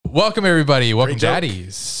Welcome, everybody. Welcome,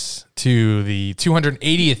 daddies, to the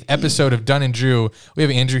 280th episode of Dunn and Drew. We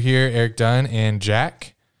have Andrew here, Eric Dunn, and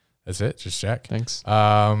Jack. That's it, just Jack. Thanks.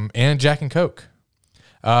 And Jack and Coke.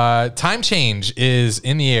 Time change is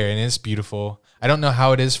in the air, and it's beautiful. I don't know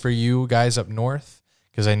how it is for you guys up north,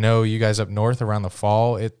 because I know you guys up north around the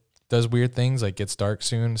fall, it does weird things, like gets dark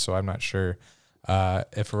soon, so I'm not sure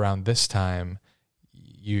if around this time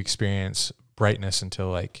you experience brightness until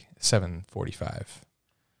like 7:45.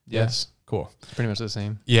 Yes. Yeah? Cool. It's pretty much the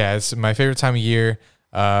same. Yeah, it's my favorite time of year.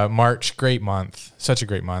 March, great month. Such a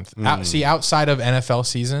great month. Outside of NFL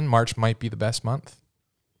season, March might be the best month.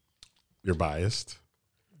 You're biased.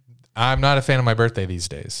 I'm not a fan of my birthday these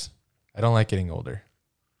days. I don't like getting older.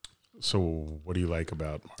 So what do you like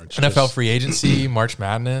about March? NFL free agency, March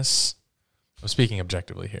Madness. I'm speaking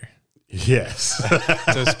objectively here. Yes.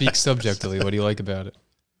 So speak subjectively. What do you like about it?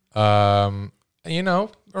 You know,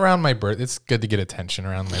 around my birth, it's good to get attention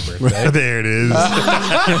around my birthday. There it is.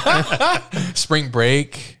 Spring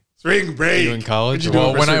break. Spring break. Are you in college?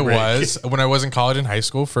 Well, when I was in college and high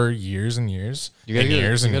school for years and years. You got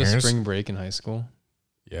years. a spring break in high school?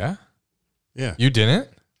 Yeah. Yeah. You didn't?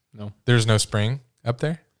 No. There's no spring up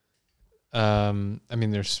there? I mean,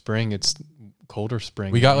 there's spring. It's colder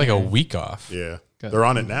spring. We got like a week off. Yeah. They're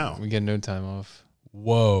on it now. We get no time off.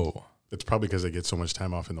 Whoa. It's probably because they get so much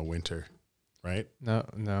time off in the winter, right?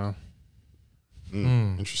 No.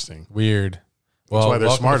 Interesting. Weird. That's why they're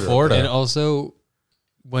smarter. Florida. And also,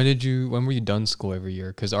 when were you done school every year?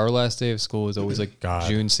 Because our last day of school is always like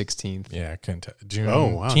June 16th. Yeah, I couldn't tell. June. Oh,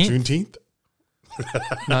 wow. Juneteenth?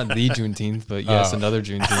 Not the Juneteenth, but yes, another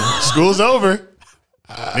Juneteenth. School's over.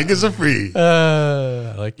 Niggas are free.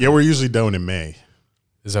 Yeah, we're usually done in May.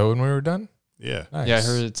 Is that when we were done? Yeah. Nice. Yeah, I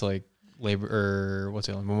heard it's like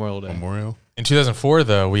Memorial Day. Memorial. In 2004,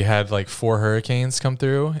 though, we had like 4 hurricanes come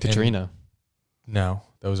through. Katrina. No,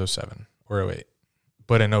 that was 07 or 08.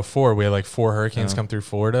 But in 04, we had like 4 hurricanes come through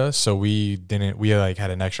Florida. So we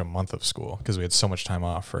had an extra month of school because we had so much time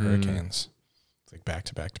off for hurricanes. It's like back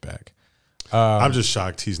to back to back. I'm just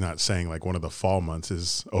shocked he's not saying like one of the fall months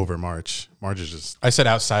is over March. March is just... I said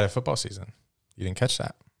outside of football season. You didn't catch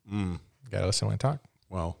that. Mm. Got to listen when I talk.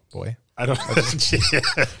 Well, boy. I don't...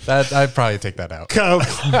 That I'd probably take that out.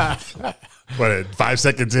 What, 5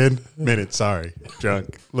 seconds in? Minute, sorry.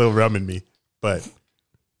 Drunk. A little rum in me. But,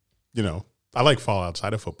 you know, I like fall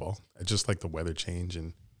outside of football. I just like the weather change.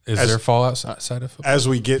 And Is there fall outside of football? As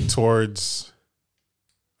we get towards...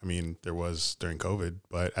 I mean, there was during COVID,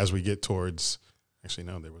 but as we get towards, actually,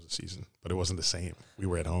 no, there was a season, but it wasn't the same. We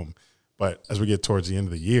were at home. But as we get towards the end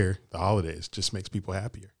of the year, the holidays just makes people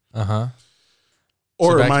happier. Uh-huh.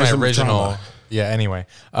 Or so back to reminds my them of original. trauma. Yeah, anyway.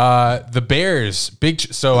 The Bears,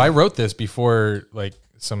 so I wrote this before like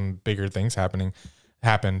some bigger things happened.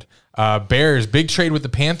 Bears, big trade with the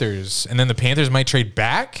Panthers, and then the Panthers might trade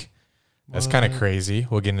back. That's kind of crazy.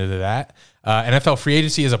 We'll get into that. NFL free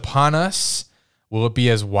agency is upon us. Will it be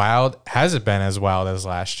as wild? Has it been as wild as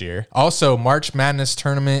last year? Also, March Madness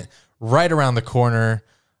tournament right around the corner.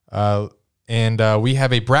 And we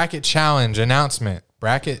have a bracket challenge announcement.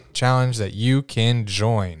 Bracket challenge that you can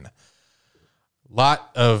join.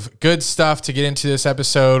 Lot of good stuff to get into this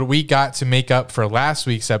episode. We got to make up for last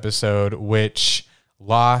week's episode, which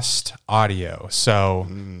lost audio. So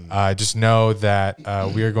just know that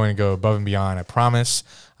we are going to go above and beyond, I promise.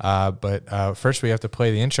 But first we have to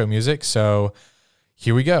play the intro music. So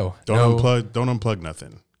here we go. Don't unplug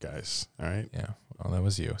nothing, guys. All right? Yeah. Well, that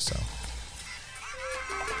was you. So.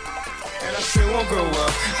 And I still won't grow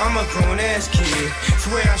up. I'm a grown-ass kid.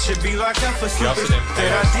 Swear I should be locked up for stupid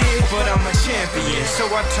that I did, but I'm a champion. So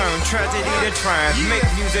I turn tragedy to triumph. Make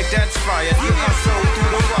music that's fire. Get my soul through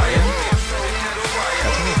the wire.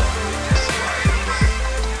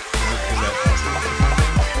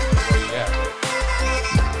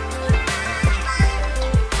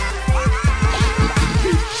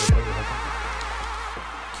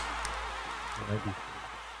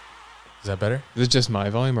 Is that better? Is it just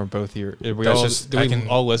my volume or both your? Do we can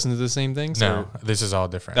all listen to the same thing? No, this is all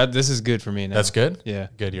different. This is good for me now. That's good? Yeah.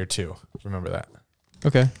 Good. You're 2. Remember that.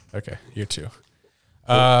 Okay. Okay. You're 2.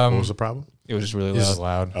 What was the problem? It was just really This is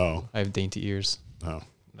loud. loud. Oh. I have dainty ears. Oh.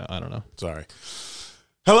 No, I don't know. Sorry.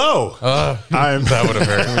 Hello. That would have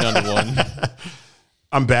hurt. We're down to 1.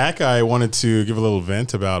 I'm back. I wanted to give a little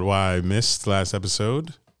vent about why I missed last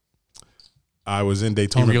episode. I was in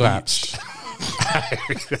Daytona You relapsed.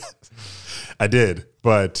 Beach. I did,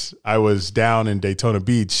 but I was down in Daytona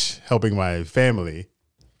Beach helping my family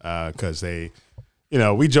because they,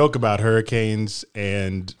 we joke about hurricanes,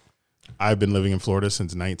 and I've been living in Florida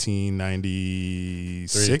since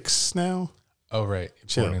 1996 now. Oh, right.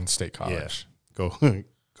 Chill. Born in State College. Yeah.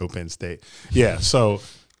 Go Go Penn State. Yeah. So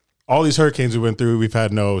all these hurricanes we went through, we've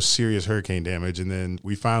had no serious hurricane damage. And then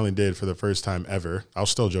we finally did for the first time ever. I'll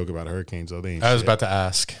still joke about hurricanes, though. They ain't I was shit. about to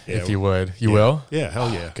ask if you would. You Yeah. will? Yeah,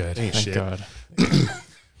 hell yeah. good. They ain't Thank shit. God.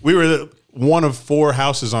 We were one of 4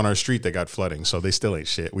 houses on our street that got flooding, so they still ain't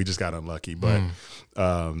shit. We just got unlucky. But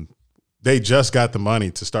they just got the money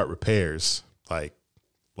to start repairs like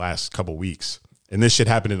last couple weeks. And this shit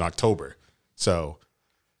happened in October. So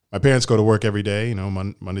my parents go to work every day, you know,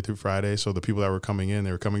 Monday through Friday. So the people that were coming in,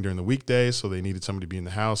 they were coming during the weekdays. So they needed somebody to be in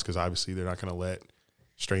the house because obviously they're not going to let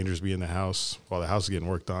strangers be in the house while the house is getting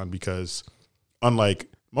worked on. Because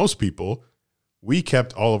unlike most people, we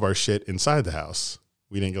kept all of our shit inside the house.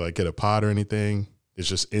 We didn't get a pod or anything. It's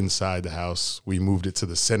just inside the house. We moved it to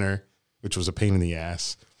the center, which was a pain in the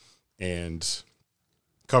ass, and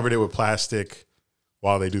covered it with plastic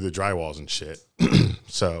while they do the drywalls and shit.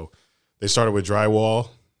 So they started with drywall.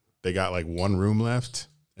 They got like 1 room left,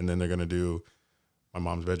 and then they're going to do my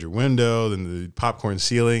mom's bedroom window, then the popcorn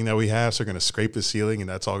ceiling that we have. So they're going to scrape the ceiling, and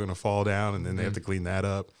that's all going to fall down, and then they have to clean that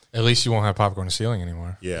up. At least you won't have popcorn ceiling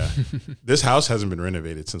anymore. Yeah. This house hasn't been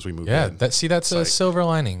renovated since we moved Yeah, in. that's a like- silver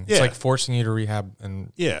lining. It's Yeah. like forcing you to rehab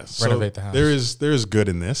and Yeah. So renovate the house. there is good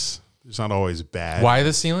in this. It's not always bad. Why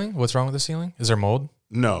the ceiling? What's wrong with the ceiling? Is there mold?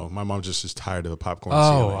 No, my mom just is tired of the popcorn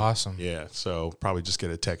Oh, ceiling. awesome. Yeah, so probably just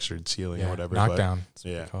get a textured ceiling or whatever. Knockdown. But,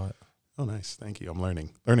 yeah. Call it. Oh, nice. Thank you. I'm learning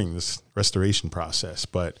this restoration process.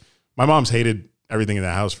 But my mom's hated everything in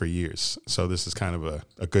the house for years. So this is kind of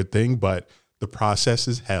a good thing. But the process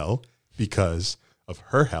is hell because of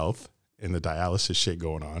her health and the dialysis shit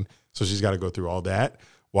going on. So she's got to go through all that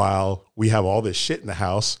while we have all this shit in the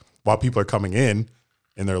house while people are coming in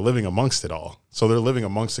and they're living amongst it all. So they're living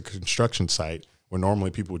amongst the construction site where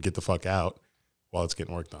normally people would get the fuck out while it's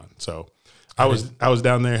getting worked on. So I was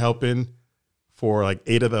down there helping for like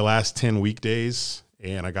 8 of the last 10 weekdays,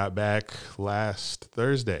 and I got back last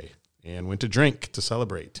Thursday and went to drink to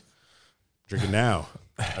celebrate. Drinking now.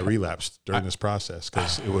 I relapsed during this process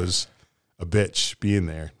because it was a bitch being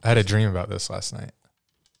there. I had a dream about this last night.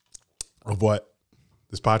 Of what?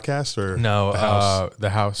 This podcast or No, the house? the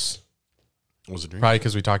house. What was a dream? Probably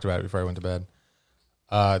because we talked about it before I went to bed.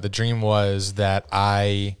 The dream was that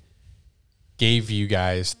I gave you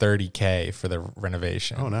guys $30K for the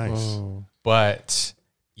renovation. Oh, nice. Whoa. But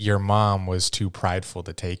your mom was too prideful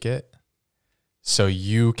to take it. So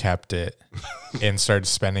you kept it and started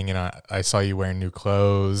spending it on. I saw you wearing new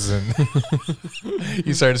clothes and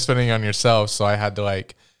you started spending it on yourself. So I had to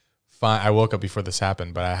I woke up before this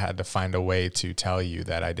happened, but I had to find a way to tell you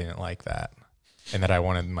that I didn't like that and that I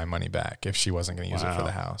wanted my money back if she wasn't going to use it for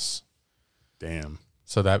the house. Damn.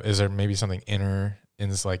 So that is there maybe something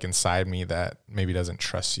inside me that maybe doesn't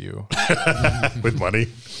trust you. With money?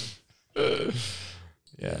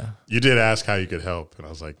 Yeah. You did ask how you could help, and I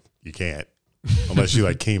was like, you can't. Unless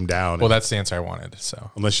you came down. Well, that's the answer I wanted.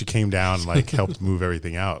 So unless you came down and helped move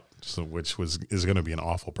everything out, so which is going to be an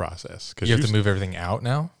awful process because you have to move everything out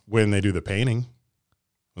now. when they do the painting,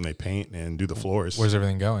 when they paint and do the floors. Where's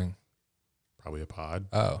everything going? Probably a pod.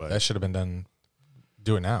 Oh, but that should have been done.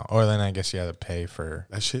 Do it now, or then I guess you had to pay for.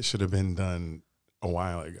 that shit should have been done a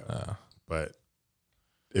while ago. But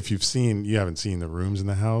if you haven't seen the rooms in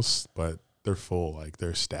the house, but they're full,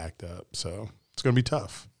 they're stacked up, so it's going to be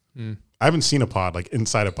tough. I haven't seen a pod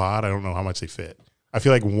inside a pod. I don't know how much they fit. I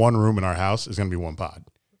feel like one room in our house is going to be one pod.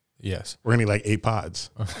 Yes, We're going to need 8 pods.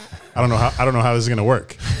 I don't know how this is going to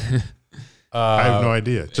work. I have no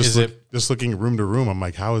idea. Just looking room to room, I'm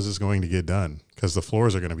like, how is this going to get done? Because the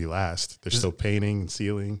floors are going to be last. They're still painting and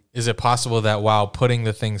sealing. Is it possible that while putting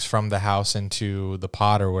the things from the house into the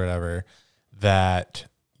pod or whatever, that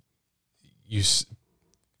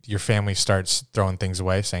your family starts throwing things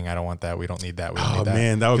away, saying, "I don't want that. We don't need that. We don't need that."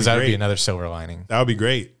 Man, that would be that would be great. another silver lining. That would be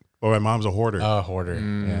great. Well, my mom's a hoarder. A hoarder,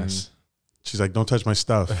 yes. She's like, don't touch my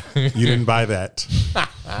stuff. You didn't buy that.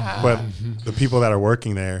 But the people that are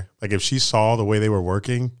working there, if she saw the way they were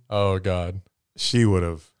working, Oh God, she would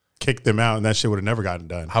have kicked them out and that shit would have never gotten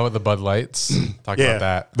done. how about the Bud Lights? Talk about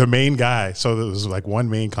that. The main guy. So there was one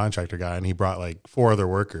main contractor guy and he brought 4 other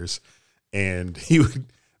workers and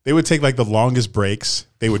they would take the longest breaks.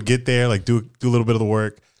 They would get there, do a little bit of the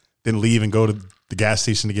work, then leave and go to the gas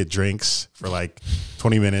station to get drinks for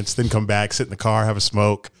 20 minutes, then come back, sit in the car, have a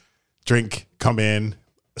smoke, drink, come in,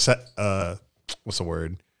 what's the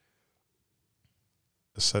word?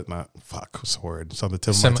 What's the word? It's on the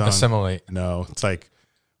tip of my tongue. Assimilate. No, it's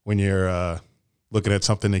when you're looking at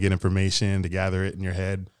something to get information, to gather it in your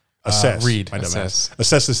head. Assess. Read. My dumb Assess. ass.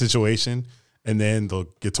 Assess the situation. and then they'll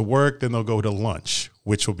get to work. Then they'll go to lunch,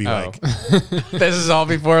 which will be like, This is all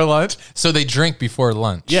before lunch. So they drink before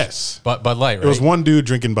lunch. yes. But Bud Light, right? There was one dude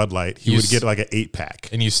drinking Bud Light. He You would s- get like an 8-pack.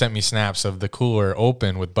 And you sent me snaps of the cooler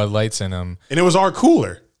open with Bud Lights in them. And it was our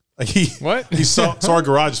cooler. Like What? He saw, so our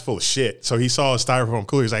garage is full of shit. So he saw a styrofoam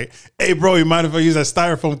cooler. He's like, "Hey, bro, you mind if I use that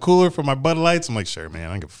styrofoam cooler for my Bud Lights?" I'm like, "Sure, man.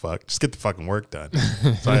 I don't give a fuck. Just get the fucking work done."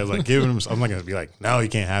 So I was like, giving him. I'm not gonna be like, "No, you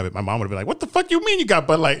can't have it." My mom would have been like, "What the fuck you mean you got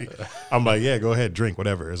Bud Light?" I'm like, "Yeah, go ahead, drink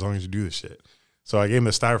whatever, as long as you do this shit." So I gave him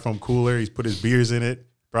the styrofoam cooler. He's put his beers in it.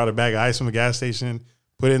 Brought a bag of ice from the gas station.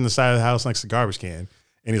 Put it in the side of the house next to the garbage can.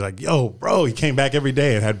 And he's like, "Yo, bro," he came back every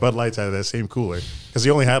day and had Bud Lights out of that same cooler because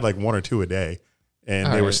he only had like 1 or 2 a day.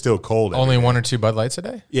 And they were still cold. Only every day. 1 or 2 Bud Lights a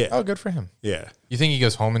day? Yeah. Oh, good for him. Yeah. You think he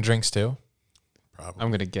goes home and drinks too? Probably. I'm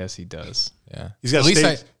going to guess he does. Yeah. He's got At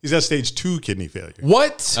least he's got stage 2 kidney failure.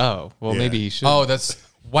 What? Oh, well, Yeah. maybe he should. Oh, that's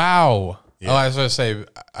wow. Yeah. Oh, I was going to say,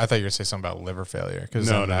 I thought you were going to say something about liver failure because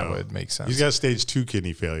that would make sense. He's got stage 2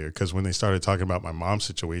 kidney failure because when they started talking about my mom's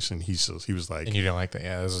situation, he was like, and you didn't like that.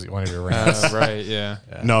 Yeah, this was one of your rants. Right, yeah.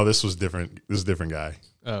 "No, this was different. This is a different guy."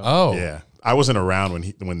 Oh. Yeah, I wasn't around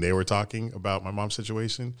when they were talking about my mom's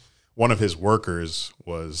situation. One of his workers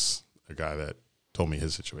was a guy that told me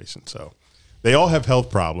his situation. So they all have health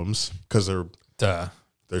problems because Duh.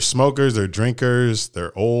 they're smokers, they're drinkers,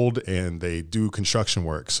 they're old, and they do construction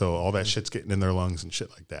work. So all that shit's getting in their lungs and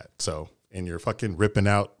shit like that. So, and you're fucking ripping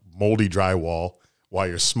out moldy drywall while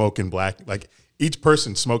you're smoking black. Like each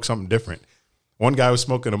person smoked something different. One guy was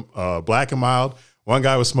smoking a black and mild. One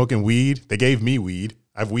guy was smoking weed. They gave me weed.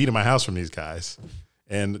 I have weed in my house from these guys.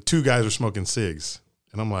 And 2 guys were smoking cigs.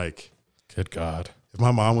 And I'm like, Good God. if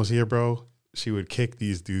my mom was here, bro, she would kick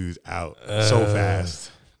these dudes out so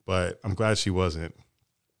fast. But I'm glad she wasn't.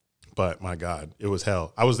 But my God, it was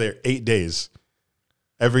hell. I was there 8 days.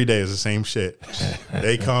 Every day is the same shit.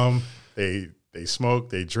 They come, they smoke,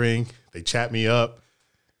 they drink, they chat me up.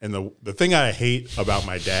 And the thing I hate about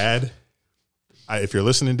my dad, if you're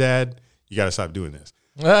listening, Dad, you got to stop doing this.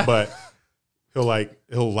 But he'll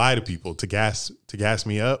lie to people to gas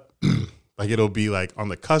me up. Like it'll be like on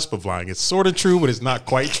the cusp of lying. It's sort of true, but it's not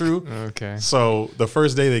quite true. Okay. So the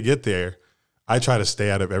first day they get there, I try to stay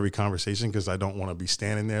out of every conversation because I don't want to be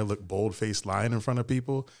standing there, look bold-faced lying in front of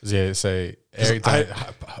people. Yeah, say every time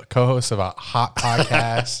co-host of a hot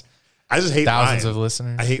podcast. I just hate Thousands lying. of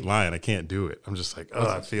listeners. I hate lying. I can't do it. I'm just like, oh,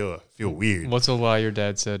 I feel weird. What's a lie your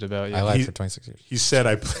dad said about you? I lied for 26 years. He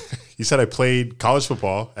said I played college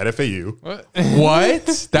football at FAU. What?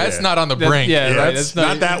 What? That's Yeah. not on the brink. yeah. right, That's that's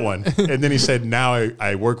not that one. And then he said, now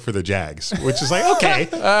I work for the Jags, which is like, okay,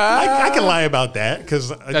 I can lie about that because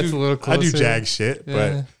That's a little I do closer. Jag shit.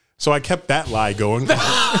 But so I kept that lie going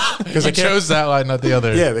because I chose that line, not the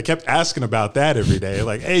other. Yeah, they kept asking about that every day.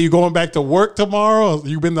 Like, hey, you going back to work tomorrow?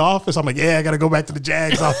 You been in the office? I'm like, yeah, I got to go back to the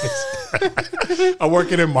Jags office. I'm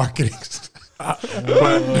working in marketing.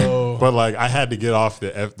 but like, I had to get off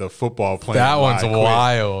the football playing. That one's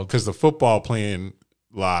wild. Because the football playing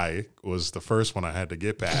lie was the first one I had to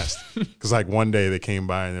get past. Because like one day they came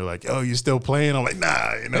by and they're like, "Oh, you still playing?" I'm like, "Nah,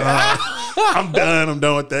 I'm done. I'm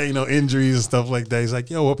done with that. Injuries and stuff like that." He's like,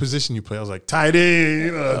 "Yo, what position you play?" I was like, "Tight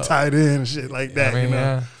end, tight end, and shit like that." I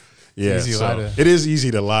mean, Yeah, Easy so lie to- it is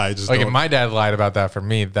easy to lie. Just Like if don't- my dad lied about that for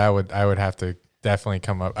me, I would have to definitely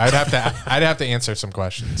come up. I'd have to answer some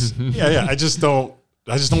questions. yeah. I just don't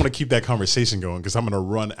want to keep that conversation going because I'm going to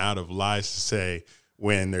run out of lies to say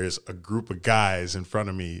when there's a group of guys in front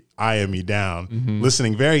of me eyeing me down,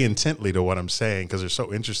 listening very intently to what I'm saying because they're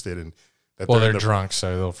so interested in that. Well, they're drunk,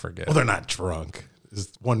 so they'll forget. Well, they're not drunk.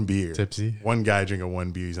 It's one beer. Tipsy. One guy drinking one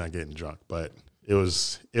beer. He's not getting drunk. But it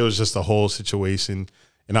was just a whole situation.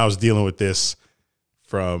 And I was dealing with this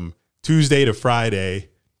from Tuesday to Friday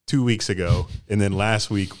 2 weeks ago. And then last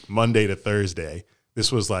week, Monday to Thursday.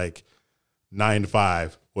 This was like 9 to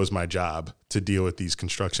 5 was my job to deal with these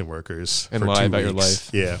construction workers. And for lie 2 about your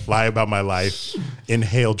weeks. life. Yeah, lie about my life,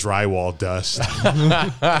 inhale drywall dust,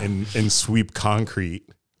 and sweep concrete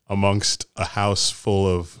amongst a house full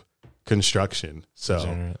of construction. So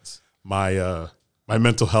Degenerates. my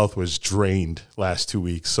mental health was drained last 2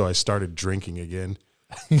 weeks, so I started drinking again.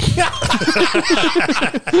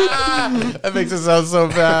 That makes it sound so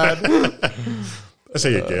bad. I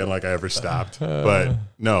say again like I ever stopped. But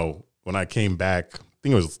no, when I came back, I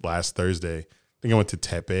think it was last Thursday, I think I went to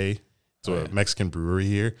Tepe, to a Mexican brewery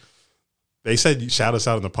here. They said, shout us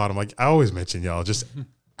out in the pod. I'm like, I always mention y'all just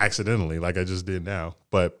accidentally like I just did now.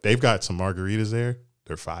 But they've got some margaritas there.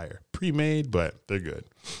 They're fire. Pre-made, but they're good.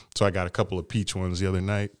 So I got a couple of peach ones the other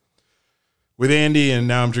night with Andy, and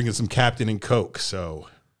now I'm drinking some Captain and Coke. So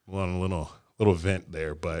I'm on a little vent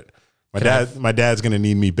there, but My dad's gonna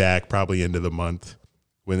need me back probably end of the month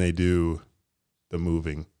when they do the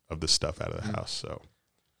moving of the stuff out of the house. So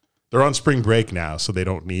they're on spring break now, so they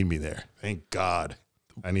don't need me there. Thank God.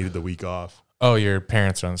 I needed the week off. Oh, your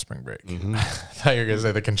parents are on spring break. Mm-hmm. I thought you were gonna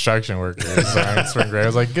say the construction workers are on spring break. I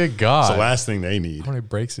was like, good God. It's the last thing they need. How many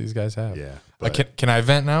breaks these guys have? Yeah. Can I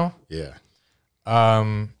vent now? Yeah.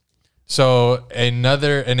 So in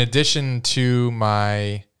addition to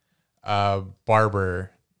my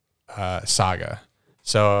Barber saga.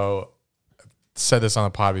 So said this on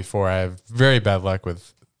the pod before. I have very bad luck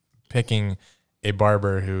with picking a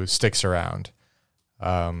barber who sticks around.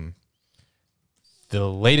 The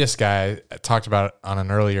latest guy I talked about on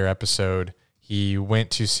an earlier episode, he went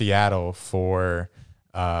to Seattle for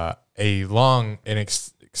extended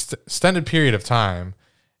period of time.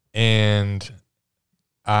 And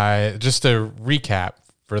just to recap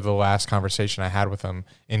for the last conversation I had with him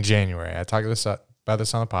in January, I talked about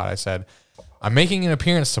this on the pod. I said, I'm making an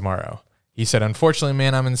appearance tomorrow. He said, unfortunately,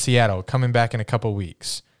 man, I'm in Seattle, coming back in a couple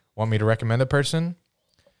weeks. Want me to recommend a person?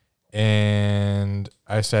 And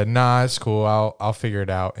I said, nah, it's cool. I'll figure it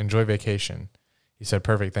out. Enjoy vacation. He said,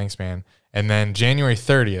 perfect. Thanks, man. And then January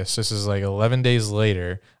 30th, so this is like 11 days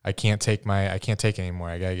later, I can't take it anymore.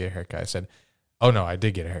 I got to get a haircut. I said, oh no, I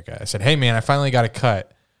did get a haircut. I said, hey man, I finally got a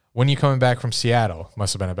cut. When are you coming back from Seattle?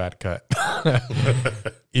 Must have been a bad cut.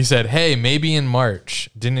 He said, hey, maybe in March.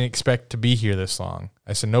 Didn't expect to be here this long.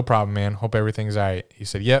 I said, no problem, man. Hope everything's all right. He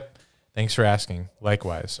said, yep. Thanks for asking.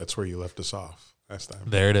 Likewise. That's where you left us off last time.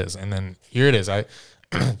 There it is. And then here it is.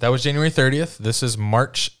 That was January 30th. This is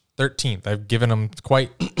March 13th. I've given him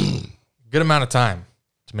quite good amount of time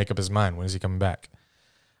to make up his mind. When is he coming back?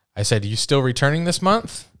 I said, you still returning this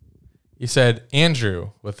month? He said, Andrew,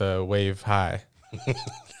 with a wave high.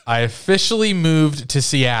 I officially moved to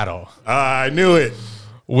Seattle. I knew it.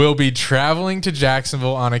 Will be traveling to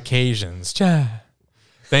Jacksonville on occasions.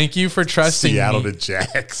 Thank you for trusting Seattle me. to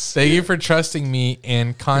Jax. Thank you for trusting me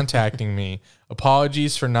and contacting me.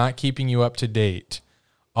 Apologies for not keeping you up to date.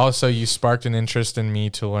 Also, you sparked an interest in me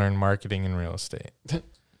to learn marketing and real estate.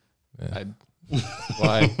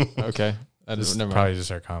 Why? Okay. This is probably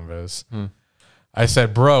just our convos. I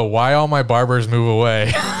said, bro, why all my barbers move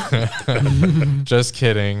away? Just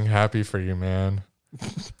kidding. Happy for you, man.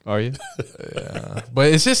 Are you? Yeah.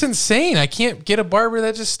 But it's just insane. I can't get a barber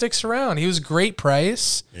that just sticks around. He was great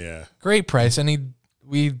price. Yeah. Great price. And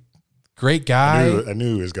great guy. I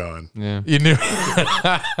knew he was gone. Yeah. You knew.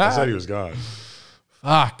 I said he was gone.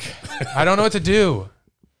 Fuck. I don't know what to do.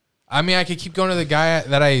 I mean, I could keep going to the guy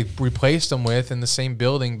that I replaced him with in the same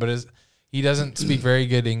building, but he doesn't speak very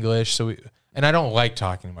good English. And I don't like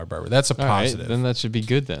talking to my barber. That's a positive. Right, then that should be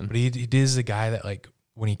good then. But he is the guy that, like,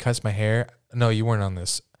 when he cuts my hair. No, you weren't on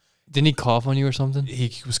this. Didn't he cough on you or something?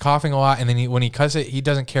 He was coughing a lot, and then when he cuts it, he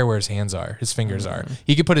doesn't care where his hands are. His fingers are.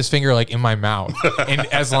 He could put his finger like in my mouth, and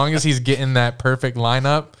as long as he's getting that perfect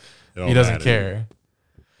lineup, he doesn't care.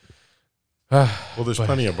 Well, there's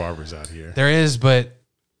plenty of barbers out here. There is, but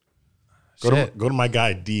Go to my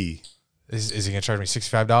guy D. Is he gonna charge me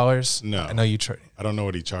 $65? No, I know you charge. I don't know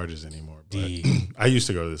what he charges anymore. But D. I used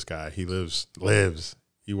to go to this guy. He lives.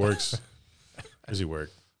 He works. Where's he work?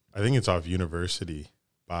 I think it's off University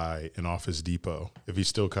by an Office Depot. If he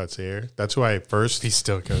still cuts hair, that's who I first. He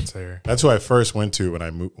still cuts hair. That's who I first went to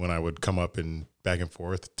when I would come up and back and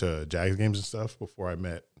forth to Jags games and stuff before I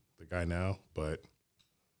met the guy now. But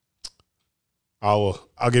I'll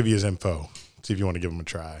give you his info. See if you want to give him a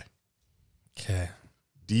try. Okay.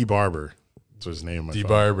 D Barber. That's his name. D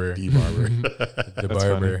Barber. D Barber. The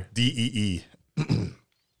barber. DEE.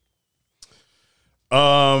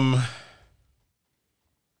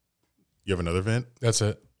 You have another vent? That's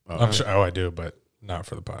it. I'm sure. Oh, I do, but not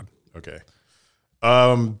for the pod. Okay.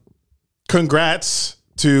 Congrats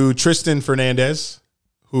to Tristan Fernandez,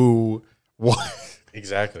 who won.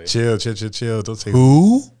 Exactly. Chill. Don't say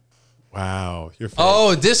Who? Wow. You're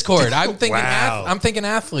Oh, Discord. I'm thinking. Wow. I'm thinking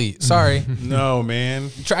athlete. Sorry. No,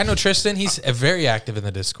 man. I know Tristan. He's very active in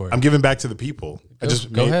the Discord. I'm giving back to the people.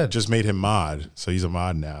 Go ahead. Just made him mod, so he's a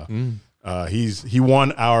mod now. He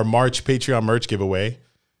won our March Patreon merch giveaway.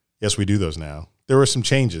 Yes, we do those now. There were some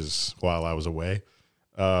changes while I was away.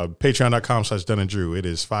 Patreon.com/DunandDrew. It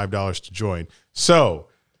is $5 to join. So,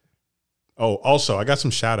 also, I got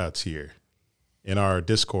some shout outs here in our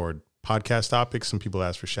Discord podcast topics. Some people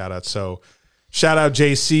asked for shout outs. So, shout out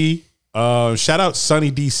JC. Shout out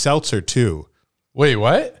Sunny D Seltzer, too. Wait,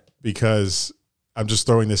 what? Because I'm just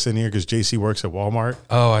throwing this in here because JC works at Walmart.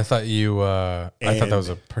 Oh, I thought you. I thought that was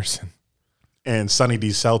a person. And Sunny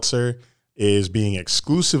D Seltzer is being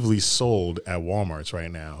exclusively sold at Walmarts right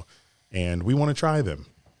now. And we want to try them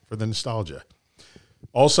for the nostalgia.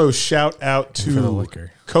 Also, shout out For the to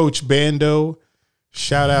liquor. Coach Bando.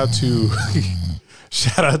 Shout out to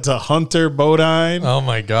Hunter Bodine. Oh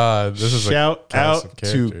my God! This is Shout a cast of out to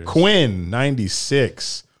characters. Quinn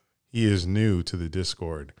 96. He is new to the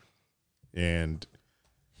Discord, and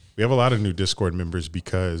we have a lot of new Discord members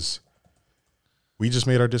because we just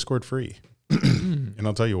made our Discord free, and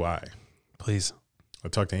I'll tell you why. Please. I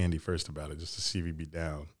talked to Andy first about it just to see if he'd be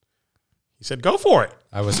down. He said, "Go for it."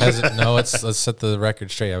 I was hesitant. No, let's set the record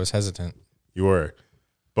straight. I was hesitant. You were,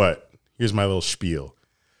 but here's my little spiel.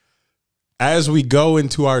 As we go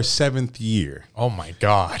into our 7th year Oh my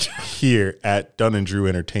God! here at Dunn and Drew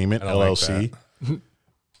Entertainment I don't like LLC,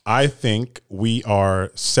 I think we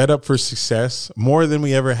are set up for success more than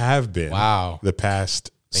we ever have been. Wow. The past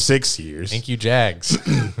 6 years. Thank you, Jags.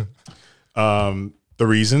 The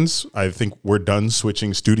reasons, I think we're done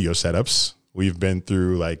switching studio setups. We've been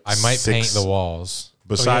through like I might 6 paint the walls.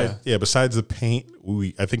 Besides the paint,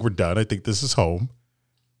 I think we're done. I think this is home.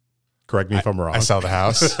 Correct me if I'm wrong. I saw the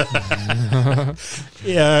house.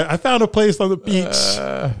 Yeah, I found a place on the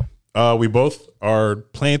beach. We both are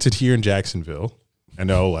planted here in Jacksonville. I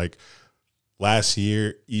know, like last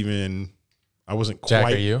year, even I wasn't Jack,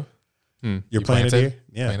 quite. are you? You're planted here?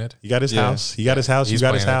 Yeah. Planted? You got his Yeah. house. He got his house. He's you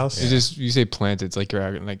got his planted. house. You say planted. It's like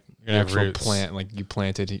you're like an Your actual roots. plant. Like you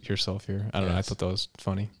planted it yourself here. I don't know. I Yes. thought that was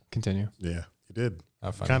funny. Continue. Yeah, you did.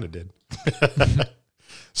 Not funny. Kind of did.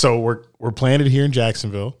 So we're planted here in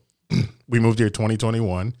Jacksonville. We moved here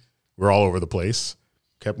 2021. We're all over the place.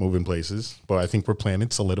 Kept moving places, but I think we're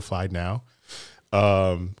planted, solidified now.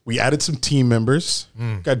 We added some team members.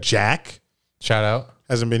 Got Jack. Shout out.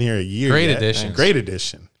 Hasn't been here a year. Great yet. addition. Great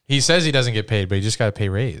addition. He says he doesn't get paid, but he just got a pay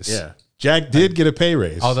raise. Yeah. Jack did get a pay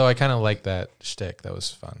raise. Although I kind of like that shtick. That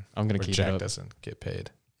was fun. I'm gonna Where keep it Jack up. doesn't get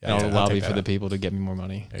paid. And I'll I'll lobby take for that the up. people to get me more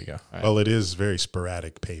money. There you go. Well, it is very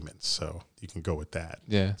sporadic payments, so you can go with that.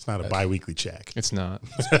 Yeah, It's not a bi-weekly check. it's not.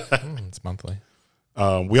 It's monthly.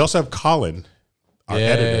 We also have Colin, our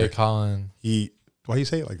editor. Colin. Why you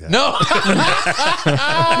say it like that? No.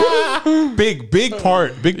 Big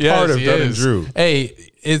part of Yes, he Dunn and is. Drew. Hey,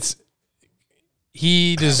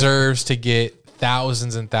 he deserves to get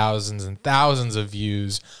thousands and thousands and thousands of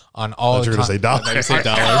views on all I thought you were the going to say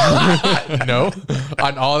dollars. no,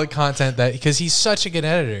 on all the content that because he's such a good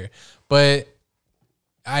editor. But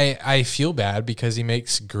I feel bad because he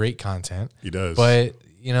makes great content. He does. But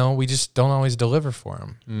we just don't always deliver for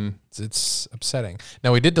him. It's upsetting.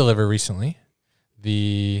 Now we did deliver recently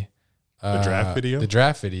the draft video? The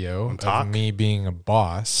draft video of Talk? me being a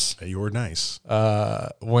boss You were nice.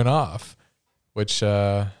 went off, which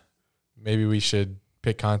maybe we should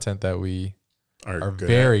pick content that we are good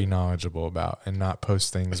very knowledgeable about and not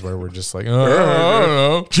post things where we're just like, oh, I don't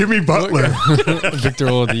know. Jimmy Butler. Victor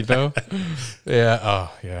Oladipo. Yeah.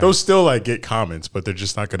 Oh, yeah. Those still get comments, but they're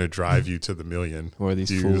just not going to drive you to the million. Who are these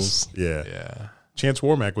views. fools? Yeah. Yeah. Chance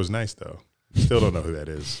Warmack was nice though. Still don't know who that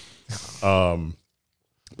is.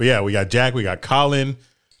 But yeah, we got Jack, we got Colin.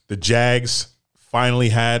 The Jags finally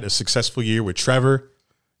had a successful year with Trevor.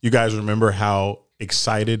 You guys remember how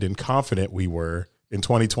excited and confident we were in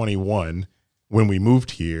 2021 when we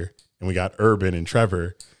moved here and we got Urban and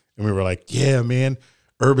Trevor. And we were like, yeah, man,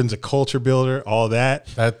 Urban's a culture builder, all that.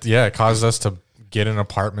 It caused us to get an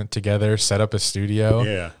apartment together, set up a studio.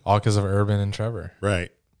 Yeah. All because of Urban and Trevor.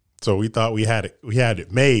 Right. So we thought we had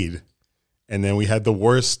it made. And then we had the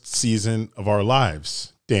worst season of our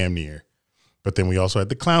lives, damn near. But then we also had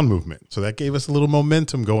the clown movement. So that gave us a little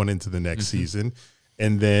momentum going into the next season.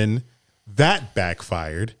 And then that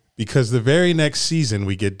backfired because the very next season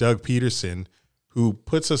we get Doug Peterson, who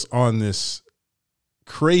puts us on this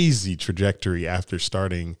crazy trajectory after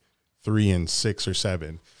starting 3-6 or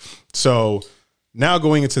 7. So now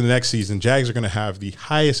going into the next season, Jags are going to have the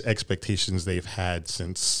highest expectations they've had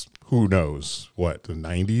since who knows what, the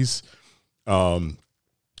 90s.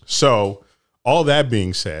 So all that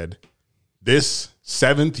being said, this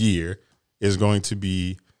 7th year is going to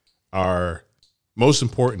be our most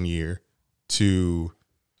important year to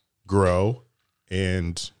grow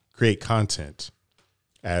and create content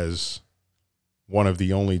as one of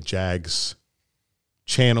the only Jags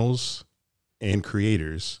channels and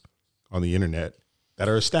creators on the internet that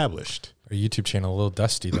are established. Our YouTube channel a little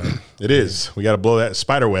dusty though. It is. We got to blow that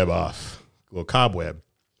spider web off, a little cobweb.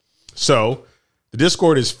 So the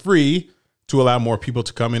Discord is free to allow more people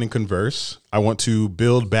to come in and converse. I want to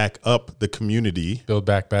build back up the community. Build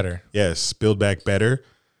back better. Yes, build back better.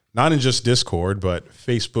 Not in just Discord, but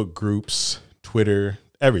Facebook groups, Twitter,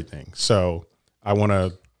 everything. So I want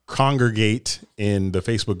to congregate in the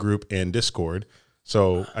Facebook group and Discord.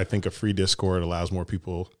 So I think a free Discord allows more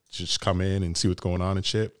people to just come in and see what's going on and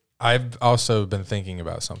shit. I've also been thinking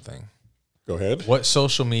about something. Go ahead. What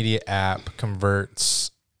social media app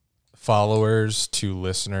converts followers to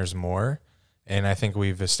listeners more? And I think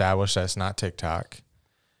we've established that it's not TikTok.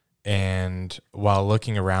 And while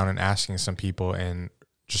looking around and asking some people and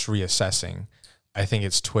just reassessing, I think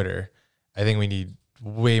it's Twitter. I think we need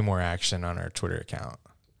way more action on our Twitter account.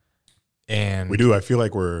 And We do. I feel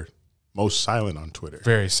like we're most silent on Twitter.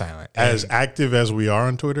 very silent. As And, active as we are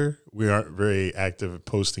on Twitter, we aren't very active at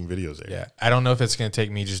posting videos there. yeah, I don't know if it's going to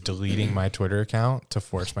take me just deleting my Twitter account to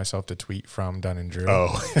force myself to tweet from Dunn and Drew.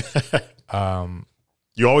 Oh.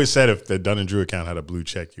 You always said if the Dunn and Drew account had a blue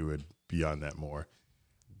check, you would be on that more.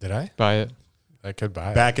 Did I? Buy it. I could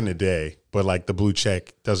buy it. Back in the day, but like the blue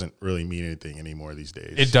check doesn't really mean anything anymore these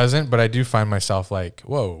days. It doesn't, but I do find myself like,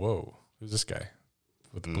 whoa, who's this guy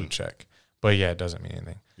with the blue check? But yeah, it doesn't mean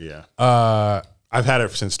anything. Yeah. Uh, I've had it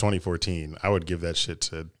since 2014. I would give that shit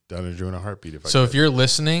to Dunn and Drew in a heartbeat if I so could. if you're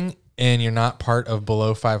listening and you're not part of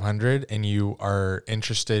Below 500 and you are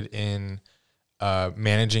interested in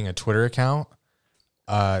managing a Twitter account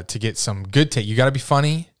to get some good take, you got to be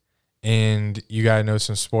funny and you got to know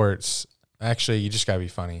some sports. Actually, you just got to be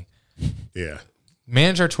funny. Yeah.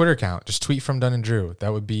 Manage our Twitter account. Just tweet from Dunn and Drew.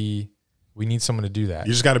 That would be, we need someone to do that.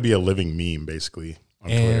 You just got to be a living meme, basically, on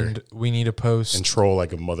And Twitter. we need to post. And troll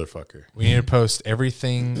like a motherfucker. We need to post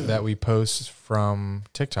everything that we post from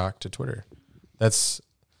TikTok to Twitter.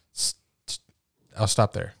 I'll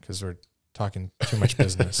stop there because we're talking too much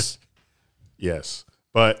business. Yes.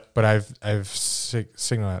 But But I've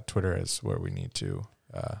signaled out Twitter as where we need to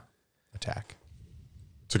attack.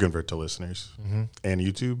 to convert to listeners Mm-hmm. and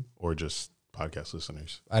YouTube or just podcast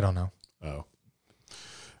listeners. I don't know. Oh.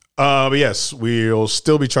 But yes, we'll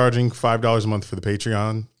still be charging $5 a month for the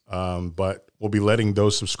Patreon. But we'll be letting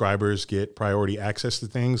those subscribers get priority access to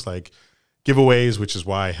things like giveaways, which is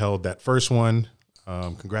why I held that first one.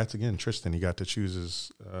 Congrats again, Tristan. He got to choose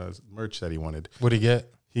his merch that he wanted. What'd he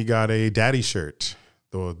get? He got a daddy shirt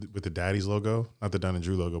with the Daddy's logo, not the Dunn and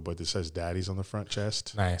Drew logo, but it says Daddy's on the front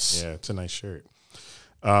chest. Nice. Yeah, it's a nice shirt.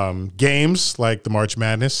 Games like the March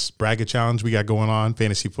Madness bracket challenge we got going on,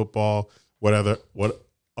 fantasy football. What other?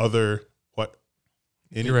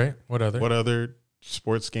 You're right. What other? What other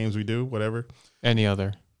sports games we do? Whatever. Any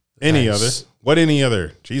other. Any Nice. other? What any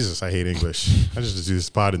other? Jesus, I hate English. I just do this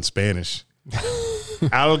pod in Spanish.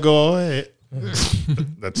 Algo.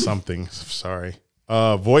 That's something. Sorry.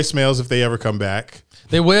 Voicemails if they ever come back.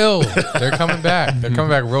 They will. They're coming back. They're coming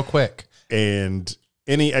back real quick. And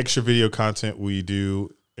any extra video content we do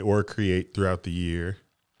or create throughout the year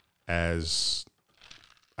as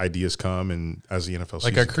ideas come and as the NFL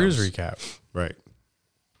Like season our cruise comes. recap. Right.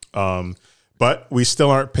 But we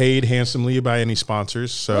still aren't paid handsomely by any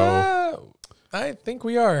sponsors. So I think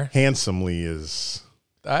we are. handsomely is,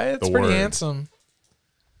 It's The pretty word. handsome.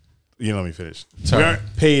 let me finish. Sorry. We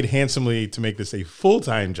aren't paid handsomely to make this a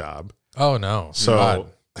full-time job. Oh no. So,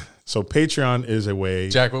 God. so Patreon is a way.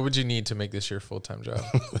 Jack, what would you need to make this your full-time job?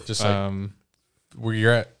 Just like where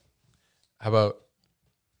you're at. How about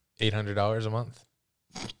 $800 a month?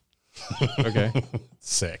 Okay.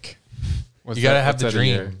 Sick. What's You gotta that- have what's the that a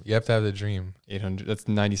year? dream. You have to have the dream. 800. That's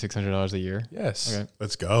 $9,600 a year. Yes. Okay.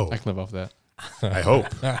 Let's go. I can live off that. I hope.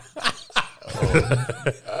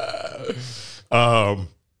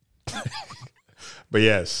 But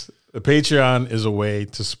yes, the Patreon is a way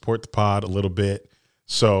to support the pod a little bit.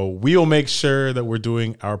 So we'll make sure that we're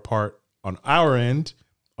doing our part on our end,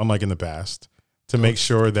 unlike in the past, to make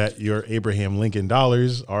sure that your Abraham Lincoln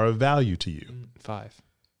dollars are of value to you. 5.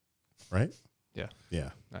 Right? Yeah. Yeah.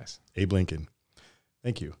 Nice. Abe Lincoln.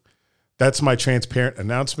 Thank you. That's my transparent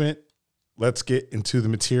announcement. Let's get into the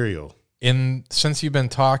material. Since you've been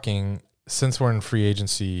talking, since we're in free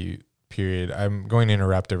agency period, I'm going to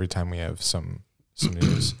interrupt every time we have some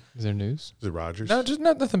news. Is there news? Is it Rodgers? No, just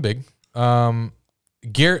nothing big.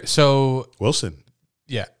 Garrett. So Wilson.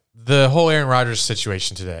 yeah, the whole Aaron Rodgers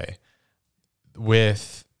situation today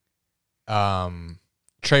with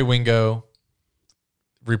Trey Wingo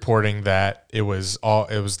reporting that it was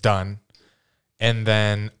done, and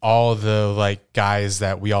then all the guys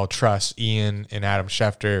that we all trust, Ian and Adam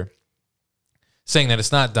Schefter, saying that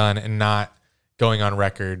it's not done and not going on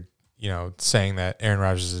record, saying that Aaron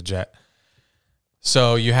Rodgers is a Jet.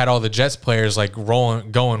 So you had all the Jets players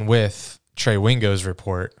going with Trey Wingo's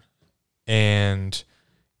report, and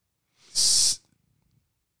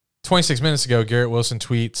 26 minutes ago, Garrett Wilson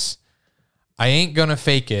tweets, "I ain't gonna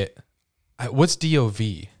fake it." What's DOV?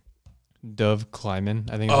 Dove Kleiman,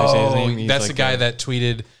 I think. If I say his name, he's that's like the guy that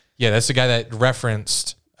tweeted. Yeah, that's the guy that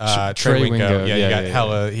referenced Trey Trey Wingo. Wingo. Yeah, Yeah, you got yeah,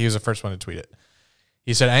 hella. He was the first one to tweet it.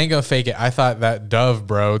 He said, I ain't gonna fake it. I thought that Dove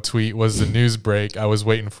bro tweet was the news break I was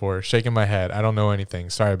waiting for. Shaking my head. I don't know anything.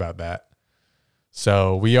 Sorry about that.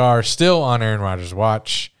 So we are still on Aaron Rodgers'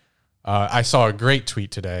 watch. I saw a great tweet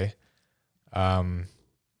today. I'm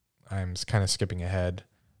kind of skipping ahead,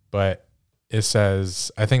 but it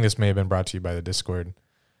says, I think this may have been brought to you by the Discord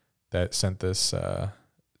that sent this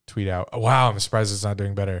tweet out. Oh, wow, I'm surprised it's not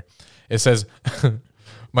doing better. It says,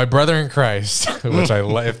 my brother in Christ, which I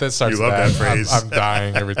love. If that starts You love that phrase. I'm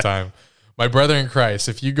dying every time. My brother in Christ,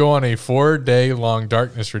 if you go on a 4-day-long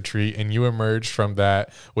darkness retreat and you emerge from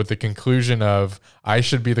that with the conclusion of, I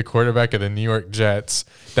should be the quarterback of the New York Jets,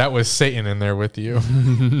 that was Satan in there with you.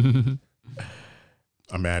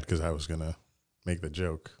 I'm mad because I was going to make the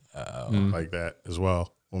joke like that as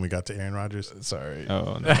well when we got to Aaron Rodgers. Sorry.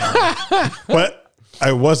 Oh, no. But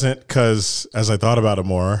I wasn't, because as I thought about it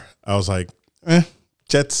more, I was like,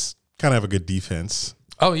 Jets kind of have a good defense.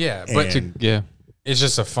 Oh, yeah. But And- Yeah. it's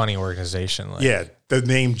just a funny organization. Like, Yeah, the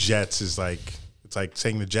name Jets is like, it's like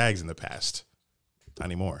saying the Jags in the past. Not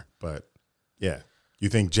anymore, but yeah. You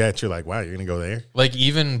think Jets, you're like, wow, you're going to go there? Like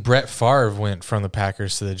even Brett Favre went from the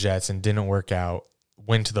Packers to the Jets and didn't work out.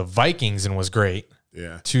 Went to the Vikings and was great.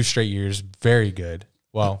 Yeah. 2 straight years, very good.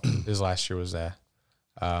 Well, his last year was that.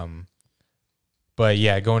 But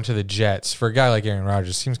yeah, going to the Jets for a guy like Aaron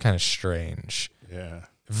Rodgers seems kind of strange. Yeah.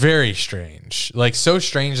 Very strange. Like so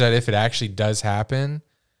strange that if it actually does happen,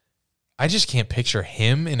 I just can't picture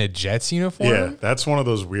him in a Jets uniform. Yeah, that's one of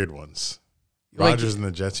those weird ones. Like, Rodgers in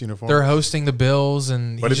the Jets uniform. They're hosting the Bills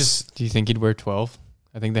and But he it's- just Do you think he'd wear 12?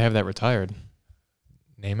 I think they have that retired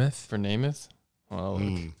Namath. for Namath. Well,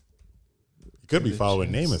 You could be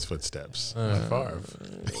following Namath's footsteps. Favre.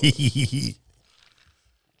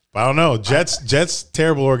 But I don't know. Jets,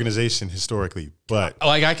 terrible organization historically, but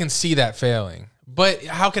Like I can see that failing. But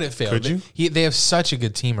how could it fail? Could you? They have such a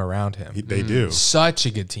good team around him. they do. Such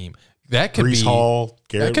a good team. That could Brees be Hall,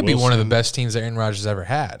 Garrett that could be one of the Wilson. best teams that Aaron Rodgers ever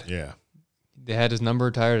had. Yeah. they had his number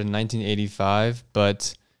retired in 1985,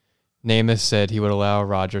 but Namath said he would allow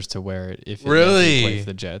Rodgers to wear it if it meant Really? he played for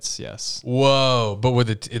the Jets. Yes. Whoa! But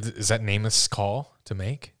is that Namath's call to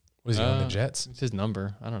make? Was he on the Jets? It's his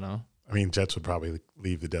number. I don't know. I mean, Jets would probably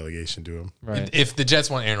leave the delegation to him. Right. If the Jets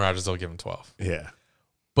want Aaron Rodgers, they'll give him 12. Yeah.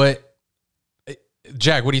 But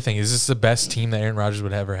Jack, what do you think? Is this the best team that Aaron Rodgers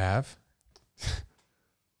would ever have?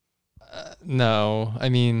 No, I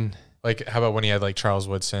mean, Like, how about when he had like Charles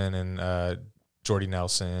Woodson and Jordy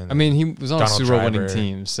Nelson? he was on a Donald Super Bowl winning Driver.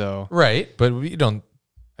 team, so right, but we don't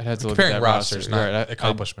I'd have to look at comparing that rosters, roster. not Right,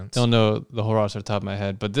 accomplishments. I don't know the whole roster off the top of my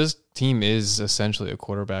head, but this team is essentially a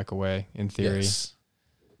quarterback away in theory. Yes.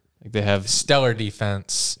 Like they have Stellar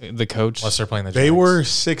defense, the coach, unless they're playing the They Giants. were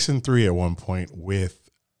 6-3 at one point with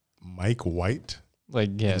Mike White.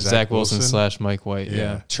 Zach Wilson Wilson? / Mike White,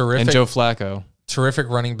 yeah. terrific, And Joe Flacco. terrific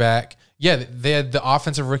running back. Yeah, they had the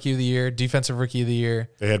offensive rookie of the year, defensive rookie of the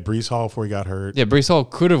year. They had Brees Hall before he got hurt. Yeah, Brees Hall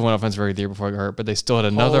could have won offensive rookie of the year before he got hurt, but they still had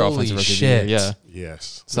another Holy offensive rookie shit. of the year. Yeah.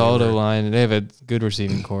 Yes. Solid O-line, and they have a good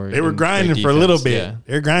receiving core. They were and grinding great for a little bit. defense.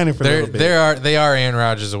 Yeah. They're grinding for a little bit. They are Aaron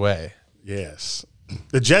Rodgers away. Yes.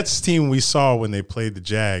 The Jets team we saw when they played the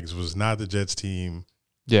Jags was not the Jets team.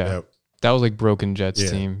 Yeah. That was like broken Jets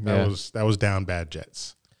Yeah, team. that Yeah. was down bad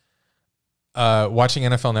Jets. Watching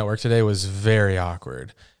NFL Network today was very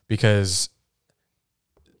awkward because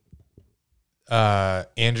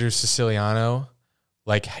Andrew Siciliano,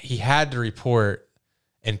 like he had to report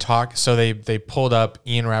and talk. So they pulled up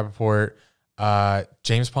Ian Rappaport,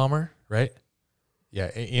 James Palmer, right?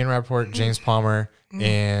 Yeah, Ian Rappaport, James Palmer,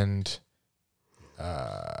 and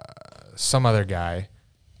some other guy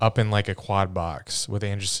up in like a quad box with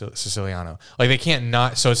Andrew Siciliano. Like they can't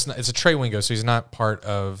not. So it's a Trey Wingo, so he's not part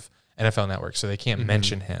of NFL Network, so they can't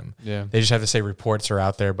mention him. Yeah. They just have to say reports are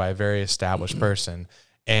out there by a very established person.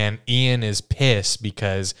 And Ian is pissed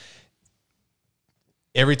because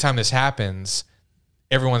every time this happens,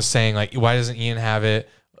 everyone's saying like, why doesn't Ian have it?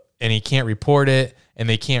 And he can't report it, and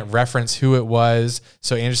they can't reference who it was.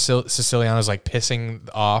 So Andrew Siciliano's like pissing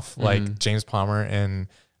off like James Palmer and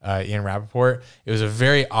Ian Rappaport. It was a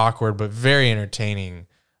very awkward but very entertaining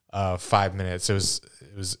 5 minutes. It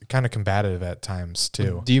was kind of combative at times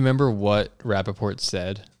too. Do you remember what Rappaport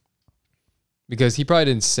said? Because he probably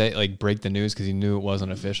didn't say like break the news because he knew it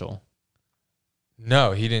wasn't official.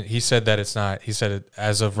 No, he didn't. He said that it's not. He said it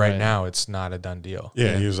as of right Right. now, it's not a done deal.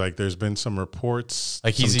 Yeah, Yeah. he was like, there's been some reports,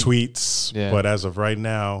 Like, some he's- tweets, Yeah. but as of right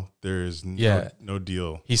now, there's no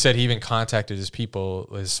deal. He said he even contacted his people,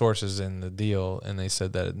 his sources in the deal, and they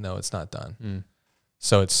said that no, it's not done.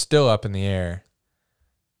 So it's still up in the air,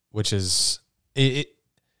 which is if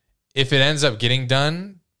it ends up getting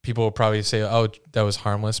done, people will probably say, "Oh, that was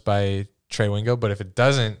harmless by Trey Wingo. But if it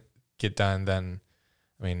doesn't get done, then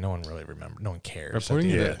I mean, no one really remembers. No one cares.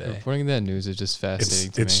 Reporting that news is just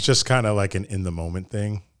fascinating to me. It's just kind of like an in the moment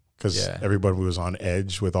thing because everybody was on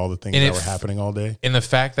edge with all the things that were happening all day. And the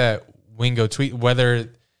fact that Wingo tweet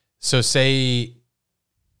say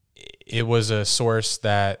it was a source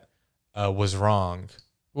that was wrong,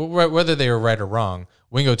 whether they were right or wrong,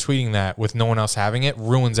 Wingo tweeting that with no one else having it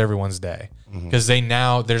ruins everyone's day because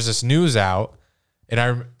there's this news out, and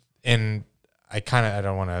I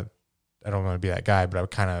don't want to be that guy, but I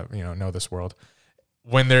kind of know this world.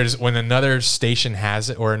 When another station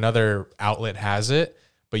has it or another outlet has it,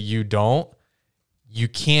 but you don't, you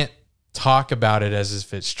can't talk about it as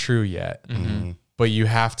if it's true yet. But you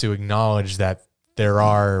have to acknowledge that there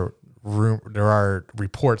are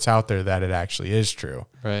reports out there that it actually is true.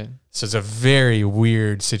 Right. So it's a very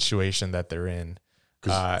weird situation that they're in.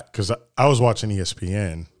 Because I was watching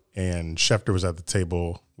ESPN and Schefter was at the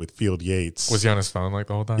table with Field Yates. Was he on his phone like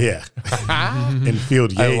the whole time? Yeah. And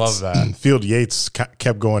Field Yates. I love that. Field Yates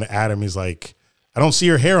kept going at him. He's like, I don't see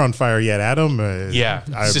your hair on fire yet, Adam.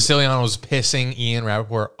 Siciliano was pissing Ian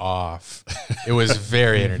Rappaport off. It was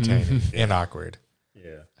very entertaining and awkward.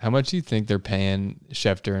 Yeah. How much do you think they're paying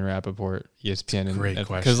Schefter and Rappaport, ESPN? Great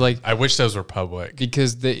question. Because I wish those were public.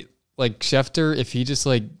 Because Schefter, if he just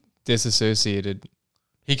disassociated,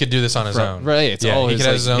 he could do this on his own. Right. It's all he could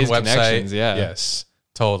have his own website. Yeah. Yes.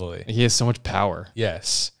 Totally. He has so much power.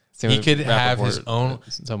 Yes. He could have his own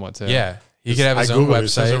somewhat too. Yeah. He could have his own website. It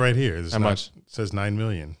says it right here. How much? It says $9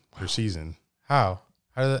 million per season. How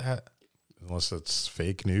did that Unless it's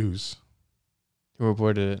fake news. Who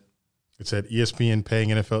reported it? It said ESPN paying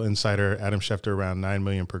NFL insider Adam Schefter around $9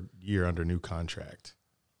 million per year under new contract.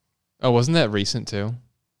 Oh, wasn't that recent too?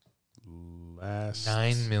 Last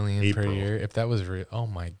 $9 million April. per year. If that was real, oh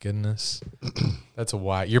my goodness, that's a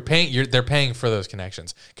why they're paying for those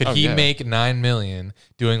connections. Could he make $9 million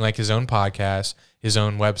doing like his own podcast, his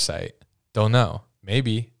own website? Don't know.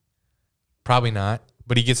 Maybe, probably not.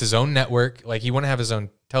 But he gets his own network. Like he wouldn't have his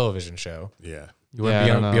own television show. Yeah, he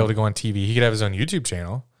wouldn't be able to go on TV. He could have his own YouTube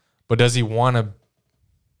channel. But does he want to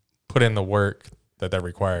put in the work that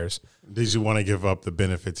requires? Does he want to give up the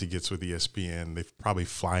benefits he gets with ESPN? They probably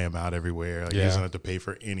fly him out everywhere. He doesn't have to pay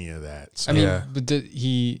for any of that. So. I mean, but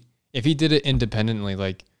if he did it independently,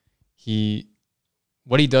 what he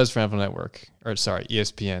does for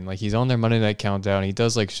ESPN, he's on their Monday Night Countdown. He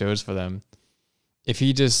does shows for them. If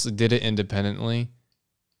he just did it independently,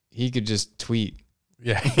 he could just tweet.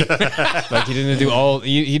 Yeah. He didn't do all,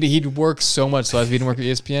 he'd work so much less if he didn't work at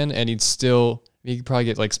ESPN, and he could probably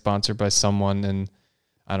get sponsored by someone, and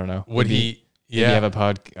I don't know. Would he have a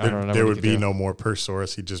pod? I don't know. There would be no more per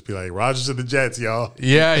source. He'd just be like, Rodgers to the Jets, y'all.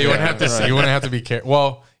 Yeah, he wouldn't have to. He wouldn't have to be careful.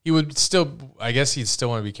 Well, he would still. I guess he'd still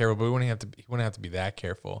want to be careful, but he wouldn't have to be that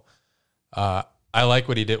careful. I like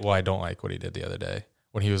what he did. Well, I don't like what he did the other day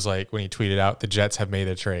when he tweeted out the Jets have made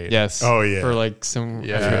a trade. Yes. Oh yeah. For some. I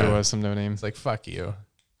forget it was some no name. It's like fuck you.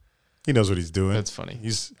 He knows what he's doing. That's funny.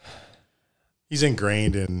 He's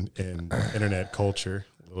ingrained in internet culture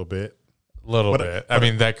a little bit. I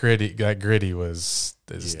mean, that gritty is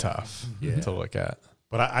tough to look at.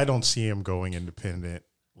 But I don't see him going independent.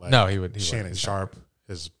 No, he would. Shannon Sharp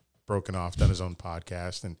has broken off, done his own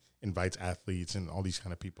podcast, and invites athletes and all these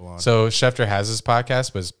kind of people on. So Schefter has his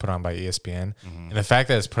podcast, but it's put on by ESPN. And the fact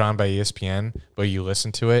that it's put on by ESPN, but you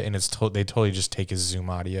listen to it and they totally just take his Zoom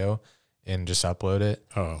audio and just upload it.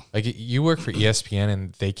 Oh, you work for ESPN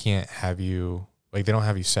and they can't have you they don't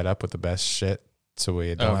have you set up with the best shit. So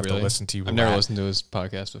we don't have to listen to you. I've never listened to his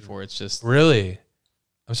podcast before. It's just really,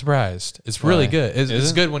 I'm surprised. It's really good.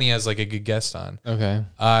 It's good when he has a good guest on. Okay.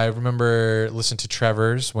 I remember listening to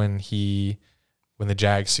Trevor's when the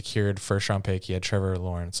Jags secured first round pick. He had Trevor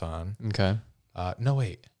Lawrence on. Okay. No,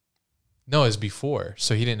 wait. No, it was before.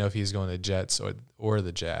 So he didn't know if he was going to the Jets or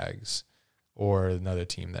the Jags or another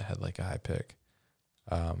team that had a high pick,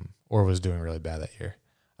 or was doing really bad that year.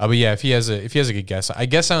 But yeah, if he has a good guest, I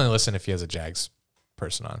guess I only listen if he has a Jags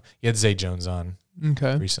person on. He had Zay Jones on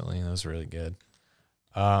recently, and that was really good.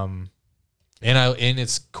 And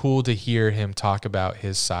it's cool to hear him talk about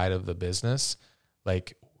his side of the business,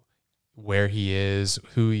 where he is,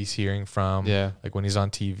 who he's hearing from. Yeah. When he's on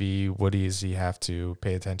TV, what does he have to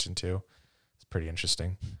pay attention to? It's pretty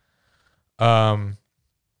interesting.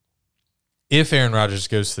 If Aaron Rodgers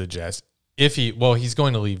goes to the Jets, he's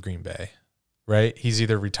going to leave Green Bay, right? He's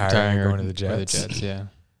either retiring or going to the Jets. Yeah.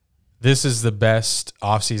 This is the best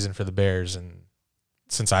offseason for the Bears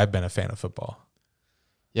since I've been a fan of football.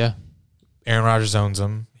 Yeah. Aaron Rodgers owns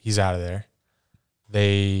them. He's out of there.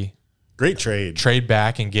 They great trade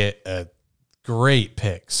back and get great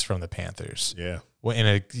picks from the Panthers. Yeah. in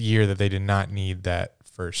a year that they did not need that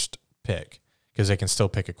first pick because they can still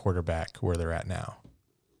pick a quarterback where they're at now.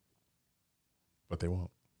 But they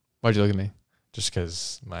won't. Why'd you look at me? Just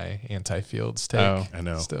because my anti-Fields take. Oh. I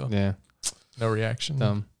know. Still, Yeah. no reaction.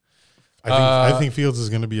 Dumb. I think Fields is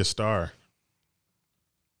going to be a star.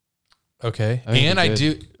 Okay, I think and he I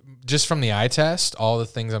did. do just from the eye test, all the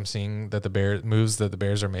things I'm seeing that the moves that the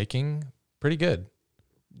Bears are making, pretty good.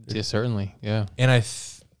 Yeah, certainly. Yeah. And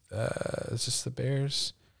it's just the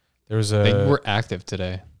Bears. There was They a were active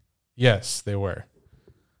today. yes, they were.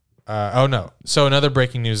 Oh no! So another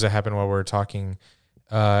breaking news that happened while we were talking.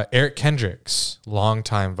 Eric Kendricks,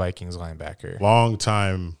 longtime Vikings linebacker. Long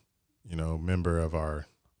time, member of our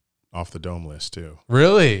off the dome list too.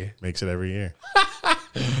 Really? Makes it every year.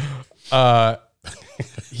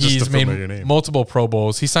 He's a made familiar name. multiple Pro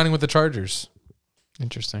Bowls. He's signing with the Chargers.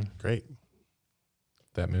 Interesting. Great.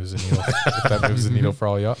 That moves the needle. If that moves the needle for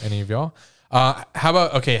all y'all, any of y'all. How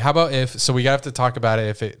about if so we have to talk about it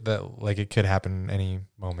if it could happen any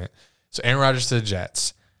moment. So Aaron Rodgers to the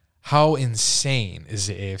Jets. How insane is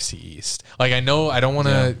the AFC East? Like I know I don't want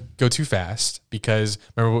to go too fast because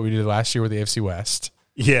remember what we did last year with the AFC West?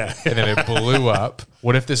 Yeah. And then it blew up.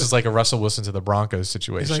 What if this is like a Russell Wilson to the Broncos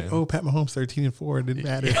situation? He's like, oh, Pat Mahomes 13-4. It didn't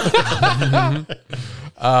matter.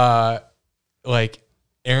 Like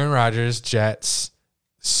Aaron Rodgers, Jets,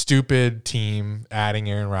 stupid team adding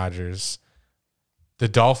Aaron Rodgers. The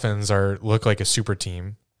Dolphins look like a super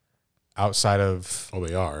team outside of Oh,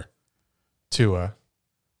 they are. Tua.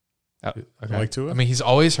 Okay. Like Tua? I mean, he's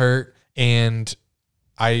always hurt, and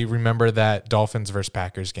I remember that Dolphins versus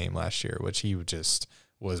Packers game last year, which he just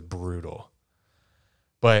was brutal.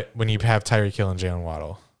 But when you have Tyreek Hill and Jalen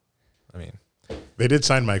Waddle, I mean, They did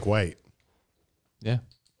sign Mike White. Yeah.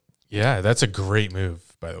 yeah, that's a great move,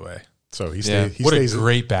 by the way. So he Yeah. stays. He What a stays.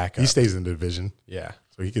 great backup. He stays in the division, Yeah.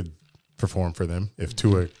 so he could perform for them if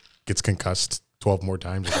Tua gets concussed 12 more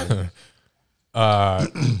times. Yeah,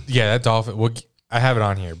 that Dolphin. Well, I have it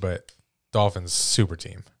on here, but Dolphins super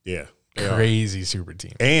team, Yeah, they are. crazy super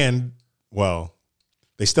team. And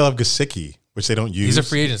they still have Gesicki, which they don't use. He's a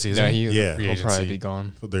free agency, isn't Yeah, he? Yeah. Free he'll probably agency. be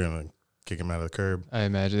gone. So they're gonna kick him out of the curb. I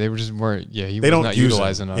imagine they were just weren't. Yeah, he They was don't not use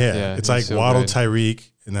utilized him. enough. Yeah, it's he like was so Waddle, good. Tyreek,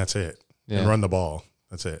 and that's it. Yeah. And run the ball.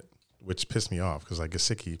 That's it. Which pissed me off because like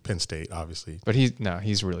Gesicki, Penn State, obviously. But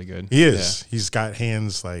he's really good. He is. He's got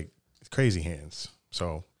hands like crazy hands.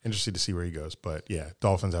 So interested to see where he goes. But yeah,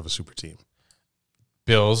 Dolphins have a super team.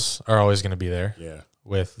 Bills are always going to be there Yeah.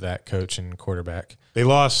 with that coach and quarterback. They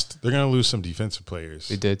lost. They're going to lose some defensive players.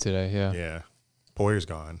 They did today. Yeah. Yeah. Poyer's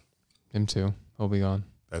gone. Him too. He'll be gone.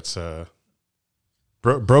 That's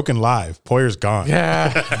broken live. Poyer's gone.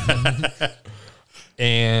 Yeah.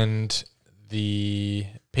 And the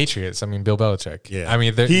Patriots, I mean, Bill Belichick. Yeah. I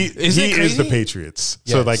mean, he is it is the crazy? Patriots.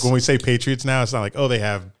 So Yes. like when we say Patriots now, it's not like, oh, they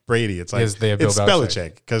have Brady. It's like Yes, they have Bill it's Belichick.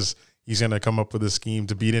 Belichick because he's going to come up with a scheme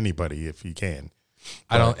to beat anybody if he can.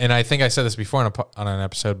 I don't, and I think I said this before on an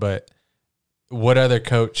episode, but what other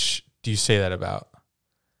coach do you say that about?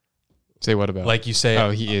 Say what about? Like you say,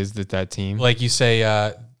 oh, he is that team. like you say,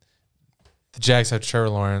 the Jags have Trevor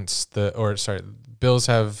Lawrence. Bills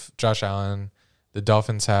have Josh Allen. The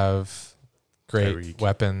Dolphins have great Tyreek.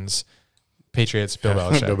 weapons. Patriots, Bill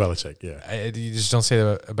Belichick. Bill Belichick, yeah. You just don't say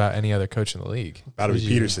that about any other coach in the league. About to be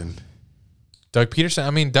Peterson. Doug Peterson.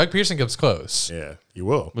 I mean, Doug Peterson comes close. Yeah, you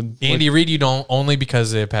will. Andy Reid, you don't only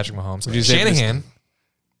because they have Patrick Mahomes. Would you say Shanahan,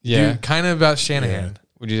 yeah. dude, kind of about Shanahan.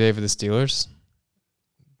 Would you say for the Steelers?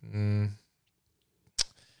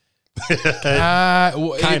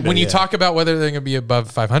 Kinda, when you yeah. talk about whether they're going to be above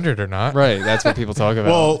 500 or not, Right. That's what people talk about.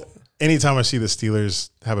 Well, anytime I see the Steelers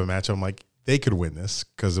have a match, I'm like, they could win this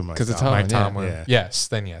because of my 'Cause it's Tom. Mike Tomlin, Tomlin. yeah. Yes,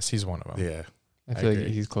 then yes, he's one of them. Yeah. I feel I like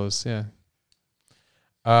agree. he's close. Yeah.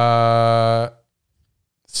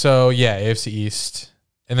 So yeah, AFC East,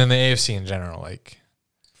 and then the AFC in general. Like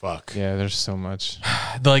Fuck. Yeah. There's so much.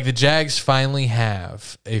 the Jags finally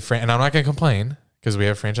have and I'm not going to complain because we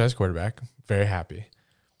have a franchise quarterback. Very happy.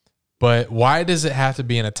 But why does it have to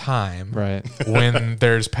be in a time Right. when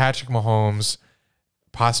there's Patrick Mahomes,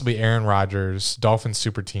 possibly Aaron Rodgers, Dolphins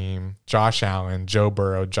super team, Josh Allen, Joe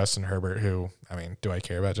Burrow, Justin Herbert, who, I mean, do I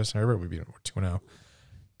care about Justin Herbert? We'd be 2-0.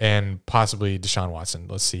 And possibly Deshaun Watson.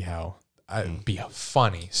 Let's see how. It'd be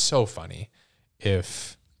funny, so funny,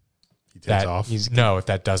 if He takes that off. if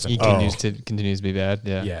that doesn't. He Oh. continues to be bad.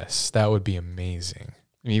 Yeah. Yes, that would be amazing.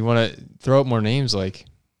 I mean, you want to throw out more names like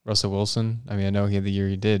Russell Wilson. I mean, I know he had the year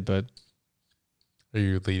he did, but Are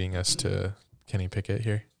you leading us to Kenny Pickett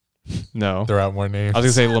here? no. Throw out more names. I was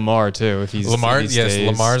gonna say Lamar too. If he's Lamar, if he yes, stays.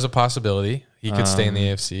 Lamar's a possibility. He could stay in the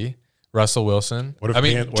AFC. Russell Wilson. What if, I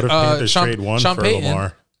mean, what if Panthers Sean- trade one Sean for Payton.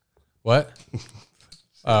 Lamar? What?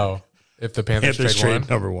 Oh, if the Panthers, Panthers trade one, trade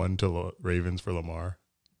number 1 to Ravens for Lamar.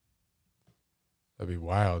 that'd be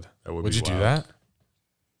wild. That would Would be you do wild. that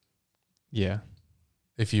Yeah.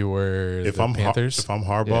 if you were If the I'm Panthers? if I'm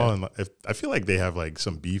Harbaugh, Yeah. and if I feel like they have like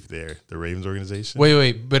some beef there, the Ravens organization.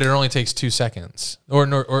 Wait, but it only takes 2 seconds, or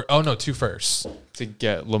 2 firsts. To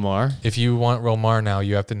get Lamar? If you want Lamar now,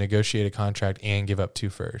 you have to negotiate a contract and give up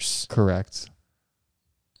 2 firsts. Correct.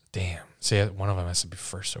 Damn. See, one of them has to be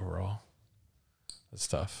first overall. That's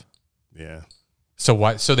tough. Yeah. So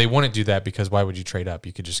why? So they wouldn't do that because why would you trade up?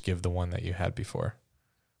 You could just give the one that you had before,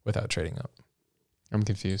 without trading up. I'm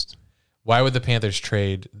confused. Why would the Panthers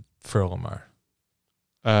trade for Lamar?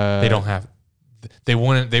 They They don't have. They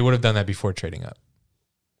wouldn't. They would have done that before trading up.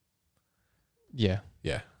 Yeah.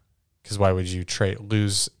 Yeah. Because why would you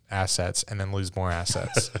lose assets and then lose more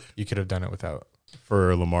assets? You could have done it without.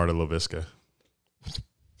 For Lamar to LaVisca.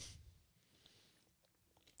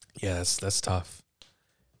 Yeah, that's tough.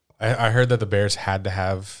 I heard that the Bears had to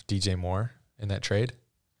have DJ Moore in that trade.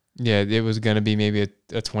 Yeah, it was going to be maybe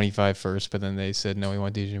a 25 first, but then they said, no, we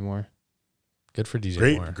want DJ Moore. Good for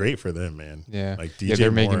DJ Moore. Great for them, man. Yeah. Like DJ yeah,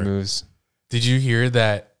 they're Moore. making moves. Did you hear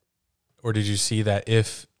that, or did you see that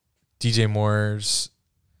if DJ Moore's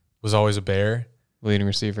was always a Bear Leading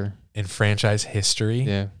receiver. in franchise history?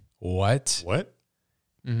 Yeah. What? What?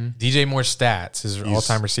 Mm-hmm. DJ Moore's stats, his He's-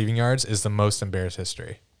 all-time receiving yards, is the most in Bears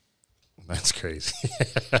history. That's crazy.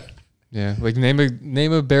 Yeah. Like name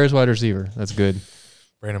a Bears wide receiver. That's good.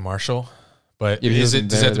 Brandon Marshall. But Yeah, he does it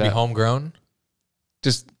wasn't have to there be that- homegrown?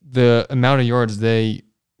 Just the amount of yards they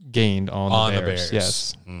gained on the Bears. Bears.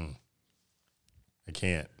 Yes. I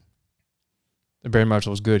can't. Brandon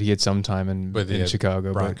Marshall was good. He had some time in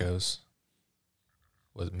Chicago. Broncos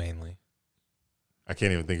was mainly. I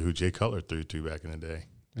can't even think of who Jay Cutler threw to back in the day.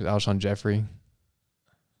 But Alshon Jeffrey.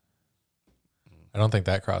 I don't think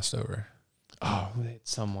that crossed over. Oh, they had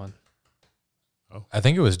someone. I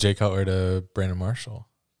think it was Jay Cutler to Brandon Marshall.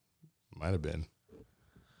 Might have been.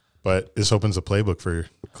 But this opens a playbook for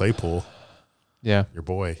Claypool, Yeah. your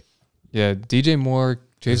boy. Yeah. DJ Moore,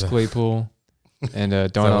 Chase Claypool, and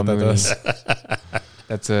Darnell what that Mooney. does?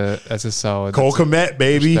 That's a solid. Cole that's Kmet,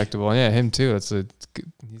 baby. respectable. Yeah, him too.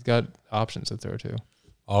 He's got options to throw to.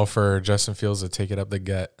 All for Justin Fields to take it up the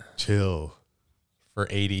gut Chill. for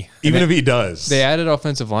 80. Even if he does. They added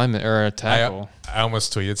offensive lineman or a tackle. I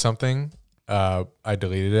almost tweeted something. I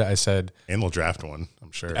deleted it. I said, and they'll draft one,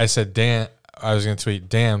 I'm sure. damn, I was going to tweet,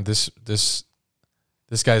 damn, this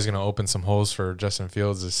guy's going to open some holes for Justin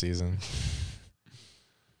Fields this season.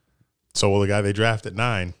 So will the guy they draft at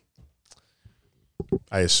 9.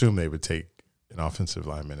 I assume they would take an offensive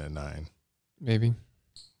lineman at 9. Maybe.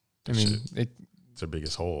 I mean, It's their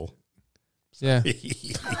biggest hole. yeah.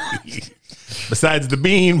 Besides the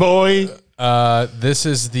bean, boy. This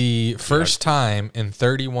is the first time in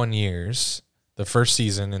 31 years, the first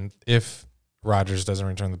season, and if Rodgers doesn't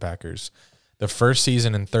return to the Packers, the first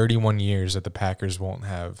season in 31 years that the Packers won't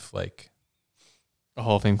have, like, A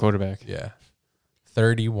Hall of Fame quarterback.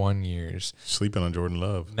 31 years. Sleeping on Jordan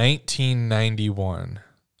Love. 1991.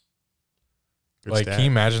 Good Like, stat. can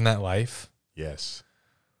you imagine that life Yes.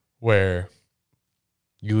 where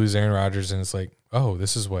you lose Aaron Rodgers and it's like, oh,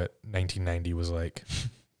 this is what 1990 was like.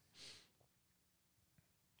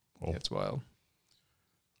 Well, That's wild.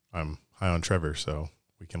 I'm high on Trevor, so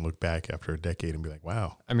we can look back after a decade and be like,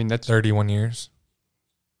 wow. I mean, that's 31 years.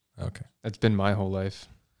 Okay. that's been my whole life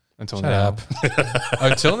until Shut now. up.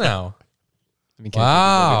 Until now. I mean,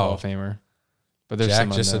 Wow. Hall of Famer. But there's Jack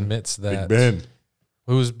some just unknown. admits Big that. Ben.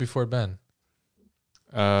 Who was before Ben?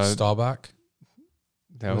 Staubach?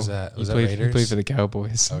 No, Who was that? Was he that played, he Raiders? played for the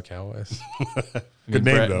Cowboys. Oh, Cowboys. I Good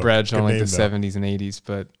name, though. Bradshaw in Good like name, the though. 70s and 80s,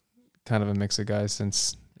 but kind of a mix of guys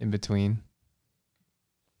since in between.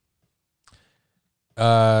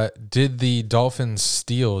 Did the Dolphins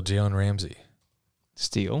steal Jalen Ramsey?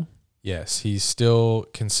 Steele. Yes, he's still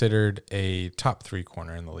considered a top 3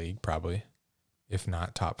 corner in the league, probably, if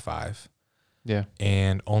not top 5, Yeah.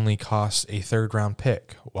 and only cost a 3rd-round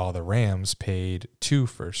pick, while the Rams paid 2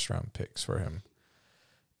 first-round picks for him.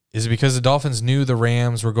 Is it because the Dolphins knew the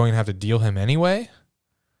Rams were going to have to deal him anyway?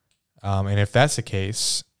 And if that's the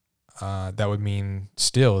case, that would mean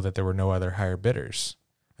still that there were no other higher bidders.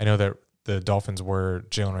 I know that the Dolphins were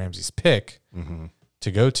Jalen Ramsey's pick to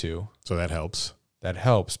go to. So that helps. That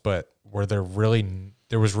helps, but there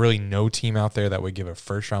was really no team out there that would give a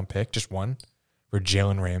 1st-round pick, just one, for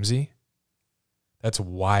Jalen Ramsey? That's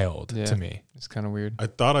wild to me. It's kind of weird. I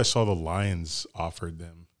thought I saw the Lions offered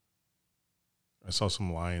them. I saw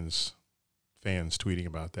some Lions fans tweeting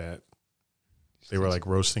about that. They were like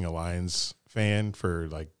roasting a Lions fan for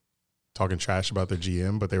like talking trash about their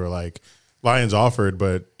GM, but they were like, Lions offered,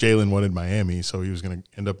 but Jalen wanted Miami, so he was going to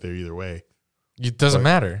end up there either way. It doesn't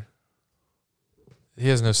matter. He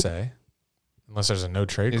has no say unless there's a no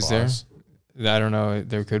trade Is clause. there? I don't know.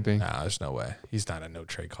 There could be. Nah, there's no way. He's not a no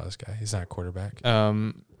trade clause guy. He's not a quarterback.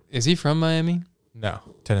 Is he from Miami? No,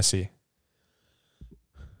 Tennessee.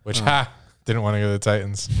 Which Oh. didn't want to go to the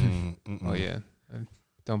Titans. Oh yeah.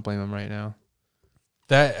 Don't blame him right now.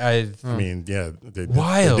 I mean, yeah, they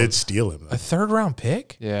Wild. did steal him. A 3rd round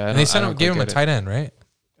pick? Yeah, And they gave him a tight end, right?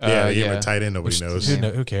 Yeah, they gave him a tight end. Nobody knows.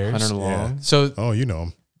 Who cares? Hunter Long. So Oh, you know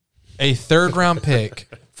him. a 3rd round pick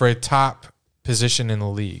for a top position in the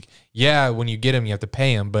league. Yeah, when you get him, you have to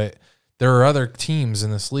pay him, but there are other teams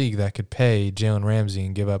in this league that could pay Jalen Ramsey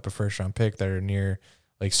and give up a 1st round pick that are near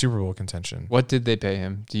like Super Bowl contention. What did they pay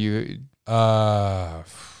him? Do you? Yeah,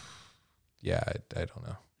 I don't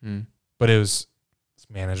know, Hmm. but it's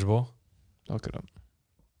manageable. Look it up.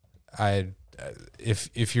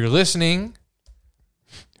 If you're listening,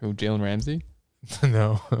 Who? Jalen Ramsey?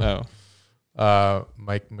 no, Oh,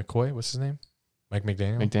 Mike McCoy, what's his name? Mike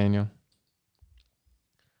McDaniel. McDaniel.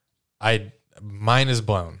 Mine is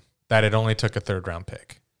blown that it only took a 3rd round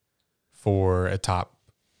pick for a top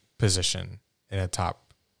position and a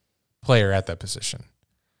top player at that position.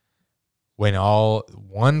 When all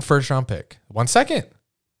 1 1st round pick, 1 second.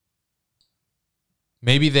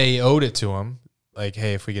 Maybe they owed it to him. Like,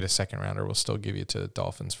 hey, if we get a 2nd rounder, we'll still give you to the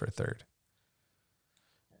Dolphins for a 3rd.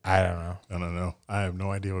 I don't know. I don't know. I have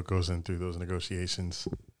no idea what goes in through those negotiations.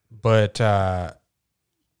 But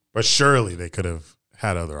surely they could have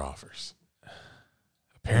had other offers.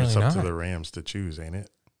 apparently it's up not. to the Rams to choose, ain't it?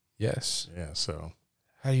 Yes. Yeah. So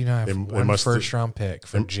How do you not have They one must have- 1st round pick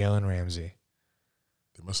for Jalen Ramsey?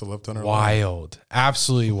 they must have left on our line. Wild.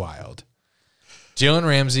 Absolutely wild. Jalen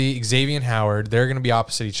Ramsey, Xavier Howard, they're going to be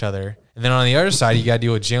opposite each other. And then on the other side, you got to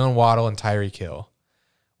deal with Jalen Waddle and Tyreek Hill.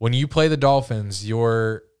 When you play the Dolphins,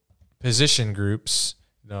 your position groups,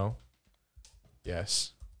 no,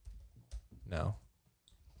 yes, no.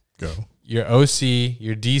 Go. Your OC,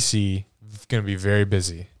 your DC, going to be very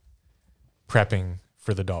busy prepping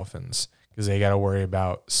for the Dolphins because they got to worry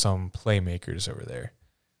about some playmakers over there.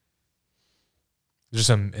 There's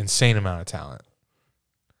an insane amount of talent,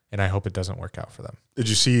 and I hope it doesn't work out for them. Did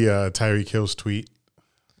you see Tyreek Hill's tweet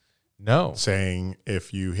No. saying,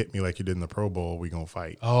 if you hit me like you did in the Pro Bowl, we going to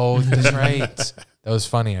fight? Oh, that's right. That was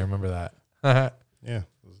funny. I remember that. How Yeah.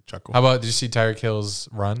 It was a chuckle. about, did you see Tyreek Hill's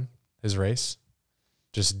run, his race?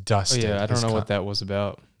 Just Oh dusted. yeah, I don't his know what that was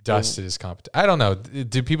about. dusted his competition. I don't know.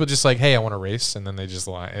 Do people just like, hey, I want to race, and then they just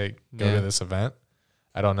go Yeah. to this event?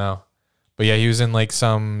 I don't know. But yeah, he was in like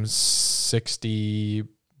some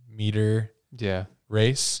 60-meter Yeah.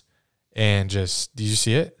 race, and just, did you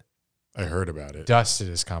see it? I heard about it. Dusted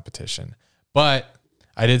his competition. But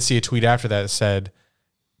I did see a tweet after that said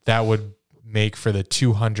that would make for the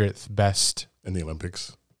 200th best In the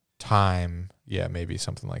Olympics. time. Yeah, maybe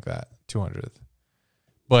something like that. 200th.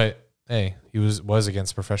 But hey, he was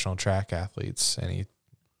against professional track athletes and he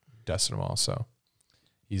dusted them all. So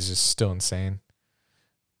he's just still insane.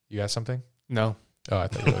 You got something? No. Oh, I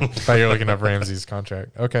thought you were looking up Ramsey's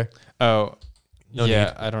contract. Okay. Oh, No yeah.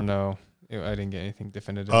 need. I don't know. I didn't get anything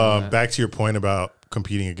definitive. on that. Back to your point about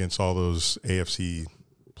competing against all those AFC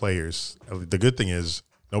players. The good thing is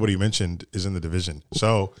nobody mentioned is in the division.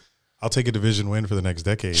 So I'll take a division win for the next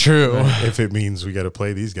decade. True. If it means we got to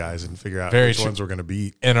play these guys and figure out Very which true. ones we're going to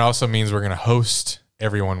beat. And it also means we're going to host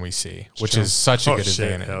everyone we see, which is such a good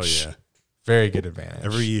advantage. Hell yeah. Very good advantage.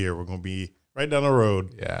 Every year we're going to be right down the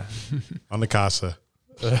road Yeah. on the casa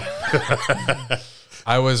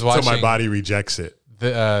I was watching. until my body rejects it.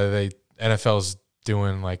 The NFL's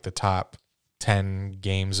doing like the top 10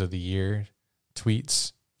 games of the year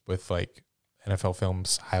tweets with like NFL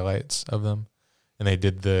Films highlights of them. And they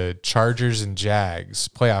did the Chargers and Jags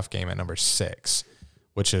playoff game at number 6,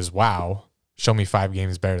 which is, wow, show me 5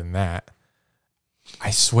 games better than that.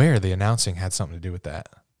 I swear the announcing had something to do with that.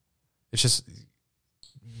 It's just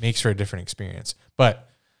makes for a different experience. But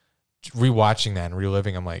rewatching that and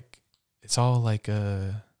reliving, I'm like, it's all like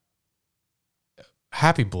a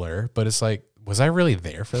happy blur, but it's like, was I really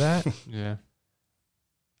there for that? Yeah.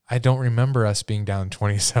 I don't remember us being down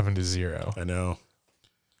 27-0. I know.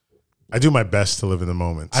 I do my best to live in the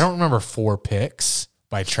moment. I don't remember 4 picks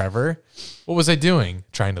by Trevor. What was I doing?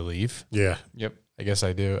 Trying to leave? Yeah. Yep. I guess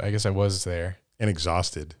I do. I guess I was there. And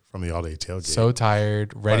exhausted from the all-day tailgate. So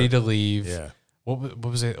tired, ready to leave. Yeah. What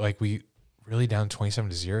was it like? We really down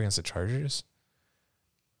 27-0 against the Chargers.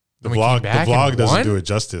 The Then we came back vlog and doesn't won? do it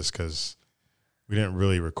justice because we didn't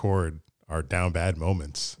really record our down bad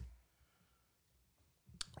moments.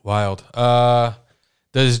 Wild.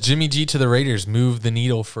 Does Jimmy G to the Raiders move the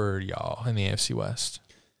needle for y'all in the AFC West?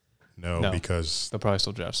 No, because they'll probably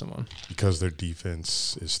still draft someone. Because their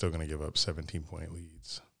defense is still going to give up 17-point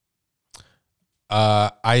leads.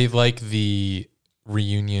 I like the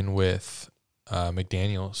reunion with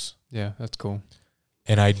McDaniels. Yeah, that's cool.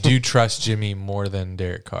 And I do trust Jimmy more than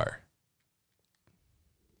Derek Carr.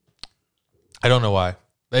 I don't know why.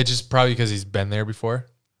 It's just probably because he's been there before.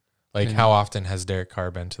 Like, how often has Derek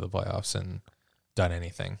Carr been to the playoffs and done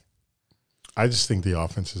anything? I just think the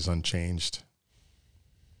offense is unchanged.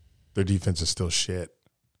 Their defense is still shit.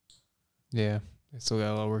 Yeah, they still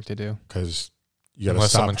got a lot of work to do. Because you got to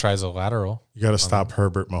Unless stop. someone tries a lateral. You got to stop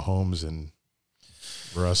Herbert, Mahomes, and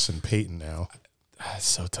Russ and Peyton now. That's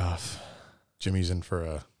so tough. Jimmy's in for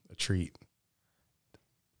a treat.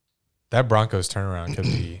 That Broncos turnaround could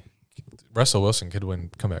be Russell Wilson could win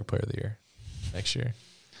comeback player of the year next year.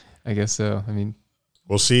 I guess so. I mean,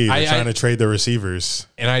 we'll see. They're trying to trade the receivers.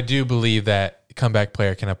 And I do believe that comeback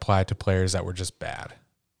player can apply to players that were just bad.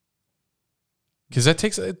 Because that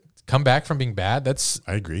takes a comeback from being bad.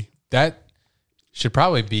 I agree. That should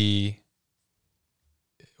probably be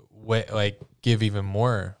give even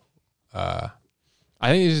more. I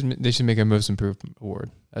think they should make a most improved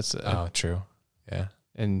award. That's true. Yeah.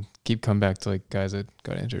 And keep coming back to like guys that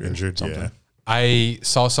got injured or something. Yeah. I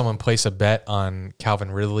saw someone place a bet on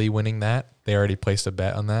Calvin Ridley winning that. They already placed a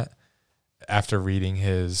bet on that after reading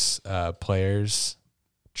his Players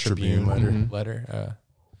Tribune letter,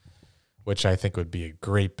 which I think would be a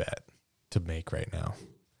great bet to make right now.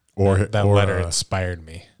 That letter inspired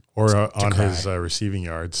me. Or on his receiving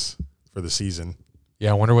yards for the season.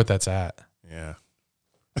 Yeah, I wonder what that's at. Yeah.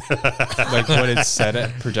 Like what it's set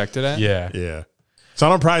at, projected at? Yeah. Yeah. It's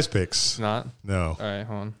not on Prize Picks. It's not? No. All right,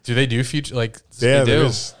 hold on. Do they do future Yeah, they there do.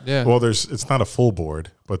 is. Yeah. Well, it's not a full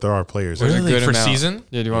board, but there are players. There's a Really? good For amount. season?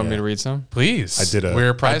 Yeah, do you want me to read some? Please. We're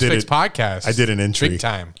a Prize Picks podcast. I did an entry. Big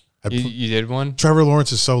time. You did one? Trevor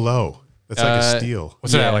Lawrence is so low. That's like a steal.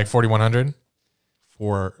 What's it at, like 4,100?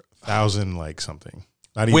 4,000 like something.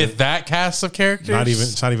 Not even With that cast of characters?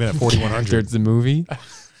 It's not even at 4,100. There's the movie.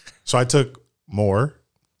 So I took more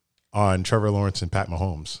on Trevor Lawrence and Pat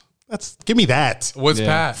Mahomes. Give me that. What's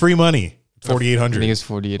Pat? Free money. I think 4,800. it's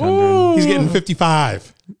 4,800. He's getting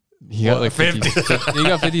 55. He got like 50. He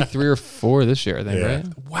got 53 or 4 this year, I think, Yeah. right?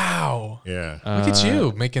 Wow. Yeah. Look at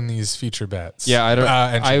you making these future bets. Yeah, I don't.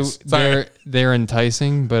 entries. Sorry. They're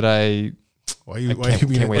enticing, but I Why you can't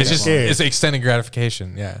being wait It's that just long. it's extended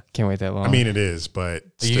gratification. Yeah. can't wait that long. I mean, it is, but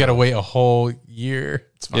You got to wait a whole year.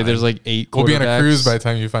 It's fine. yeah, there's like 8 quarterbacks. We'll be on a cruise by the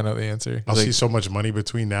time you find out the answer. I'll see so much money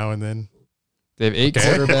between now and then. They have 8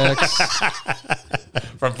 quarterbacks.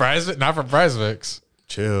 From Prize, not from Prize Picks.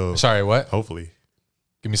 Chill. Sorry, what? Hopefully.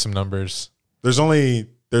 Give me some numbers. There's like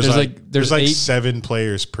there's 8 7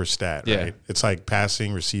 players per stat, Yeah. right? It's like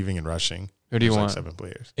passing, receiving, and rushing. Who do you There's want? Like 7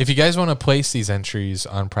 players. If you guys want to place these entries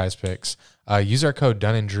on Prize Picks, use our code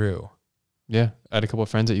Dunn and Drew. Yeah, I had a couple of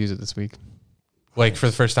friends that use it this week. Like for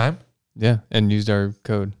the first time? Yeah, and used our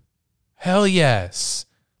code Hell yes.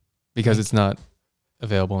 because it's not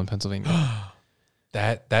available in Pennsylvania.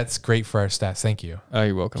 That's great for our stats. Thank you. Oh,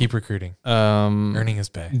 you're welcome. Keep recruiting. Earning his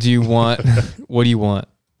pay. Do you want? What do you want?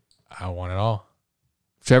 I want it all.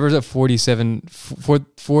 Trevor's at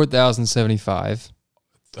 4,075.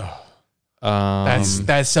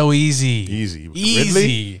 That's so easy. Easy. Easy.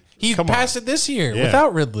 Ridley? He Come passed on. it this year Yeah,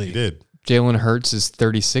 without Ridley. He did. Jalen Hurts is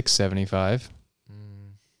 3,675.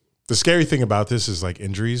 The scary thing about this is like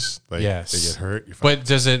injuries. Like Yes. they get hurt. You're fucked. But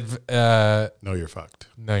does it? No, you're fucked.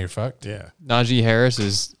 No, you're fucked. Yeah. Najee Harris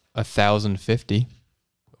is 1,050.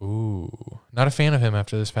 Ooh, not a fan of him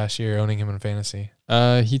after this past year owning him in fantasy.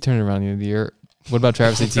 He turned it around the end of the year. What about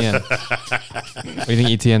Travis Etienne? What do you think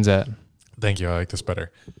Etienne's at? Thank you. I like this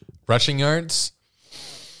better. Rushing yards,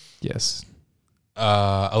 Yes,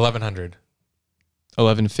 1,100.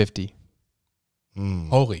 1,150.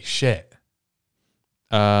 Holy shit,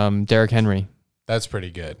 Derrick Henry. that's pretty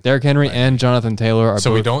good. Derrick Henry and Jonathan Taylor are So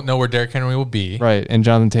both, we don't know where Derrick Henry will be. right, and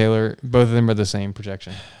Jonathan Taylor, both of them are the same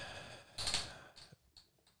projection.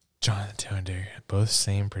 Jonathan Taylor and Derrick, both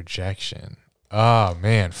same projection. Oh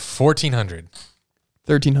man, 1,400.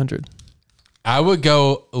 1,300. I would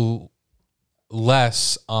go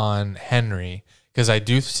less on Henry because I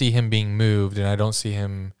do see him being moved, and I don't see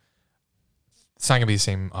him. It's not gonna be the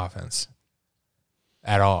same offense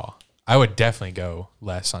at all. I would definitely go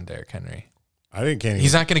less on Derrick Henry.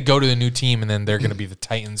 He's not going to go to the new team, and then they're going to be the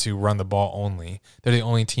Titans who run the ball only. They're the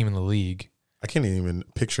only team in the league. I can't even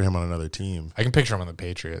picture him on another team. I can picture him on the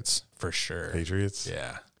Patriots for sure. Patriots?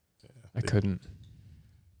 Yeah. I couldn't.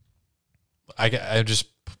 I'm just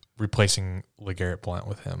replacing LeGarrette Blount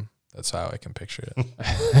with him. That's how I can picture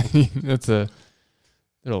it. That's a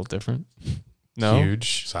little different. No,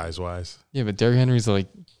 Huge. Size-wise. yeah, but Derrick Henry's like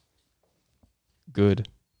good.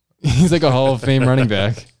 He's like a Hall of Fame running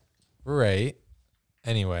back. Right.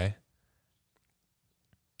 Anyway.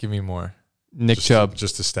 Give me more. Nick Chubb,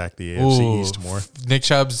 Just to stack the AFC East more. Nick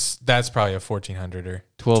Chubb's, that's probably a 1,400er.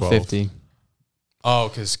 1250. Oh,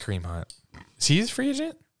 because Kareem Hunt. Is he a free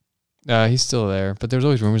agent? He's still there, but there's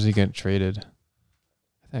always rumors he get traded.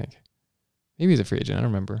 I think maybe he's a free agent. I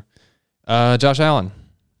don't remember. Josh Allen.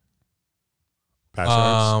 Pass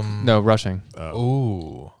yards? No, rushing.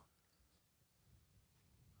 Ooh.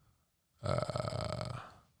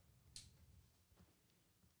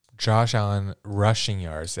 Josh Allen rushing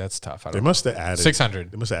yards. That's tough. I They don't must have added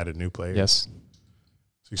 600. They must have added new players. Yes,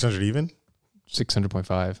 600 even?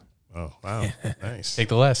 600.5. Oh, wow. Nice. Take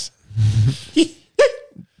the less. Do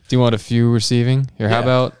you want a few receiving? Here, how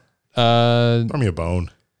about Throw me a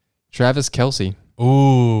bone. Travis Kelce,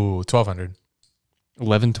 Ooh, 1,200.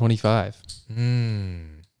 1125.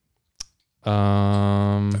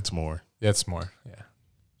 That's more. That's more.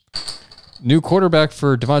 Yeah. New quarterback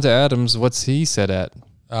for Devonta Adams. What's he set at?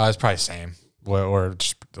 It's probably the same. Or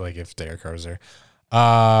just like if Derek Carr was there.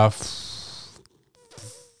 I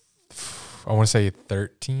want to say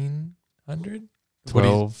 1,300.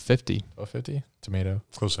 1250. 1250. Tomato.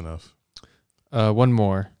 Close enough. Two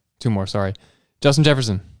more. Sorry, Justin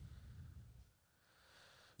Jefferson.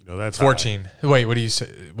 You know, that's 14. Wait, what do you say?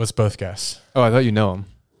 What's both guess? Oh, I thought you know him.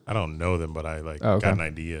 I don't know them, but I okay. got an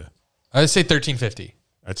idea. I'd say 1,350.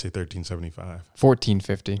 I'd say 1375.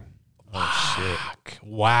 1450. Oh, shit.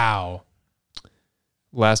 Wow.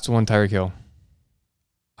 Last one, Tyreek Hill.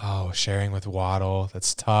 Oh, sharing with Waddle.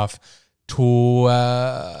 That's tough. 12.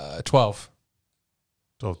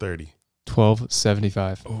 1230.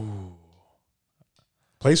 1275. Ooh.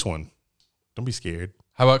 Place one. Don't be scared.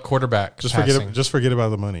 How about quarterback? Just passing? forget about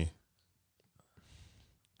the money.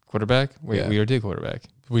 Quarterback? Wait, Yeah. we already did quarterback.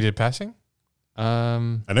 We did passing? I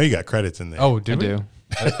know you got credits in there. Oh, I did we? do.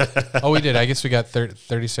 Oh, we did. I guess we got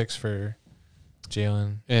 36 for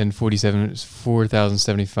Jalen. And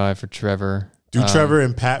 4,075 for Trevor. Do Trevor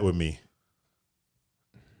and Pat with me.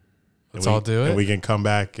 Let's all do it. And we can come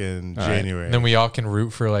back in All right. January. And then we all can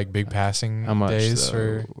root for like big passing How much? days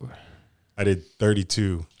though? for I did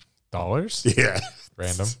 32. dollars. Yeah.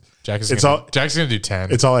 Random. Jack's It's gonna do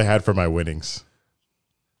 10. It's all I had for my winnings.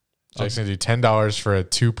 Jack's gonna do $10 for a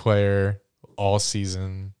 2-player all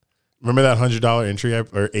season. Remember that $100 entry or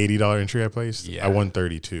 $80 entry I placed? Yeah. I won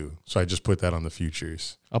 32. So I just put that on the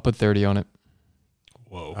futures. I'll put 30 on it.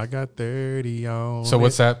 Whoa. I got 30 on So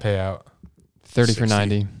what's it. that payout? 30 for 60.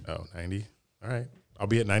 90. Oh, 90. All right. I'll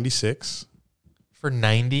be at 96. For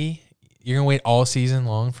 90? You're gonna wait all season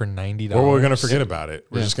long for $90? Or we're going to forget about it.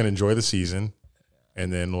 We're Yeah. just going to enjoy the season.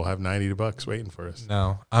 And then we'll have $90 waiting for us.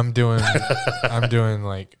 No, I'm doing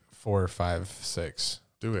like 4 or 5, 6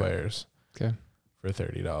 Do it. players. Okay. For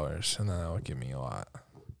 $30, and then that would give me a lot.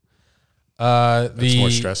 That's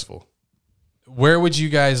more stressful. Where would you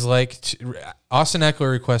guys like to? Austin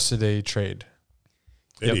Eckler requested a trade.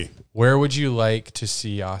 Did he? Where would you like to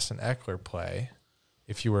see Austin Eckler play?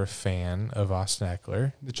 If you were a fan of Austin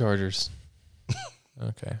Eckler, The Chargers.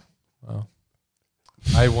 okay. Well,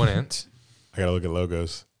 I wouldn't. I got to look at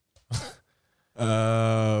logos.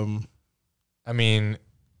 I mean,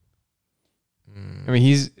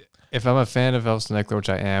 if I'm a fan of Austin Eckler, which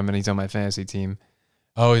I am, and he's on my fantasy team,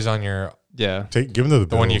 oh, he's on your yeah, Give him to the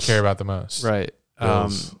the one you Bills. care about the most, right.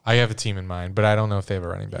 Bills. I have a team in mind, but I don't know if they have a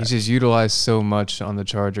running back. He's just utilized so much on the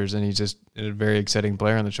Chargers, and he's just a very exciting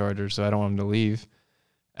player on the Chargers, so I don't want him to leave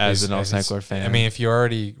as an Austin Eckler fan. I mean, if you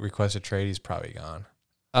already requested trade, he's probably gone.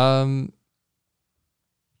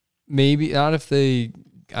 Maybe not if they,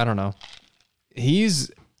 I don't know. He's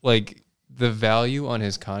like, the value on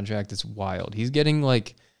his contract is wild. He's getting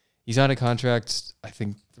like, he's on a contract, I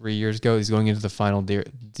think 3 years ago. He's going into the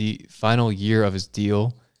final year of his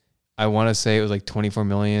deal. I want to say it was like $24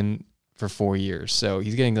 million for 4 years. So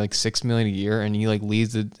he's getting like $6 million a year, and he like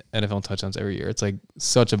leads the NFL in touchdowns every year. It's like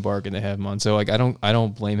such a bargain to have him on. So like, I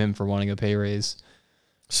don't blame him for wanting a pay raise.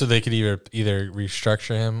 So they could either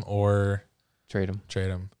restructure him or Trade him. trade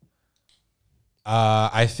him.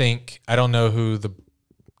 I think I don't know who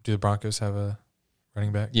do the Broncos have a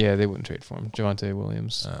running back? Yeah, they wouldn't trade for him. Javonte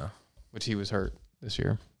Williams, Oh. which he was hurt this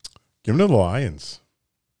year. Give him to the Lions.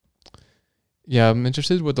 Yeah, I'm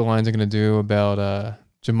interested what the Lions are going to do about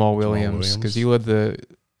Jamal Williams, because he led the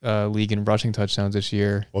league in rushing touchdowns this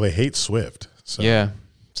year. Well, they hate Swift. So Yeah,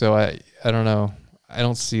 so I don't know. I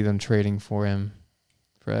don't see them trading for him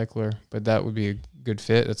for Eckler, but that would be a good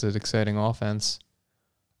fit. That's an exciting offense.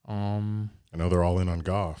 I know they're all in on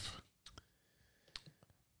Goff.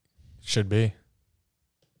 Should be.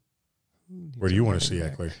 Where do you want to see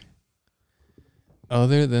Eckler?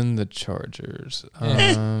 Other than the Chargers.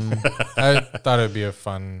 I thought it'd be a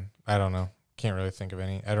fun. I don't know. Can't really think of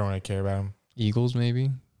any. I don't really care about him. Eagles,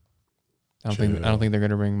 maybe. I don't think they're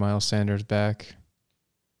going to bring Miles Sanders back.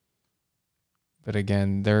 But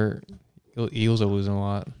again, Eagles are losing a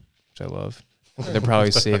lot, which I love. They're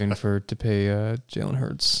probably saving to pay Jalen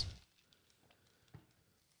Hurts.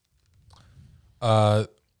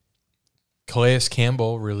 Calais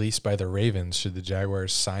Campbell released by the Ravens. Should the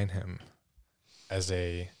Jaguars sign him as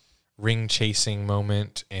a ring chasing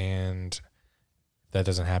moment? And that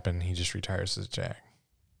doesn't happen. He just retires as a Jag.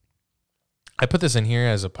 I put this in here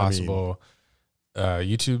as a possible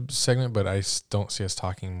YouTube segment, but I don't see us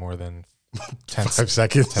talking more than 10 seconds.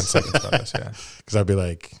 10 seconds about this, yeah. Because I'd be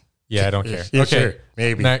like, yeah, I don't care. Yeah, okay, sure.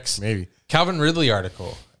 Maybe. Next. Maybe. Calvin Ridley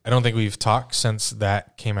article. I don't think we've talked since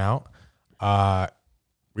that came out.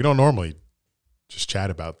 We don't normally just chat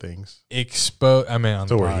about things. On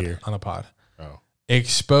the pod. Oh.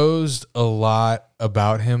 Exposed a lot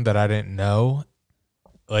about him that I didn't know.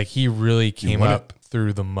 Like, he really came up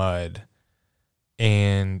through the mud.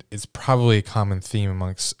 And it's probably a common theme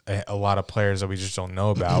amongst a lot of players that we just don't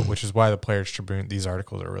know about, which is why the Players Tribune, these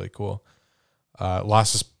articles are really cool.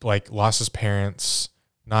 Lost his parents.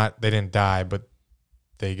 They didn't die, but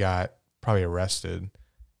they got probably arrested.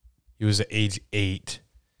 He was at age 8.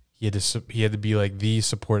 He had to be like the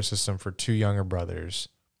support system for 2 younger brothers.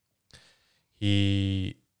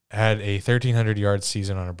 He had a 1,300-yard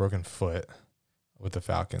season on a broken foot with the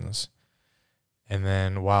Falcons. And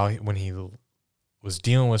then when he was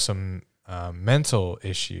dealing with some mental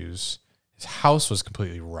issues, his house was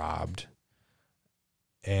completely robbed.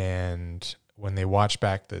 And when they watched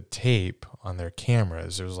back the tape on their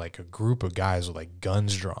cameras, there was like a group of guys with like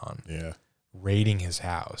guns drawn, raiding his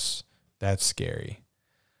house. That's scary.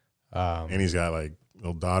 And he's got like a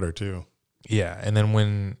little daughter too. Yeah, and then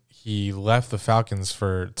when he left the Falcons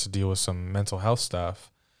to deal with some mental health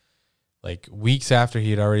stuff, like weeks after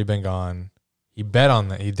he had already been gone, he bet on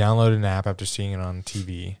that. He downloaded an app after seeing it on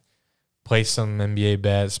TV, placed some NBA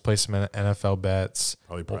bets, placed some NFL bets.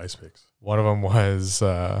 Probably Prize Picks. One of them was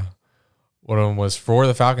for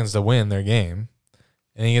the Falcons to win their game,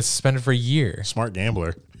 and he gets suspended for a year. Smart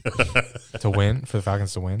gambler. For the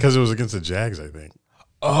Falcons to win? Because it was against the Jags, I think.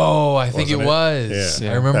 Oh, I think it was.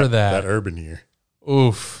 Yeah. I remember that. That Urban year.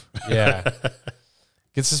 Oof. Yeah.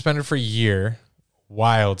 Gets suspended for a year.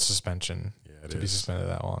 Wild suspension. Yeah, to be suspended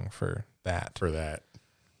that long for that.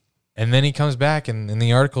 And then he comes back, and in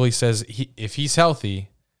the article he says if he's healthy,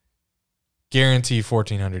 guarantee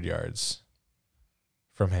 1,400 yards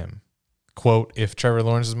from him. Quote, if Trevor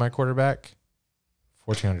Lawrence is my quarterback,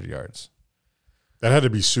 1,400 yards. That had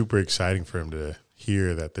to be super exciting for him to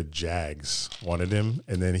hear that the Jags wanted him,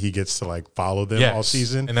 and then he gets to like follow them all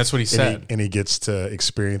season. And that's what he said. And he gets to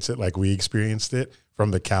experience it like we experienced it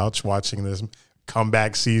from the couch, watching this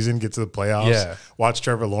comeback season, get to the playoffs, watch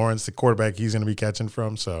Trevor Lawrence, the quarterback he's going to be catching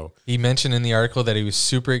from. So he mentioned in the article that he was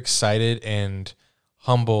super excited and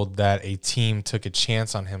humbled that a team took a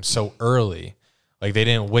chance on him so early. Like, they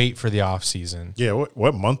didn't wait for the offseason. Yeah,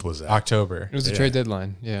 what month was that? October. It was the trade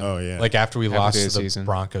deadline. Yeah. Oh, yeah. Like, after we lost to the season.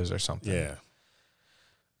 Broncos or something. Yeah.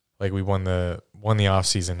 Like, we won the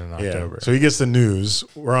offseason in October. So he gets the news.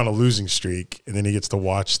 We're on a losing streak, and then he gets to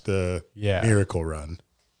watch the miracle run.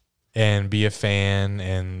 And be a fan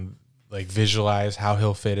and, like, visualize how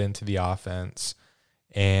he'll fit into the offense.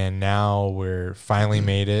 And now we're finally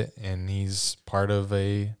made it, and he's part of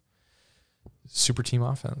a super team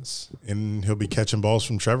offense. And he'll be catching balls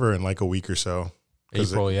from Trevor in like a week or so.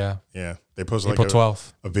 April, Yeah. They posted April like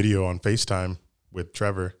 12th. a video on FaceTime with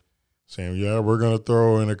Trevor saying, yeah, we're going to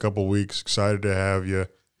throw in a couple weeks. Excited to have you.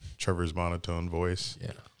 Trevor's monotone voice.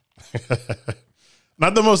 Yeah.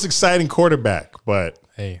 Not the most exciting quarterback, but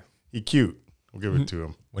hey, he cute. We'll give it to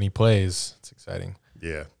him. When he plays, it's exciting.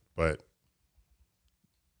 Yeah, but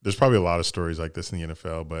there's probably a lot of stories like this in the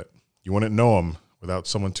NFL, but you wouldn't know them without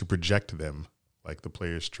someone to project them, like the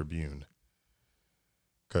Players Tribune.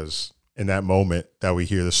 Because in that moment that we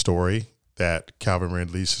hear the story that Calvin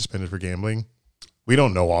Ridley's suspended for gambling, we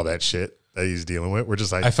don't know all that shit that he's dealing with. We're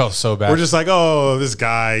just like, I felt so bad. We're just like, oh, this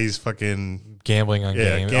guy, he's fucking gambling on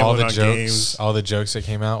games. All the jokes, all the jokes that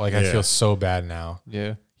came out. Like, I feel so bad now.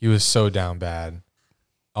 Yeah. He was so down bad.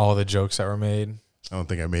 All the jokes that were made. I don't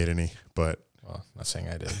think I made any, but I'm not saying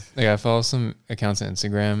I did. Like, I follow some accounts on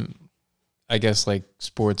Instagram, I guess like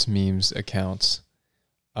sports memes accounts.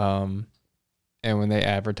 And when they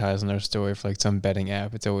advertise on their story for like some betting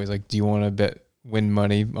app, it's always like, do you want to win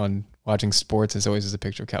money on watching sports? It's always just a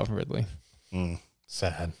picture of Calvin Ridley.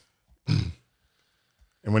 Sad.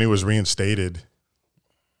 And when he was reinstated,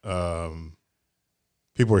 people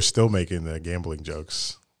were still making the gambling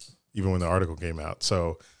jokes, even when the article came out.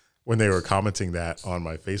 So when they were commenting that on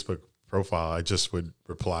my Facebook profile, I just would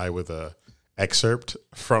reply with a excerpt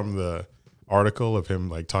from the article of him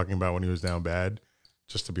like talking about when he was down bad,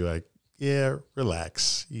 just to be like, yeah,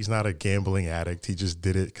 relax. He's not a gambling addict. He just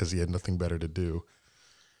did it because he had nothing better to do.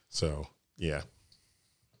 So, yeah.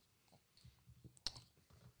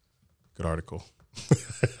 Good article.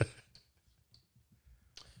 If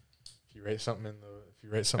you write something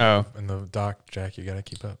in the doc, Jack, you gotta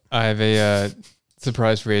keep up. I have a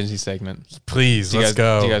surprise free agency segment. Please, let's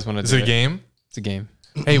go. Do you guys want to? Is it a game? It's a game.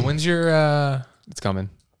 Hey, when's your? It's coming.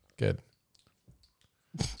 Good.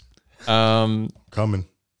 Coming.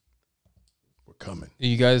 We're coming. Are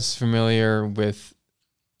you guys familiar with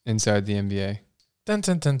Inside the NBA? Dun,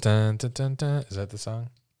 dun, dun, dun, dun, dun, dun. Is that the song?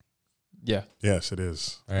 Yeah. Yes, it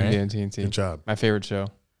is. All right. NBA and TNT. Good job. My favorite show.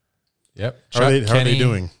 Yep. How are they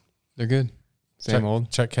doing? They're good. Same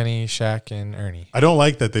old. Chuck Kenny, Shaq, and Ernie. I don't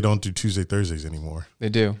like that they don't do Tuesday, Thursdays anymore. They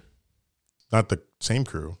do. Not the same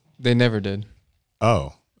crew. They never did.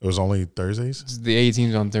 Oh, it was only Thursdays? The A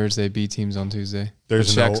team's on Thursday, B team's on Tuesday.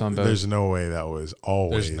 There's But Shaq's on both. there's no way that was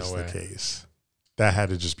always There's no the way. case. That had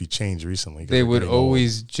to just be changed recently. 'Cause They they're would getting old.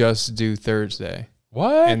 always just do Thursday,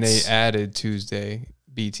 What? and they added Tuesday,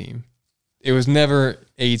 B team. It was never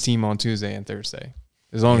A team on Tuesday and Thursday,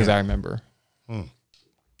 as long as I remember.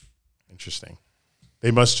 Interesting.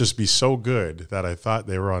 They must just be so good that I thought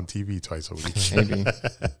they were on TV twice a week. Maybe.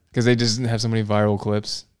 Because they just have so many viral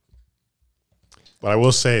clips. But I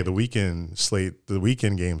will say the weekend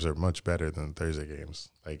games are much better than Thursday games.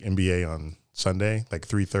 Like NBA on Sunday, like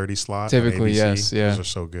 3:30 slot. Typically, on ABC, yes, yeah. Those are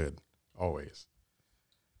so good, always.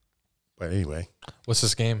 But anyway, What's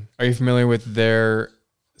this game? Are you familiar with their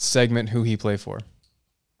segment, Who He Play For?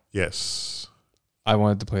 yes. I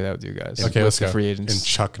wanted to play that with you guys. Okay, let's the go. free agents. And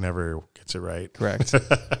Chuck never gets it right. Correct.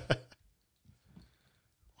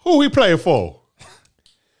 Who we play for?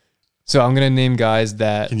 So I'm going to name guys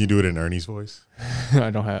that Can you do it in Ernie's voice?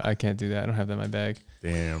 I can't do that. I don't have that in my bag.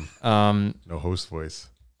 Damn. No host voice.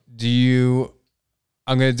 I'm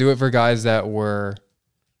going to do it for guys that were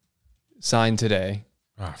signed today.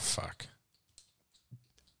 Oh, fuck.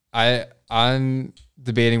 I'm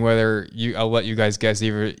debating whether I'll let you guys guess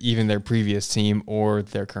even their previous team or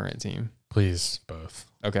their current team. Please, both.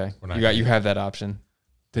 Okay. We're not You have that option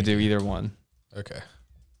to do either one. Okay.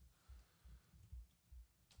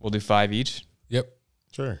 We'll do 5 each. Yep.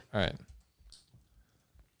 Sure. All right.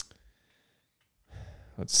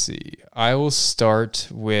 Let's see. I will start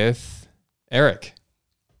with Eric.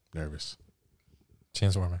 Nervous.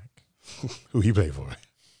 Chance Warmack. Who he play for?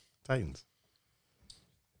 Titans.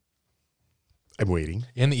 I'm waiting.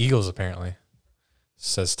 And the Eagles, apparently.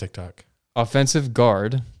 Says TikTok. Offensive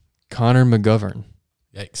guard, Connor McGovern.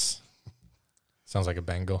 Yikes. Sounds like a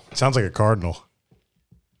Bengal. Sounds like a Cardinal.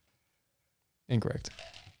 Incorrect.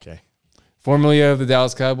 Okay. Formerly of the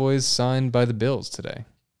Dallas Cowboys, signed by the Bills today.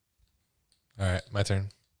 All right, my turn.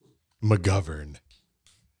 McGovern.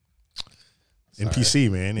 Sorry. NPC,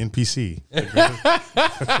 man. NPC.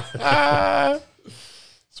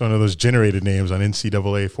 It's one of those generated names on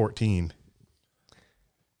NCAA 14.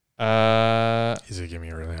 He's going to give me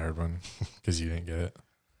a really hard one because you didn't get it.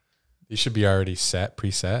 You should be already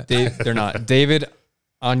preset. They're not. David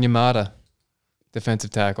Onyemata,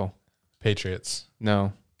 defensive tackle. Patriots.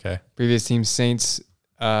 No. Okay. Previous team, Saints,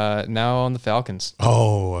 now on the Falcons.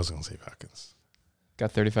 Oh, I was going to say Falcons.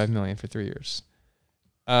 Got $35 million for 3 years.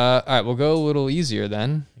 All right, we'll go a little easier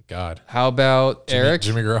then. God. How about Eric?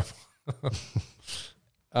 Jimmy Garoppolo.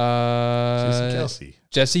 Jason Kelsey.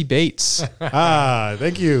 Jesse Bates.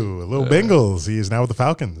 Thank you. Little Bengals. He is now with the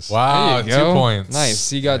Falcons. Wow, There you go. 2 points. Nice.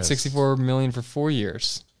 He got Yes. $64 million for 4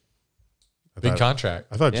 years. Big contract.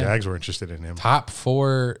 I thought Yeah. Jags were interested in him. Top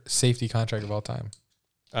 4 safety contract of all time.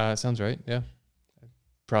 Sounds right. Yeah.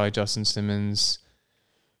 Probably Justin Simmons,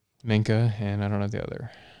 Minka, and I don't know the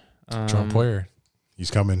other. John Poyer.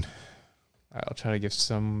 He's coming. All right, I'll try to give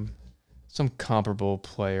some comparable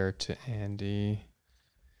player to Andy.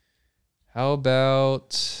 How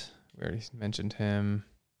about, we already mentioned him.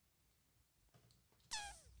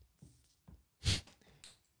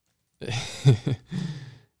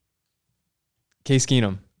 Case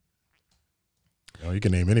Keenum. You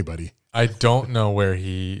can name anybody. I don't know where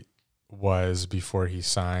he was before he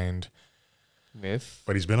signed. With?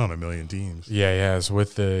 But he's been on a million teams. Yeah, he has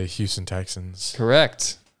with the Houston Texans.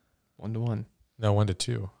 Correct. 1-1. No,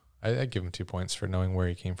 1-2. I'd give him 2 points for knowing where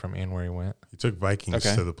he came from and where he went. He took Vikings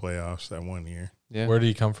Okay. to the playoffs that 1 year. Yeah. Where did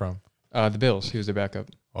he come from? The Bills. He was their backup.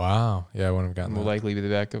 Wow. Yeah, I wouldn't have gotten Will that. likely be the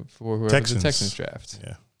backup for whoever Texans. the Texans draft.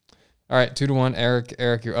 Yeah. All right, 2-1.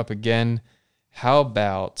 Eric, you're up again. How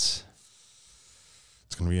about? It's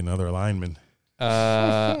going to be another lineman.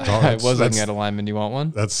 I was looking that's- at a lineman. You want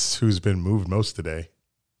one? That's who's been moved most today.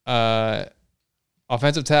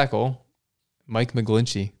 Offensive tackle, Mike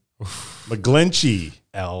McGlinchey. McGlinchey.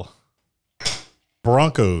 L.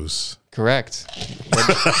 Broncos. Correct.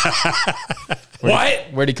 What?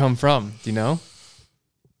 Where'd he come from? Do you know?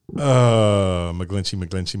 McGlinchey.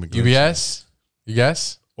 UBS? You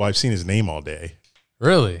guess? Well, I've seen his name all day.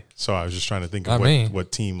 Really? So I was just trying to think Not of me.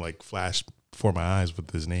 what team like flashed before my eyes with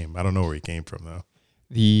his name. I don't know where he came from though.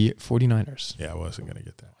 The 49ers. Yeah, I wasn't gonna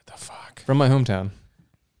get that. What the fuck? From my hometown.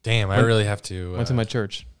 Damn, I Went- really have to. Went to my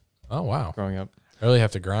church Oh, wow. growing up. I really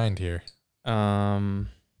have to grind here. I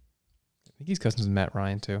think he's cousins with Matt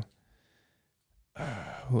Ryan too.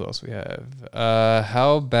 Who else we have?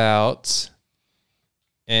 How about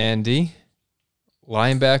Andy,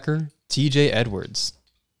 linebacker TJ Edwards?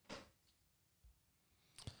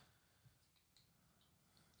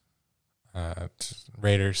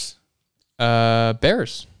 Raiders.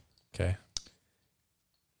 Bears, Okay.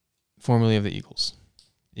 formerly of the Eagles.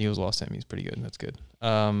 Eagles lost him. He's pretty good. That's good.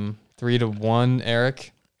 3-1.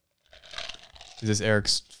 Eric. Is this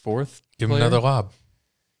Eric's fourth? Give him player? another lob.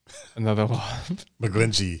 Another lob.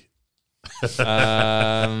 McGlinchey.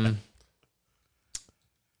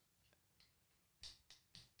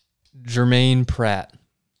 Jermaine Pratt,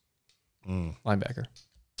 Mm, linebacker.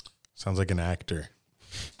 sounds like an actor.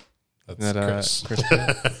 That's Isn't that, Chris. Chris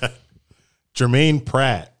Pratt? Jermaine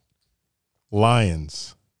Pratt.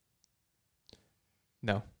 Lions.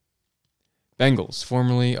 No. Bengals,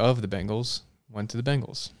 formerly of the Bengals, went to the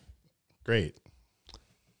Bengals. Great.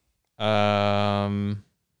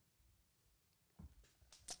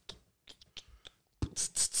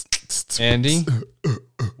 Andy,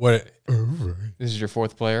 What? this is your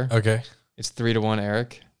fourth player. Okay. It's 3-1,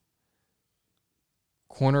 Eric.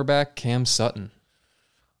 Cornerback Cam Sutton.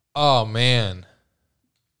 Oh, man.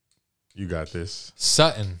 You got this.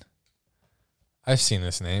 Sutton. I've seen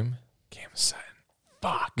this name. Cam Sutton.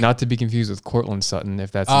 Fuck. Not to be confused with Cortland Sutton,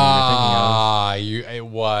 if that's the name you're thinking of. It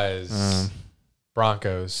was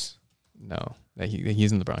Broncos. No,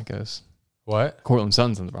 he's in the Broncos. What? Cortland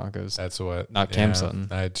Sutton's in the Broncos. That's what. Not Cam Sutton.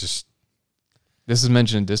 I just. This is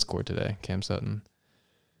mentioned in Discord today, Cam Sutton.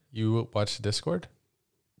 You watch the Discord?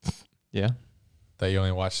 Yeah, That you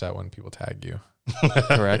only watch that when people tag you.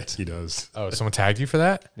 correct. He does. Oh, someone tagged you for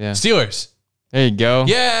that? Yeah. Steelers. There you go.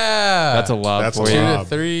 Yeah. That's a lot That's for a you. lot.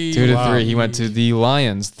 2-3. 2-3. Wow. He went to the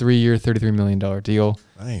Lions, 3-year, $33 million deal.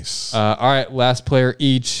 Nice. All right, last player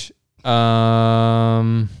each.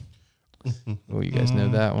 Oh, you guys know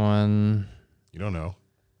that one. You don't know.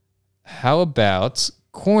 How about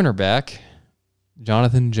cornerback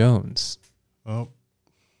Jonathan Jones? Oh.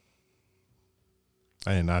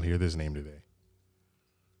 I did not hear this name today.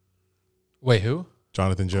 Wait, who?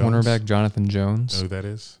 Jonathan Jones. Cornerback Jonathan Know Jones. who that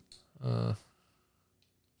is?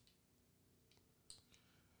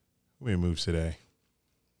 Who made moves today?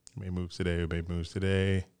 Who made moves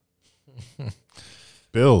today?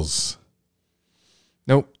 Bills.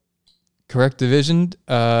 Nope. Correct division.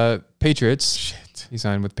 Patriots. Shit. He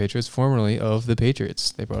signed with Patriots, formerly of the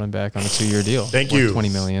Patriots. They brought him back on a 2-year deal. Thank worth you.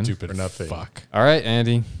 $20 million. Stupid For nothing. fuck. All right,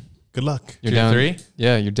 Andy. Good luck. You're 2-3? down 3?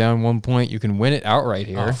 Yeah, you're down 1 point. You can win it outright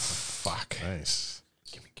here. Oh, fuck. Nice.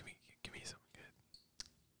 Give me something good.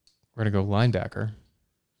 We're going to go linebacker.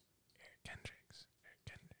 Eric Kendricks.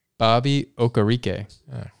 Bobby Okereke.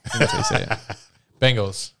 Oh. That's how you say it.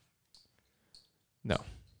 Bengals. No.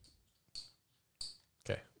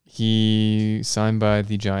 Okay. He signed by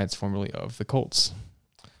the Giants, formerly of the Colts.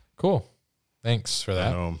 Cool. Thanks for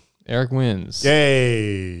that. Eric wins.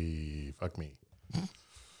 Yay. Fuck me.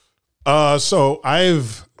 So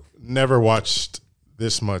I've never watched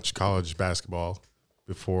this much college basketball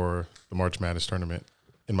before the March Madness tournament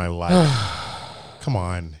in my life. Come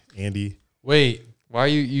on, Andy. Wait. Why are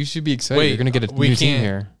you should be excited. Wait. You're going to get a we new team can't-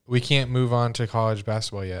 here. We can't move on to college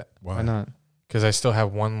basketball yet Why not? because I still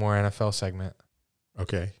have one more NFL segment.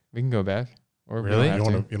 Okay. We can go back. Or we Really? don't You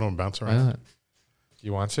have want to. to bounce Why around? not?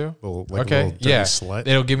 You want to? A Okay, little dirty yeah. slut.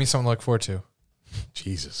 It'll give me something to look forward to.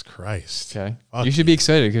 Jesus Christ. Okay. Fuck You should be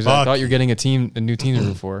excited because I Fuck thought you're you. getting a new team to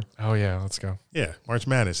root for. Oh, yeah. Let's go. Yeah, March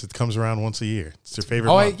Madness. It comes around once a year. It's their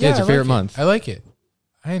favorite Oh, month. Yeah, it's your favorite like month. I like it.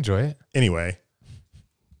 I enjoy it. Anyway,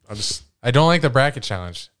 I don't like the bracket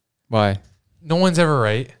challenge. Why? No one's ever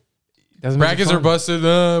right. Doesn't make it Brackets are fun.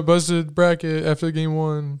 busted. Busted bracket after game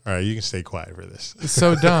 1. all right, you can stay quiet for this. It's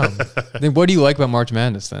so dumb. Then what do you like about March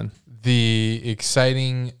Madness then? The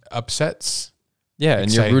exciting upsets. Yeah,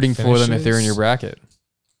 and you're Exciting rooting for them if they're in finishes. your bracket.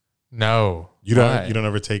 No. You Why? don't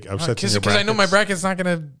ever take upsets in your Because I know my brackets?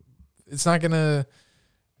 it's not gonna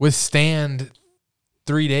withstand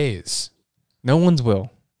 3 days. No one's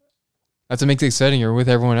will. That's what makes it exciting. You're with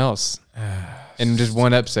everyone else. And just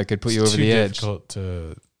one upset could put you over Too the edge. difficult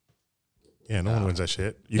to. Yeah, no one wins that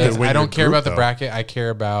shit. You That's- could win I don't your care group, about the though. bracket. I care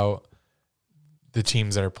about the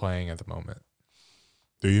teams that are playing at the moment,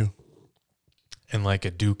 Do you? and like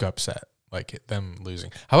a Duke upset, like them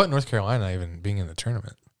losing. How about North Carolina even being in the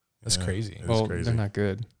tournament? That's Yeah. crazy. It's Well, crazy. they're not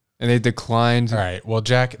good. And they declined. All right. Well,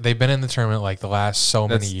 Jack, they've been in the tournament like the last so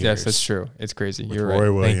many years. Yes, that's true. It's crazy. With You're Roy right.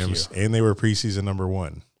 Williams, and they were preseason number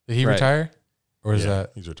 1. Did he Right. retire, or is Yeah,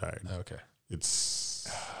 that he's retired? okay? It's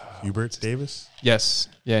Hubert Davis. Yes.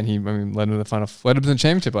 Yeah, and he led them to the final. Led them to the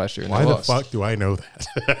championship last year. and Why they the lost. fuck do I know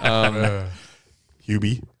that? Um,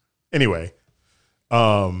 Hubie. Anyway,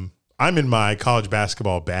 I'm in my college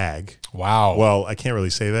basketball bag. Wow. Well, I can't really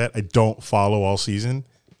say that. I don't follow all season.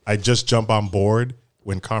 I just jump on board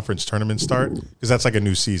when conference tournaments start because that's like a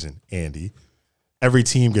new season, Andy. Every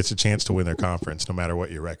team gets a chance to win their conference no matter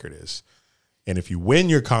what your record is. And if you win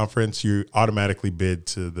your conference, you automatically bid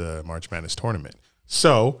to the March Madness tournament.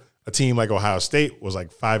 So a team like Ohio State was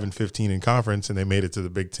like 5-15 in conference, and they made it to the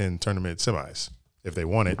Big Ten tournament semis. If they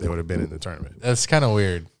won it, they would have been in the tournament. That's kind of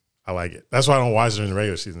weird. I like it. That's why I don't watch it in the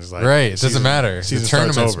regular season. It's like Right. It season- doesn't matter. Season The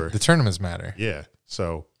starts tournaments over. The tournaments matter. Yeah.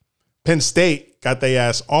 So Penn State got their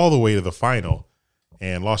ass all the way to the final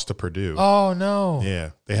and lost to Purdue. Oh no.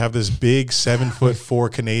 Yeah. They have this big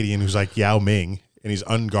 7'4" Canadian who's like Yao Ming, and he's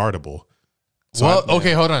unguardable. So Well,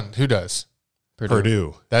 okay, hold on. Who does?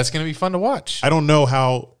 Purdue. That's gonna be fun to watch. I don't know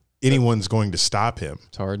how anyone's going to stop him.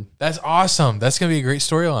 it's hard. That's awesome. That's gonna be a great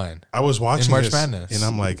storyline. I was watching March this, Madness. and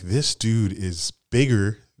I'm like, this dude is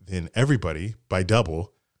bigger than everybody by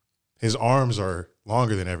double. His arms are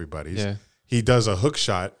longer than everybody's. Yeah. He does a hook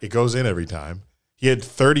shot. It goes in every time. He had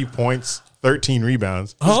 30 points, 13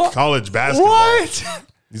 rebounds. This is college basketball. What?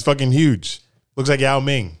 He's fucking huge. Looks like Yao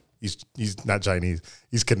Ming. He's not Chinese.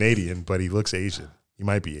 He's Canadian, but he looks Asian. He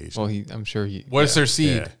might be Asian. Well, I'm sure he. What is their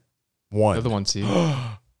seed? Yeah. One. They're the 1 seed.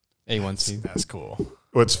 A1 seed. That's cool.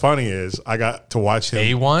 What's funny is I got to watch him.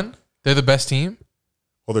 A1? They're the best team?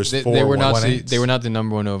 Well, there's They, four. they were not. 1-8s. They were not the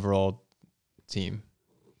number 1 overall team,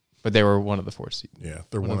 but they were one of the 4 seeds. Yeah,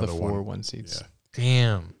 they're One of the four one. 1 seeds. Yeah.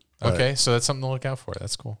 Damn. But- Okay, so that's something to look out for.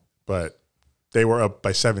 That's cool. But they were up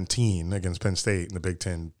by 17 against Penn State in the Big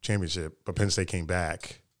Ten championship. But Penn State came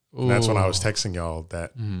back. And that's when I was texting y'all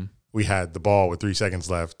that we had the ball with 3 seconds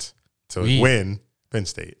left to win Penn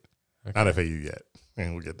State. Okay. Not FAU yet.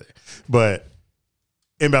 And we'll get there. But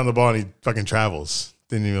inbound the ball and he fucking travels.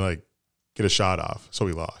 Didn't even like get a shot off. So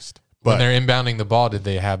we lost. When But they're inbounding the ball, did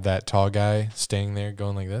they have that tall guy staying there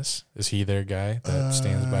going like this? Is he their guy that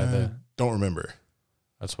stands by the... don't remember.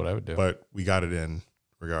 That's what I would do. But we got it in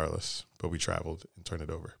regardless. But we traveled and turned it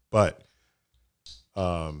over. But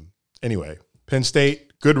anyway, Penn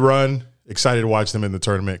State, good run. Excited to watch them in the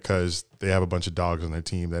tournament because they have a bunch of dogs on their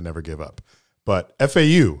team that never give up. But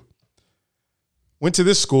FAU went to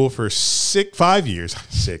this school for 5 years.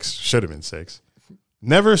 6, should have been 6.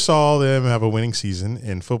 Never saw them have a winning season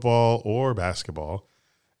in football or basketball.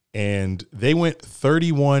 And they went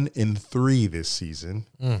 31-3 this season.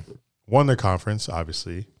 Won their conference,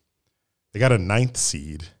 obviously. They got a 9th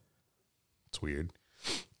seed. It's weird.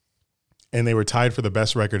 And they were tied for the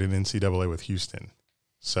best record in NCAA with Houston.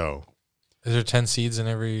 So Is there 10 seeds in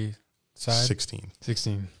every side? 16.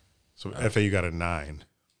 16. So FAU got a 9.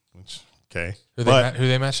 Which okay. Who But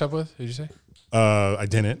they matched up with? Who'd you say? I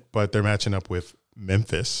didn't, but they're matching up with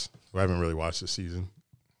Memphis, who I haven't really watched this season.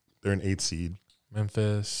 They're an 8th seed.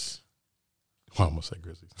 Memphis. Well, I almost said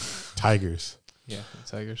Grizzlies. Tigers. Yeah, the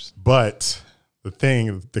Tigers. But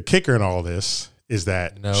the kicker in all this is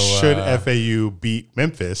that No, should FAU beat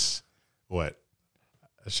Memphis, what? I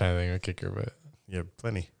was trying to think of a kicker, but Yeah,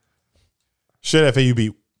 plenty. Should FAU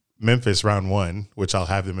beat Memphis round 1, which I'll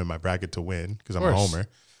have them in my bracket to win because I'm a course. homer.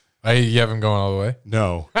 you have him going all the way.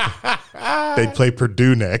 No. They'd play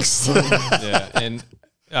Purdue next. Yeah, and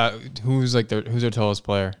who's their tallest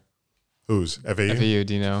player? Who's? FAU? FAU,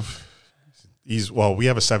 do you know? We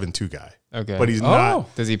have a 7'2" guy. Okay. But he's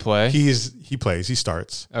not. Does he play? He plays. He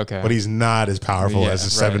starts. Okay. But he's not as powerful Yeah,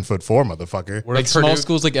 as a right. 7'4" motherfucker. What like if small Purdue,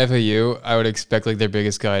 schools like FAU, I would expect like their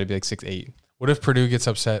biggest guy to be like 6'8". What if Purdue gets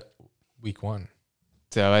upset week 1?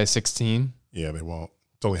 So I 16. Yeah, they won't.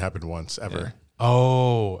 It's only happened once ever. Yeah.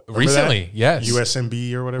 Oh, Remember recently, that? yes.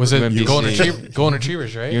 USMB or whatever. Was it UMBC. Golden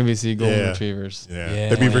Retrievers, right? UMBC Golden Yeah. Retrievers. Yeah. Yeah.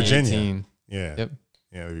 They'd be Virginia. 2018. Yeah. Yep.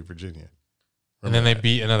 Yeah, they'd be Virginia. And then they Remember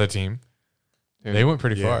beat another team. Yeah. They went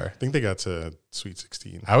pretty that. Yeah. I far. think they got to Sweet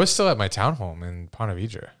 16. I was still at my townhome in Ponte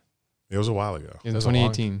Vedra. It was a while ago. In That was a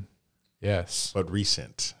long- 2018. Yes. but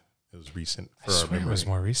recent. It was recent I for our swear it memory. was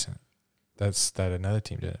more recent. That's that another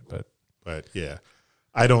team did it, But yeah,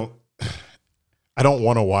 I don't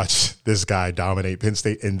want to watch this guy dominate Penn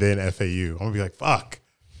State and then FAU. I'm gonna be like, fuck.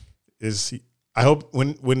 Is he? I hope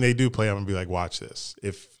when they do play, I'm gonna be like, watch this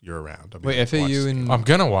if you're around. I'll be Wait, like, watch FAU this and game. I'm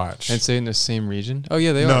gonna watch. Penn State in the same region? Oh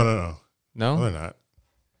yeah, they no, are. no, No, they're not.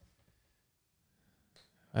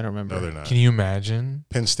 I don't remember. No, they're not. Can you imagine?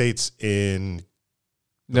 Penn State's in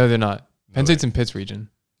No, they're not. Penn No, State's in Pitt's region,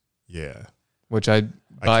 yeah. which I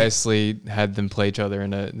biasly had them play each other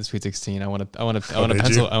in the Sweet 16. I want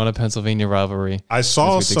a Pennsylvania rivalry. I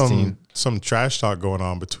saw Sweet 16. some trash talk going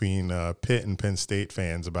on between Pitt and Penn State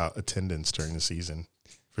fans about attendance during the season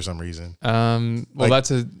for some reason. Well, Like,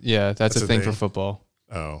 that's a thing for thing. football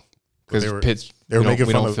Oh, because Pitt's they were making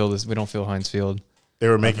we fun don't of feel this. We don't feel Heinz Field. they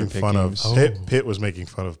were making Pitt fun of games. Pitt was making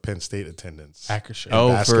fun of Penn State attendance Accuracy. in Oh,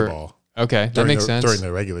 basketball Okay, that during makes the, sense. during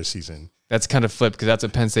the regular season. That's kind of flipped because that's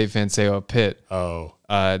what Penn State fans say about Pitt. Oh,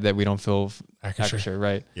 That we don't feel Accuracy.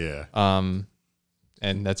 right? yeah.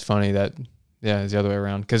 And that's funny that it's the other way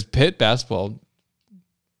around because Pitt basketball,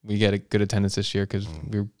 we get a good attendance this year because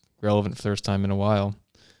we were relevant for the first time in a while.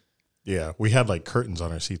 Yeah, we had like curtains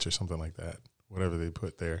on our seats or something like that, whatever they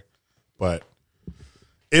put there. But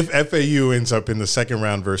if FAU ends up in the second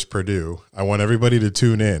round versus Purdue, I want everybody to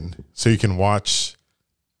tune in so you can watch.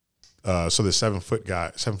 So the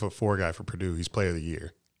 7'4" guy for Purdue, he's player of the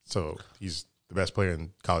year. So he's the best player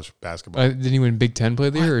in college basketball. Didn't he win Big Ten Player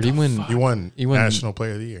of the Year, or did he win? He won He won- National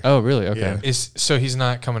Player of the Year. Oh, really? Okay. Yeah. So he's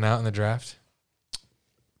not coming out in the draft? I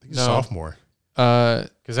think he's No. a sophomore.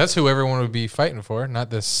 Because that's who everyone would be fighting for, not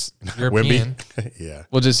this European. Wimby. Yeah.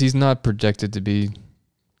 Well, he's not projected to be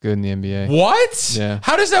good in the NBA. What? Yeah.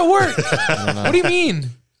 How does that work? I don't know. What do you mean?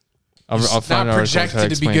 I'll He's find not an article, try projected to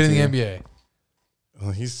be explain good in the you. NBA.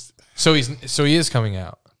 Well, So he is coming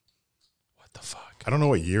out. What the fuck? I don't know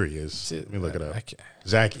what year he is. Let me look it up. I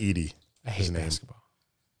Zach Edey. hate his name. basketball.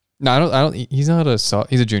 No, I don't. He's not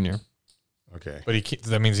he's a junior. Okay. But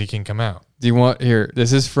that means he can come out. Do you want here?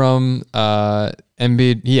 This is from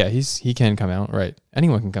Embiid. Yeah, he can come out. Right.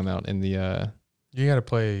 Anyone can come out in the You got to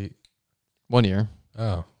play. 1 year.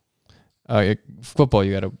 Oh. Football,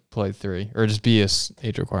 you got to play 3 or just be a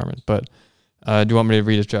age requirement. But do you want me to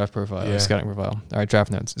read his draft profile, Yeah. scouting profile? All right,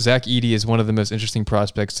 draft notes. Zach Edey is one of the most interesting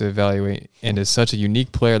prospects to evaluate and is such a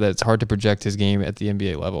unique player that it's hard to project his game at the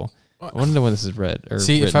NBA level. I want to know when this is read. Or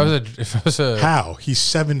See, if written. I was a How? He's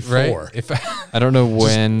 7'4". right, if I don't know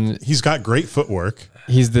when He's got great footwork.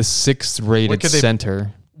 he's the 6th rated could they-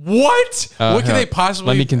 center. what? What can here, they possibly?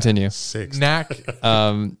 Let me continue. 6. Knack.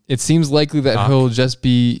 It seems likely that Knock. he'll just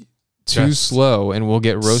be too Just slow and will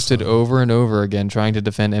get roasted slow. over and over again trying to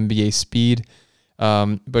defend NBA speed.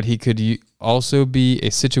 But he could also be a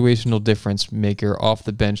situational difference maker off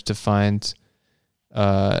the bench to find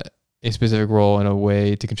a specific role and a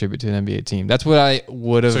way to contribute to an NBA team. That's what I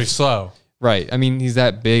would have. So he's slow. Right. I mean, he's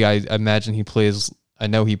that big. I imagine he plays. I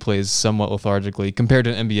know he plays somewhat lethargically compared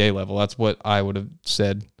to an NBA level. That's what I would have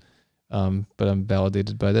said. But I'm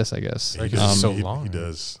validated by this, I guess. Right, 'cause he's so He long.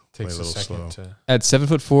 does play a Takes a little second slow. to. At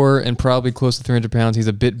 7'4" and probably close to 300 pounds, he's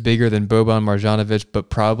a bit bigger than Boban Marjanovic, but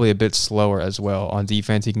probably a bit slower as well. On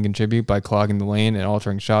defense, he can contribute by clogging the lane and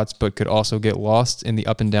altering shots, but could also get lost in the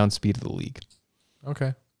up and down speed of the league.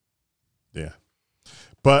 Okay. Yeah.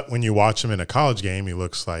 But when you watch him in a college game, he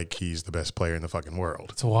looks like he's the best player in the fucking world.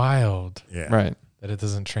 It's wild Yeah. Right. that it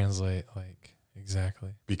doesn't translate like exactly.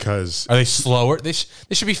 Because Are they slower? They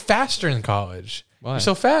should be faster in college. Why? They're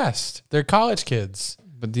so fast. They're college kids.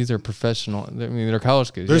 But these are professional. I mean, they're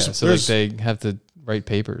college kids. There's- Yeah, so like there's- they have to write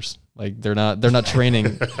papers. Like they're not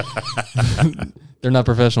training. They're not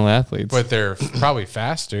professional athletes. But they're probably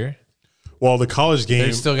faster. well, the college game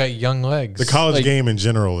They've still got young legs. the college like- game in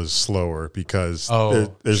general is slower because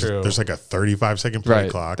Oh, there's true. like a 35-second play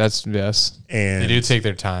right. clock. That's yes. and They do take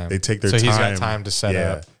their time. They take their so time. he's got time to set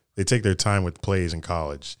yeah, up. They take their time with plays in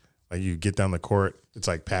college. Like you get down the court, it's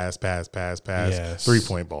like pass, Yes.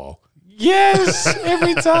 3-point ball Yes,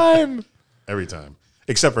 every time. every time.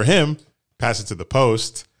 Except for him, pass it to the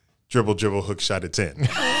post, dribble, hook shot, it's in.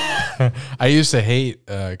 I used to hate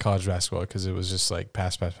college basketball because it was just like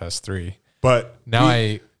pass, 3. But Now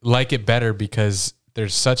I like it better because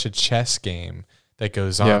there's such a chess game that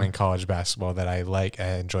goes on Yeah. in college basketball that I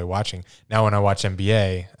enjoy watching. Now when I watch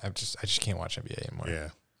NBA, I just can't watch NBA anymore. yeah.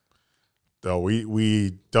 Though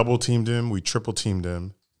we double teamed him, we triple teamed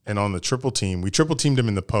him, and on the triple team, we triple teamed him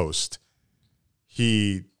in the post.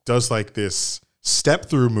 He does like this step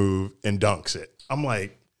through move and dunks it. I'm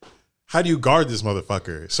like, how do you guard this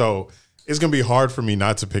motherfucker? So it's gonna be hard for me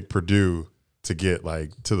not to pick Purdue to get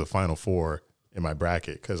like to the Final Four in my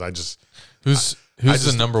bracket because Who's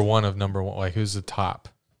the number one of number one? Like, who's the top?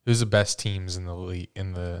 Who's the best teams in the league?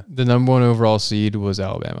 The number one overall seed was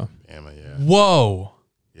Alabama. yeah. Whoa.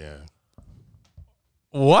 Yeah.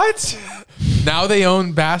 What? Now they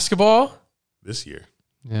own basketball? This year.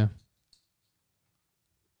 Yeah.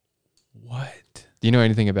 What? Do you know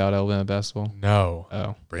anything about Alabama basketball? No.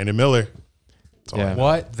 Oh. Brandon Miller. That's all I Yeah. know.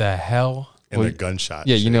 What the hell? And the gunshot.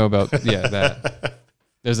 Yeah, shit. you know about that.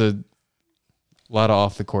 There's a lot of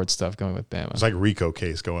off the court stuff going with Bama. It's like Rico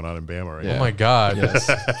case going on in Bama right Yeah. Oh my God. Yes.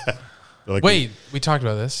 now. Like Wait, we talked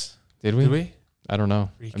about this. Did we? Did we? I don't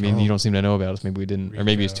know. Rico. I mean, you don't seem to know about us. Maybe we didn't, or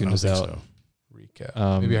maybe it's Rico. tuned I us don't out. think so.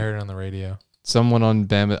 Rico. Maybe I Um, heard it on the radio. Someone on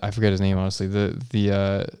Bama, I forget his name honestly.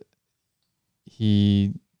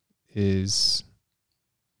 He is.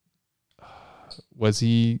 Was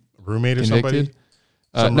he Roommate or convicted?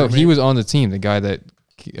 somebody? No, he roommate? was on the team. The guy that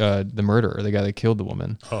the murderer, the guy that killed the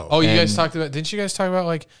woman. Oh, you guys and- talked about, didn't you guys talk about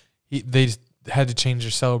like they had to change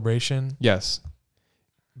their celebration? Yes.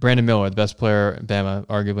 Brandon Miller, the best player at Bama,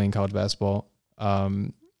 arguably in college basketball.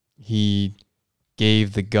 He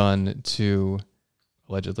gave the gun to,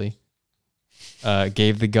 allegedly,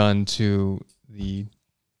 gave the gun to the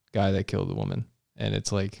guy that killed the woman. And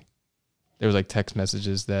it's like, there was like text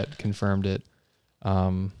messages that confirmed it.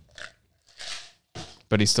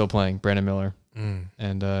 But he's still playing, Brandon Miller.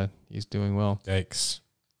 And he's doing well. Yikes.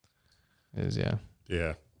 It is, yeah.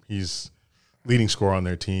 Yeah. He's leading scorer on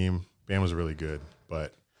their team. Bama's really good.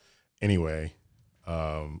 But anyway,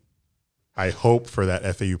 I hope for that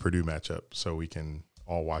FAU Purdue matchup so we can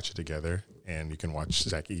all watch it together and you can watch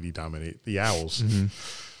Zach Edey dominate the Owls.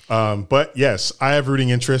 But yes, I have rooting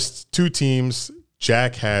interests. Two teams.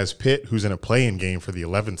 Jack has Pitt, who's in a play-in game for the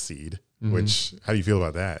 11th seed, which, how do you feel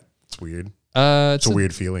about that? It's weird. It's a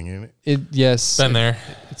weird feeling, isn't it? Yes. Been there.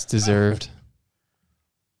 It's deserved.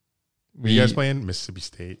 Are you guys playing Mississippi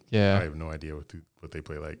State? Yeah. I have no idea what they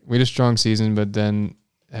play like. We had a strong season, but then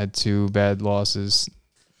had two bad losses.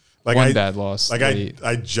 Like One bad loss. Like late.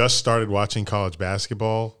 I just started watching college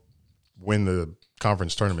basketball when the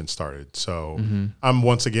conference tournament started. So I'm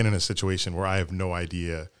once again in a situation where I have no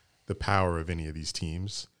idea the power of any of these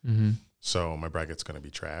teams. So my bracket's going to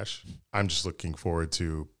be trash. I'm just looking forward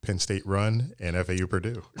to Penn State run and FAU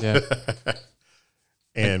Purdue. Yeah.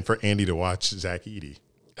 And for Andy to watch Zach Edey.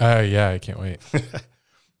 Yeah, I can't wait.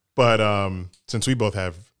 But since we both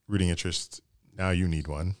have rooting interests, now you need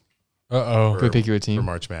one Uh-oh. Could pick you a for team.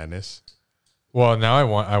 March Madness. Well, now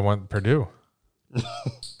I want Purdue.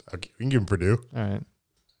 Okay, we can give him Purdue. All right.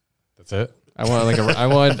 That's it. I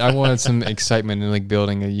wanted some excitement in like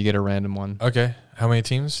building. You get a random one. Okay. How many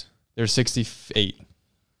teams? There's 68.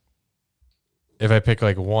 If I pick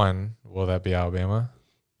like one, will that be Alabama?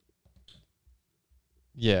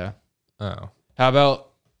 Yeah. Oh. How about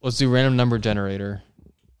let's do random number generator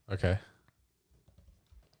Okay.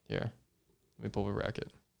 here. Let me pull the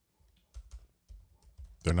bracket.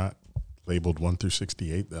 They're not labeled 1 through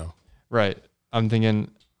 68 though. Right. I'm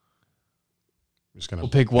thinking I'm just gonna we'll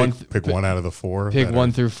pick one. pick one out of the four. Pick that 1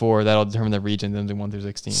 are- through 4. That'll determine the region. Then do 1 through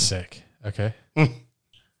 16. Sick. Okay.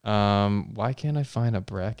 Why can't I find a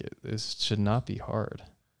bracket? This should not be hard.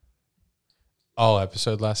 All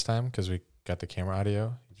episode last time because we got the camera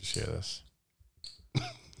audio. You just hear this.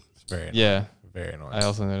 It's very annoying. Yeah. Very annoying. I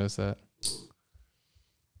also noticed that.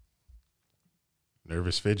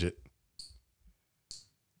 Nervous fidget.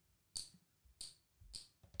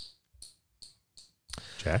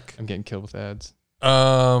 Jack. I'm getting killed with ads.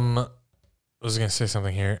 I was gonna say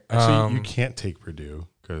something here. Actually, you can't take Purdue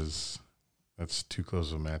because that's too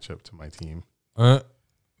close of a matchup to my team.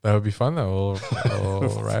 That would be fun though. A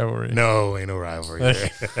little rivalry. No, ain't no rivalry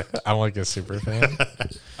there. I'm like a super fan.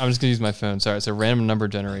 I'm just gonna use my phone. Sorry, it's a random number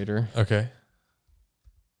generator. Okay.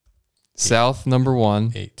 South number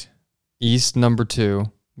 1, 8. East number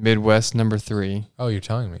 2, Midwest number 3. Oh, you're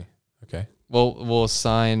telling me. Okay. We'll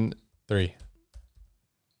assign. 3.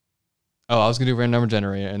 Oh, I was gonna do random number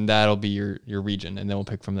generator, and that'll be your region, and then we'll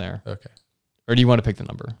pick from there. Okay. Or do you want to pick the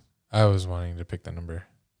number? I was wanting to pick the number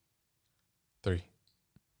 3.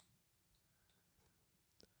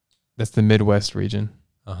 That's the Midwest region.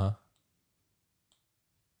 Uh-huh.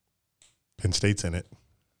 Penn State's in it,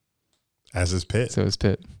 as is Pitt. So it's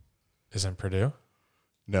Pitt. Isn't Purdue?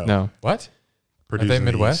 No, What? Purdue's they in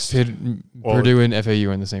the Midwest? East. Pitt, Well, Purdue and FAU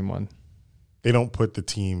are in the same one. They don't put the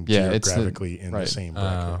team Yeah, it's the- geographically in the right. same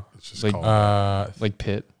bracket. Oh. It's just Like, called. Like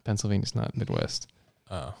Pitt, Pennsylvania's not Midwest.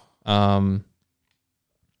 Oh.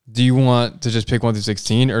 Do you want to just pick 1 through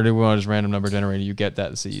 16, or do we want to just random number generator? You get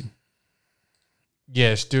that seed,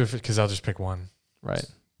 Yeah, just do it because I'll just pick one. right?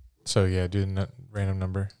 So yeah, do the random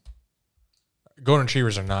number. Golden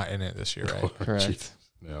Retrievers are not in it this year, right? Correct.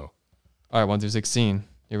 No. All right, 1 through 16.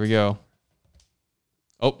 Here we go.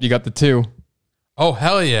 Oh, you got the 2. Oh,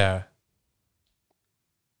 hell yeah.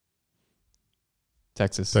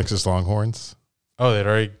 Texas. Texas Longhorns. Oh, they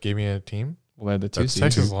already gave me a team? Well, they had the 2 That's seed.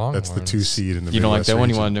 Texas Longhorns. That's the 2 seed in the You don't like Midwest that one?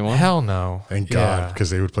 You region. want a new one? Hell no. Thank Yeah. God, because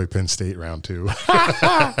they would play Penn State round 2.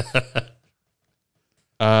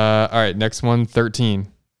 All right, next one,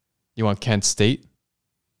 13. You want Kent State?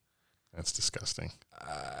 That's disgusting.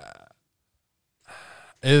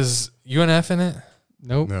 Is UNF in it?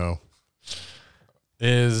 Nope. No.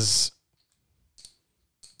 Is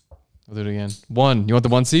We'll do it again. 1. You want the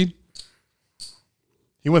 1 seed?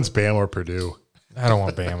 He wants Bama or Purdue. I don't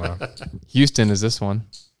want Bama. Houston is this one.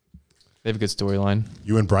 They have a good storyline.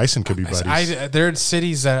 You and Bryson could be buddies. There are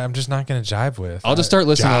cities that I'm just not going to jive with. I'll just start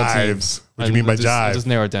listing all the teams. Jives. What do you mean by I'll jive? just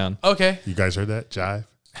narrow it down. Okay. You guys heard that? Jive?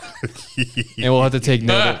 And we'll have to take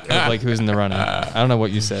note of like who's in the running. I don't know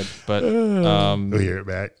what you said, but We'll hear it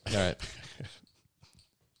back. all right.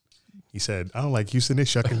 He said, I don't like Houston. They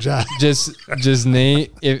shuck and jive.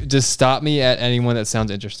 Just stop me at anyone that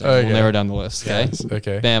sounds interesting. Okay. We'll narrow down the list. Okay.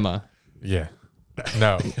 Okay. Bama. Yeah.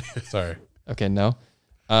 No. Sorry. Okay. No.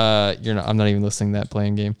 You're not. I'm not even listing that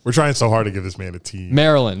playing game. We're trying so hard to give this man a team.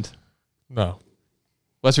 Maryland. No.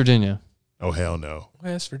 West Virginia. Oh, hell no.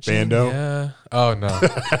 West Virginia. Bando? Oh, no.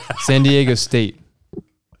 San Diego State.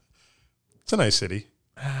 It's a nice city.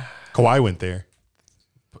 Kawhi went there.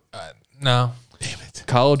 No. Damn it.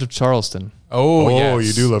 College of Charleston. Oh, Oh, yes.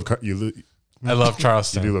 you do love I love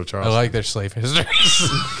Charleston. You do love Charleston. I like their slave history.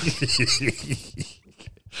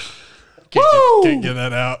 Can't get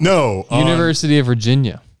that out. No. University of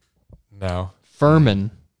Virginia. No. Furman.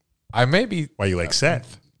 I may be Why you like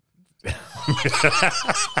Seth?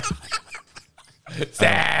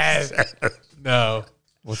 sad. No.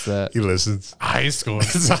 What's that? He listens. High school.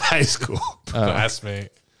 It's a high school.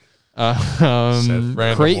 Classmate. Random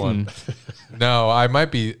Creighton. one. No, I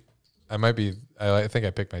think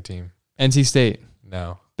I picked my team. NC State.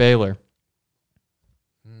 No. Baylor.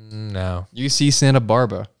 No. UC Santa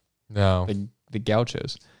Barbara. No. The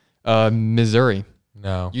Gauchos. Missouri.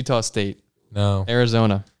 No. Utah State. No.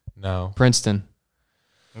 Arizona. No. Princeton.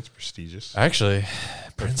 That's prestigious. Actually,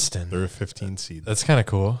 Princeton. They're a 15 seed. That's kind of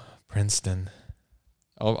cool. Princeton.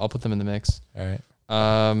 I'll put them in the mix. All right.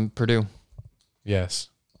 Purdue. Yes.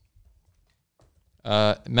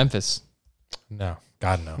 Memphis. No.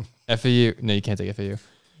 God, no. FAU. No, you can't take FAU.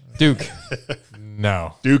 Duke.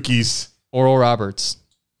 No. Dukies. Oral Roberts.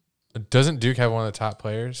 Doesn't Duke have one of the top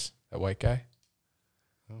players? That white guy?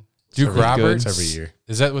 It's Duke every- Roberts? It's every year.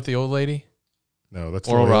 Is that with the old lady? No, that's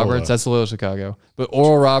Oral Loyola. Roberts. That's Loyola Chicago. But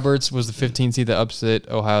Oral Roberts was the 15 seed that upset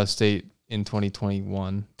Ohio State in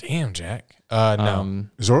 2021. Damn, Jack. No.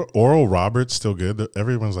 Is Oral Roberts still good?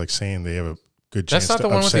 Everyone's like saying they have a good chance. That's not to the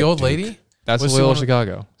one with upset the old Duke. lady? That's What's the Loyola one-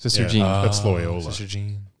 Chicago. Sister Yeah. Jean. That's Loyola. Sister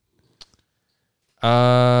Jean.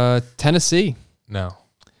 Tennessee. No.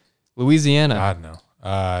 Louisiana. God,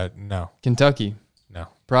 no. No. Kentucky. No.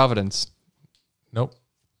 Providence. Nope.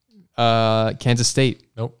 Kansas State.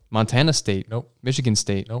 Nope. Montana State. Nope. Michigan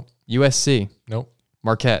State. Nope. USC. Nope.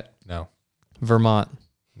 Marquette. No. Vermont.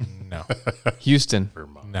 No. Houston.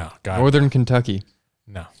 No. God. Northern Kentucky.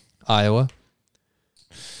 No. Iowa.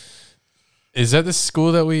 Is that the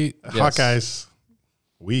school that we... Yes. Hawkeyes.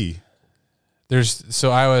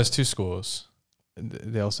 So Iowa has two schools.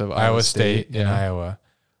 They also have Iowa State and yeah. Iowa.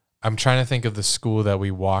 I'm trying to think of the school that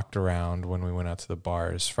we walked around when we went out to the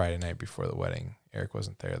bars Friday night before the wedding. Eric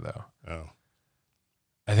wasn't there, though. Oh,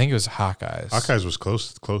 I think it was Hawkeyes. Hawkeyes was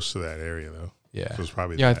close to that area though. Yeah. So it was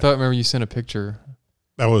probably Yeah, I that. remember you sent a picture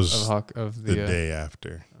that was of the the. day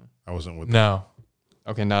after. I wasn't with. No.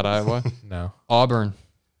 Okay, not Iowa. No. Auburn,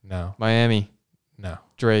 No. Miami, No.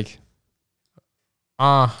 Drake.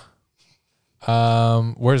 Where's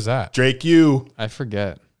that? Drake U. I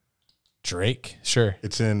forget. Drake? Sure.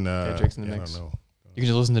 It's in. Drake's in the I mix. don't know. You can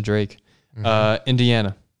just listen to Drake.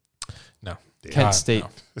 Indiana, No. Kent God, State,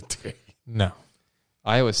 No.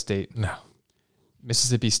 Iowa State, No.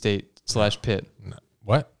 Mississippi State / Pitt. No.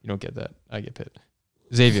 What? You don't get that. I get Pitt.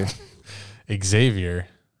 Xavier, Xavier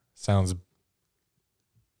sounds...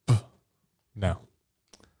 No.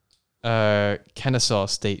 Kennesaw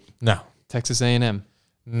State, No. Texas A&M,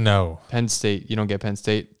 No. Penn State. You don't get Penn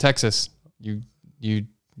State. Texas. You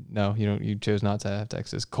don't. You chose not to have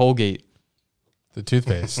Texas. Colgate. The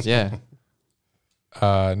toothpaste. Yeah.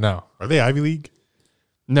 No. Are they Ivy League?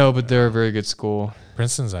 No, but they're a very good school.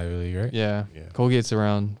 Princeton's Ivy League, right? Yeah. Yeah. Colgate's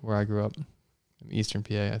around where I grew up. Eastern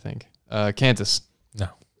PA, I think. Kansas. No.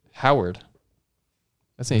 Howard.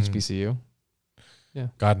 That's an HBCU.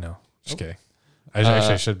 God, no. Just kidding.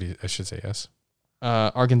 I should say yes.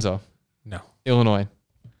 Arkansas, No. Illinois,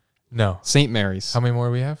 No. St. Mary's. How many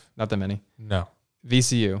more we have? Not that many. No.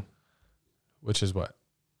 VCU, Which is what?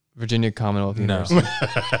 Virginia Commonwealth No. University.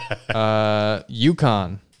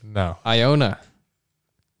 UConn, No. Iona,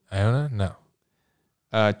 Iona? No.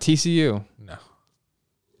 TCU,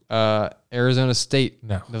 No. Arizona State,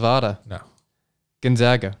 No. Nevada, No.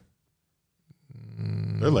 Gonzaga,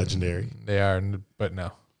 They're legendary. They are, but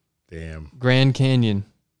no. Damn. Grand Canyon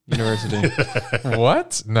University,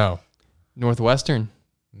 What? No. Northwestern,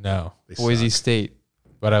 No. They Boise suck. State,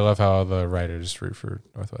 But I love how all the writers root for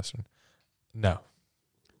Northwestern. No.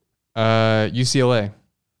 UCLA,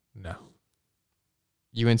 No.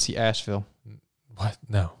 UNC Asheville. What?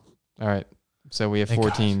 No. All right. So we have Thank 4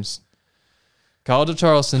 God. teams. College of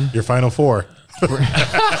Charleston. Your final 4.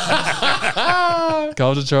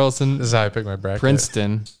 College of Charleston. This is how I pick my bracket.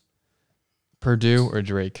 Princeton. Purdue or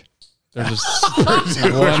Drake. There's just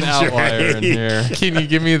one outlier in here. Can you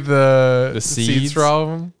give me the seeds seeds? for all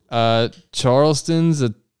of them? Charleston's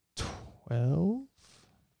a 12.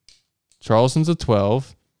 Charleston's a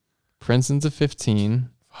 12. Princeton's a 15.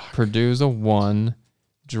 Purdue's a 1.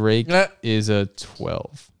 Drake is a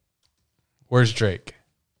 12. Where's Drake?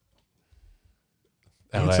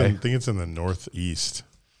 LA. I think it's in the northeast.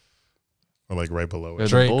 Or like right below They're it. the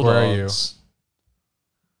Drake, where are you? Bulldogs.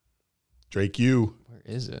 Drake U. Where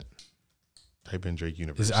is it? Type in Drake Is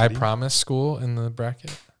University. I Promise School in the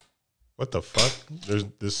bracket? What the fuck?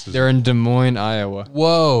 This is They're in Des Moines, Iowa.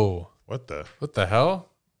 Whoa. what the? What the hell?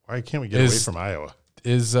 Why can't we get away from Iowa?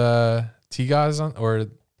 Is T-Gaz on, or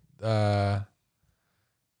the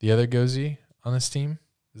other Gozy on this team?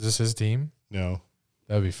 Is this his team? No,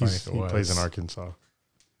 That would be funny if it he was. plays in Arkansas.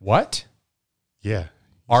 What? Yeah,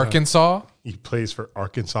 Arkansas? he plays for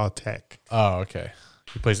Arkansas Tech. Oh, okay.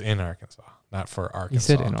 He plays in Arkansas, not for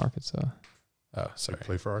Arkansas. He said in Arkansas. Oh, They sorry.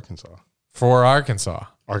 play for Arkansas. For Arkansas.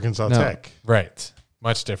 Arkansas No. Tech. Right.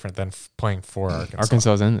 Much different than playing for Arkansas.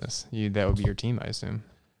 Arkansas's in this. That would be your team, I assume.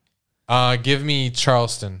 Give me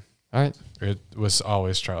Charleston. All right. It was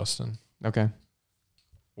always Charleston. Okay.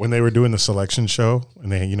 When they were doing the selection show,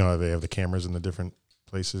 and they have the cameras in the different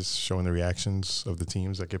places showing the reactions of the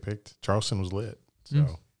teams that get picked. Charleston was lit,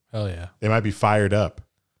 so Hell yeah. they might be fired up.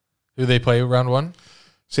 Who they play round one?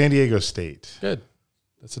 San Diego State. Good.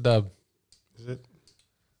 That's a dub. Is it?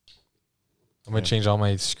 I'm going to change all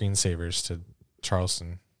my screensavers to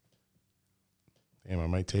Charleston. Damn, I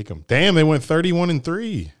might take them. Damn, they went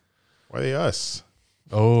 31-3. Why they us?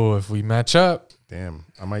 Oh, if we match up. Damn,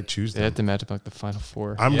 I might choose They had them. to match up like the final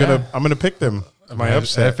 4. I'm Yeah. gonna pick them. My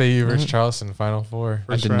upset. FAU versus Charleston, Final Four. I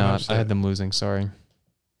First did round not. upset. I had them losing. Sorry.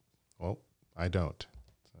 Well, I don't.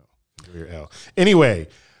 So enjoy your L. Anyway,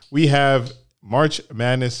 we have March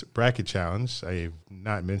Madness Bracket Challenge. I have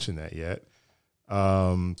not mentioned that yet.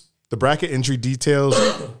 The bracket entry details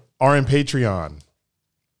are in Patreon.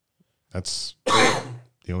 That's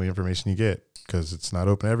the only information you get because it's not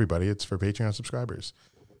open to everybody. It's for Patreon subscribers.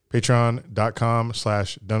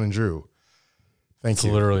 Patreon.com/DunandDrew. Thank It's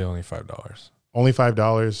you. literally only $5. Only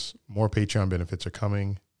 $5. More Patreon benefits are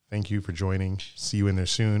coming. Thank you for joining. See you in there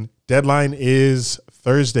soon. Deadline is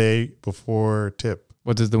Thursday before tip.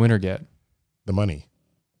 What does the winner get? The money.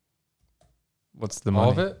 What's the money?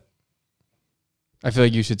 All of it? I feel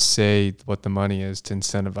like you should say what the money is to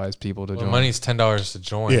incentivize people to Well, join. money's $10 to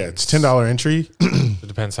join. Yeah, it's $10 entry. It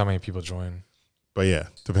depends how many people join. But yeah,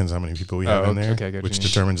 depends how many people we have Oh, in there, okay, I get what which you mean.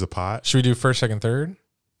 determines the pot. Should we do first, second, third?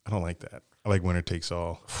 I don't like that. I like winner takes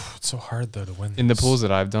all. It's so hard, though, to win In the this. pools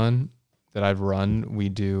that I've done, that I've run, we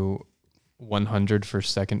do 100 for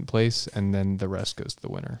second place, and then the rest goes to the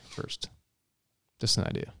winner first. Just an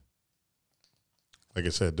idea. Like I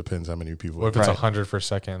said, depends how many people. What if it's Right. 100 for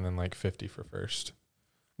second and then like 50 for first?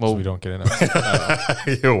 Well, So we don't get enough.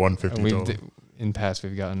 Yeah, 150 we total. in past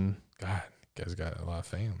we've gotten God, you guys got a lot of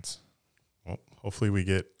fans. Well, hopefully we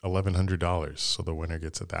get $1,100, so the winner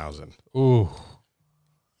gets 1,000. Ooh.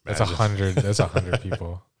 That's Imagine. 100. That's 100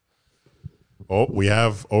 people. Oh, we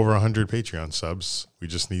have over 100 Patreon subs. We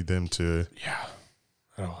just need them to Yeah.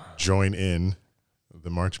 Oh, join in the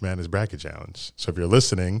March Madness Bracket Challenge. So if you're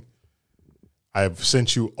listening, I've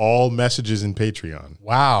sent you all messages in Patreon.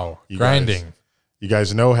 wow. You Grinding. You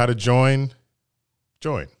guys know how to join?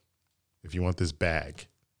 Join if you want this bag.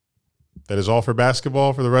 That is all for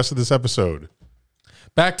basketball for the rest of this episode.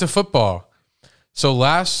 Back to football. So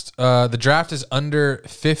the draft is under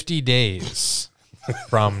 50 days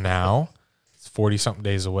from now. It's 40-something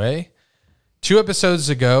days away. 2 episodes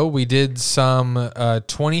ago, we did some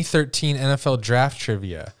 2013 NFL draft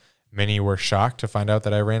trivia. Many were shocked to find out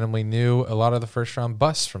that I randomly knew a lot of the first-round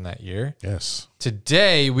busts from that year. Yes.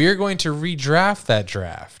 Today, we are going to redraft that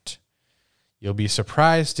draft. You'll be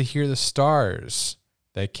surprised to hear the stars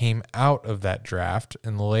that came out of that draft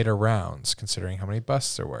in the later rounds, considering how many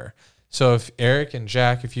busts there were. So if Eric and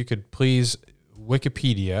Jack, if you could please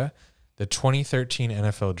Wikipedia the 2013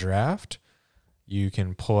 NFL draft, you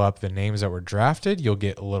can pull up the names that were drafted. You'll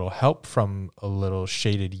get a little help from a little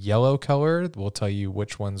shaded yellow color. We'll tell you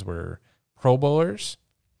which ones were Pro Bowlers.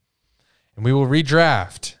 And we will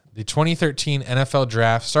redraft the 2013 NFL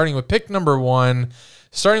draft, starting with pick number 1,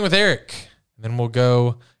 starting with Eric. And then we'll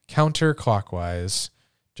go counterclockwise.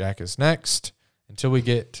 Jack is next until we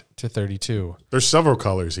get to 32. There's several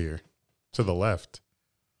colors here to the left.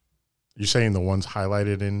 You're saying the ones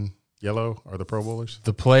highlighted in yellow are the Pro Bowlers?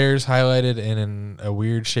 The players highlighted in a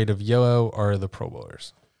weird shade of yellow are the Pro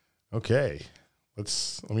Bowlers. Okay.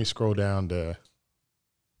 Let me scroll down to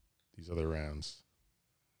these other rounds.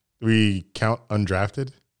 Do we count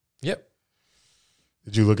undrafted? Yep.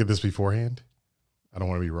 Did you look at this beforehand? I don't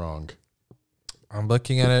want to be wrong. I'm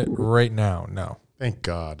looking at it right now. No. Thank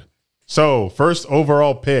God. So, first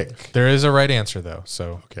overall pick. There is a right answer, though.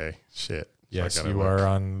 So, Okay. Shit. yes, So I gotta you look. are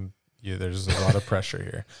on. Yeah, there's a lot of pressure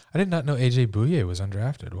here. I did not know AJ Bouye was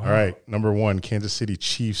undrafted. Wow. All right. Number 1, Kansas City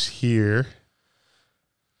Chiefs here.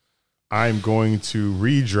 I'm going to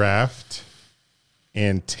redraft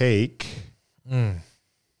and take. Mm.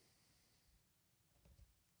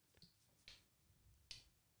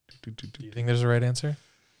 Do you think there's a right answer?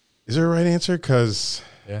 Is there a right answer? Because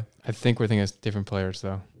Yeah. I think we're thinking of different players,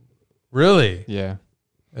 though. Really? Yeah.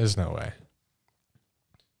 There's no way.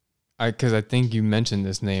 Because I think you mentioned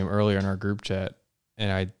this name earlier in our group chat,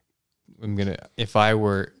 and I'm gonna if I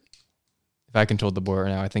controlled the board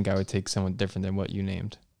right now, I think I would take someone different than what you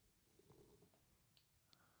named.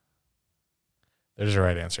 There's a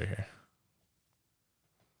right answer here.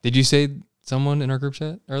 Did you say someone in our group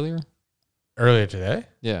chat earlier? Earlier today?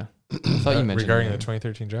 Yeah, I thought you mentioned regarding a the name.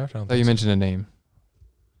 2013 draft. I don't I thought you think so. mentioned a name.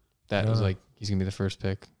 That was No. like he's gonna be the first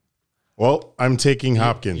pick. well, I'm taking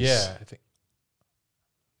Hopkins. Yeah, I think.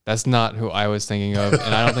 That's not who I was thinking of,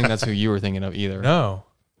 and I don't think that's who you were thinking of either. No.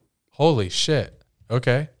 Holy shit.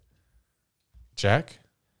 Okay. Jack?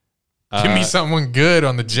 Give me someone good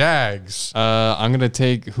on the Jags. I'm gonna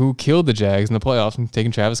take who killed the Jags in the playoffs. I'm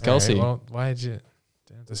taking Travis All right, Kelce. well, why did you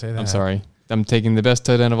have to say that? I'm sorry. I'm taking the best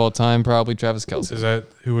tight end of all time, probably Travis Kelce. Is that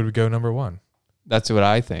who would go number 1? That's what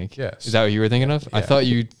I think. Yes. Is that what you were thinking of? I Yeah. thought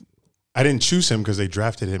you. I didn't choose him because they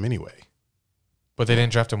drafted him anyway. But they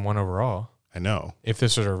didn't draft him 1 overall. I know. If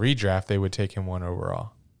this was a redraft, they would take him 1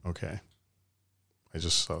 overall. Okay. I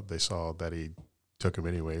just saw they saw that he took him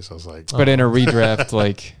anyway, so I was like, But in a redraft,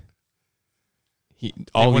 like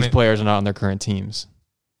all these wouldn't- players are not on their current teams.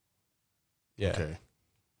 Yeah. okay.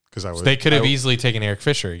 Because I So would they could have easily taken Eric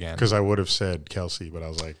Fisher again. have said Kelsey, but I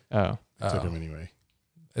was like, Oh, I took Oh. him anyway.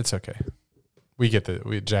 It's okay. We get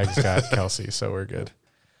Jags got Kelsey, so we're good.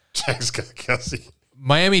 Jack's got Kelsey.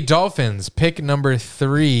 Miami Dolphins, pick number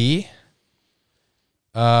 3.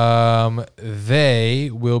 They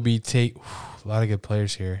will be a lot of good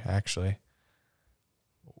players here, actually.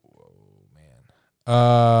 Whoa,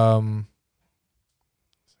 man.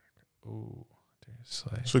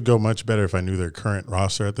 This would go much better if I knew their current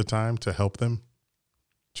roster at the time to help them.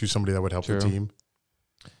 Choose somebody that would help the True. team.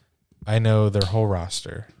 I know their whole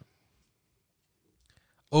roster.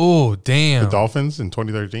 Oh, damn. The Dolphins in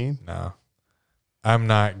 2013? No. I'm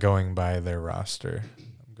not going by their roster.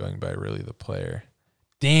 I'm going by really the player.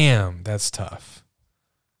 Damn, that's tough.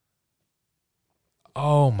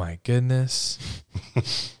 Oh my goodness.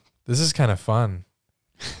 This is kind of fun.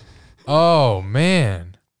 Oh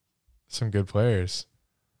man. Some good players.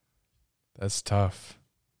 That's tough.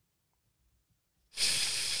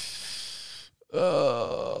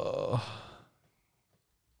 Oh.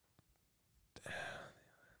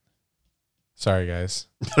 Sorry guys.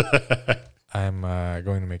 I'm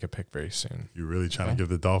going to make a pick very soon. You're really trying to give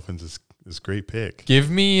the Dolphins this great pick. Give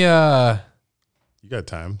me You got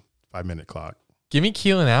time. 5-minute clock. give me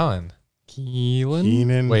Keelan Allen. Keelan.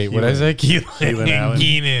 Keenan. Wait, what did I say? Keelan Allen.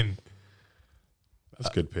 Keenan. That's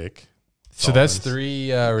a good pick. So that's Dolphins.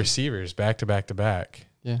 3 receivers back to back to back.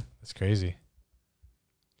 Yeah. That's crazy.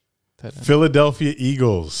 Tight end. Philadelphia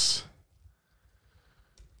Eagles.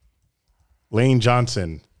 Lane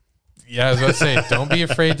Johnson. Yeah, I was about to say, don't be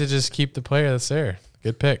afraid to just keep the player that's there.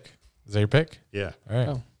 Good pick. Is that your pick? Yeah. All right.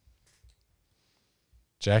 Oh.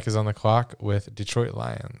 Jack is on the clock with Detroit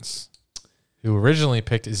Lions, who originally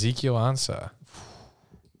picked Ezekiel Ansah,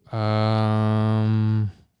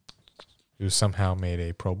 who somehow made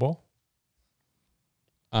a Pro Bowl.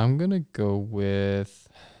 I'm gonna go with.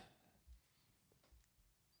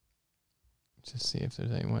 Just see if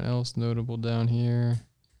there's anyone else notable down here.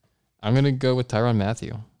 I'm gonna go with Tyrann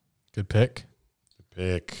Mathieu. Good pick.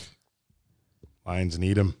 pick. Lions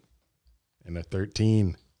need him. And a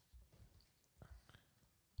 13.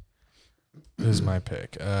 This is my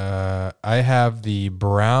pick. I have the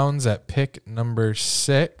Browns at pick number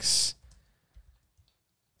 6.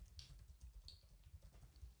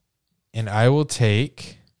 And I will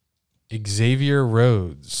take Xavier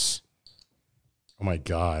Rhodes. Oh, my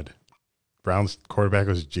God. Browns quarterback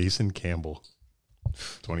was Jason Campbell.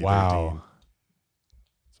 2013. Wow.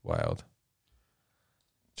 It's wild.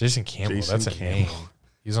 Jason Campbell, Jason that's a Campbell. name.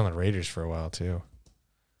 He was on the Raiders for a while, too.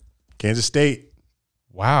 Kansas State,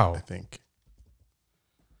 Wow. I think.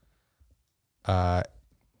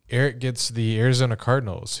 Eric gets the Arizona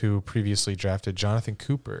Cardinals, who previously drafted Jonathan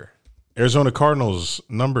Cooper. Arizona Cardinals,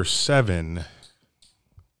 number 7.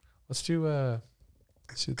 Let's do the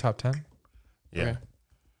top 10. Yeah. Okay.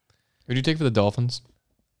 Who'd you take for the Dolphins?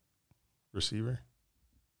 Receiver.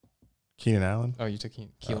 Keenan Allen. Oh, you took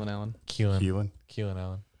Keelan Allen. Keelan Keelan.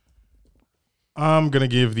 Allen. I'm going to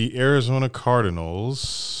give the Arizona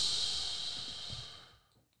Cardinals.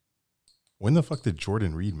 When the fuck did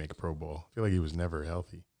Jordan Reed make a Pro Bowl? I feel like he was never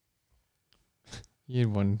healthy. He had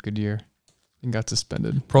one good year and got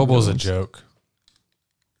suspended. Pro Bowl's a Good ones. joke.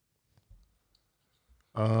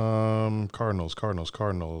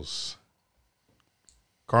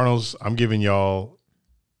 Cardinals. I'm giving y'all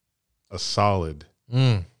a solid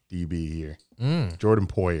DB here. Jordan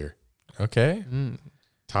Poyer, Okay.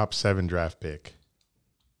 top 7 draft pick.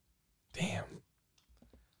 Damn.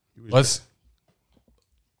 He was Let's.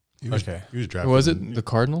 He was, Okay. He was drafted. Was it the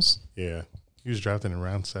Cardinals? Yeah. He was drafted in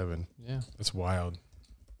round 7. Yeah. That's wild.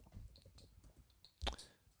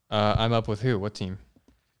 I'm up with who? What team?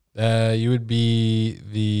 You would be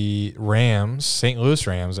the Rams, St. Louis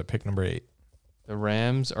Rams at pick number 8. The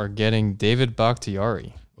Rams are getting David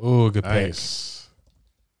Bakhtiari. Oh, good pick. Nice.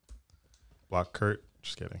 Block Kurt.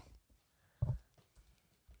 Just kidding.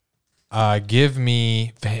 Give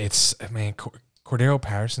me Cordero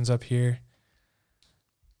Patterson's up here.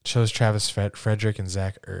 Chose Travis Frederick and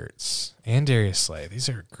Zach Ertz and Darius Slay. These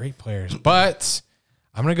are great players, but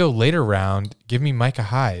I'm gonna go later round. Give me Micah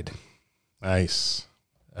Hyde, Nice.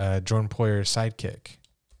 Jordan Poyer's sidekick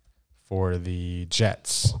for the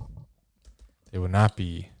Jets. They will not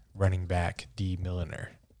be running back D.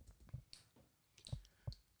 Milliner.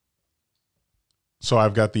 So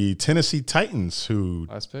I've got the Tennessee Titans who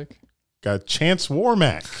Last pick. got Chance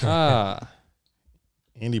Warmack. Ah.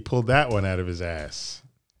 Andy pulled that one out of his ass.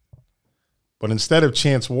 But instead of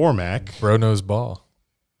Chance Warmack, Bro knows ball.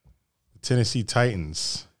 the Tennessee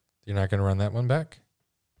Titans You're not gonna run that one back?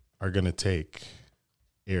 are going to take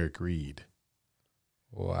Eric Reed.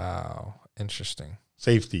 Wow, interesting.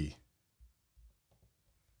 Safety.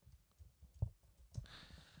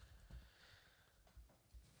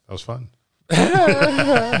 That was fun.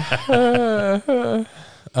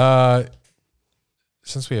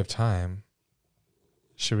 Since we have time,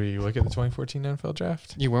 should we look at the 2014 NFL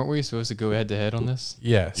draft? Weren't we supposed to go head to head on this?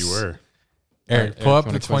 Yes, You were. Eric, Alright, pull up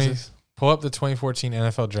you the wanna quiz this? Pull up the 2014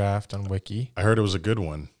 NFL draft on Wiki. I heard it was a good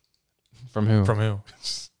one. From who? From who?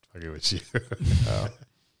 Fucking with you.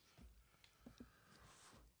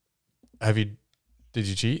 Did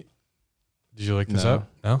you cheat? Did you look this No. up?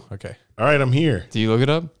 No? Okay. All right, I'm here. Do you look it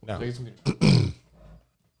up? No.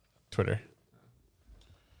 Twitter.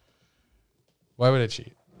 Why would I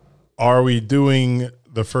cheat? Are we doing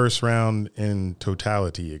the first round in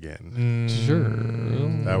totality again? Sure.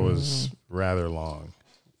 That was rather long.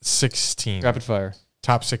 16. Rapid fire.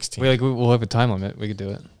 Top 16. We'll have a time limit. We could do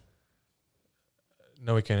it.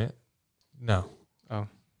 No, we couldn't. No. Oh.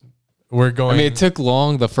 We're going. I mean, it took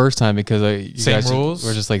long the first time because you Same guys rules?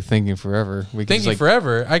 were just like thinking forever. We could thinking just, like,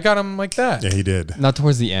 forever. I got them like that. Yeah, he did. not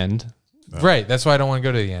towards the end, Right. That's why I don't want to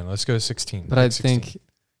go to the end. Let's go to 16. but I 16. think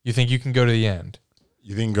You think you can go to the end?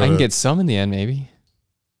 You didn't go I to can get some in the end, maybe.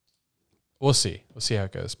 We'll see. We'll see how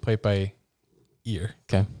it goes. Play it by ear.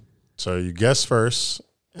 Okay. So you guess first,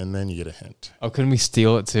 and then you get a hint. Oh, couldn't we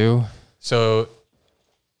steal it too? So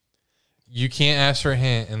you can't ask for a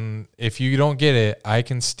hint, and if you don't get it, I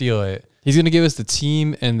can steal it. He's gonna give us the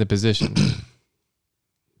team and the position.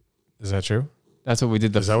 Is that true? That's what we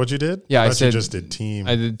did. Is that what you did? Yeah, I thought said- you just did team.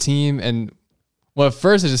 I did team and well, at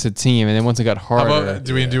first I just said team, and then once it got How harder, about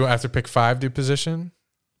do we do after pick 5? Do position?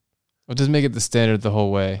 we'll just make it the standard the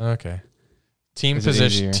whole way. Okay. Team Is it position.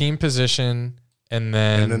 easier? Team position, and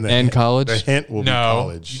then, and then the And hint, college? The hint will be no.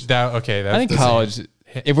 college. That okay. That's I think the same. college.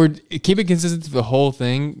 If we're keep it consistent to the whole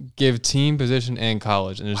thing, give team, position, and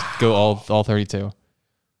college, and just go all 32.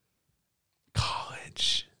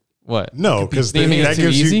 College. What? No, because You think that it's too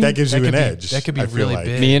gives easy? you that gives That you an could be- edge. that could be I feel really like.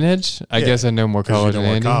 big. Me and Edge? I Yeah. guess I know more 'Cause college you than know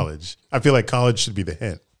more Andy. college. I feel like college should be the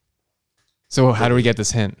hint. So how do we get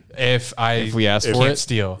this hint? If we ask if for can't it?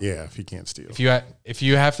 steal. Yeah, if you can't steal. If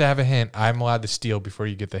you have to have a hint, I'm allowed to steal before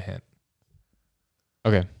you get the hint.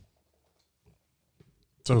 Okay.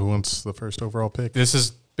 So who wants the first overall pick? This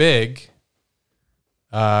is big.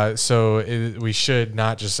 We should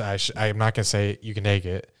not just. I'm not gonna say you can take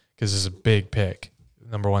it because this is a big pick.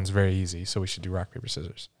 Number one's very easy, so we should do rock paper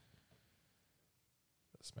scissors.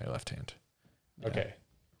 That's my left hand. Yeah. Okay.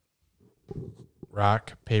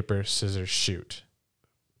 Rock paper scissors shoot.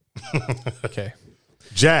 Okay.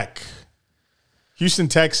 Jack, Houston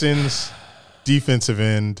Texans, defensive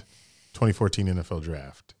end, 2014 NFL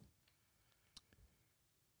Draft.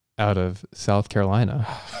 Out of South Carolina.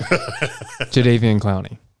 Jadeveon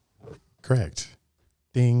Clowney. Correct.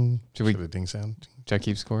 Ding. Should we- the ding sound? Jack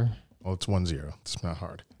keep score. Well, it's 1-0. It's not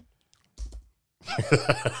hard.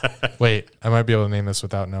 Wait, I might be able to name this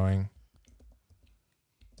without knowing.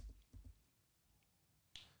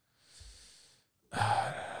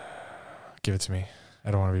 Give it to me.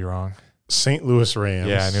 I don't want to be wrong. St. Louis Rams.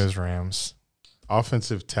 Yeah, I knew it was Rams.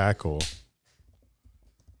 Offensive tackle.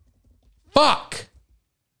 Fuck!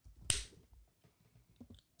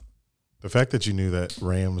 The fact that you knew that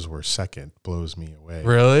Rams were second blows me away.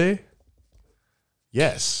 Really?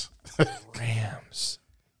 Yes. Rams.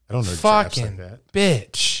 I don't know drafts Fucking like that.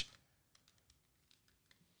 bitch.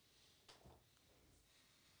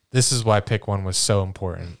 This is why pick one was so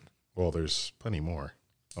important. Well, there's plenty more.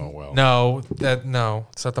 Oh, well. No,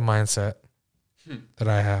 it's not the mindset that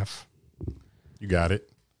I have. You got it.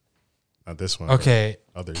 Not this one. but Okay.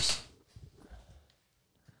 Others.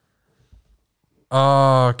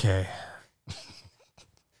 Okay.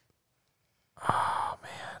 Oh,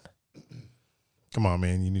 man. Come on,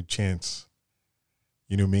 man. You knew Chance.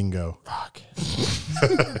 You knew Mingo. Fuck.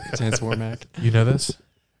 Chance Warmack. You know this?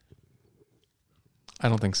 I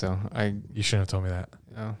don't think so. You shouldn't have told me that.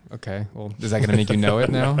 Oh, okay. Well, is that going to make you know it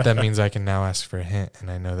now? That means I can now ask for a hint,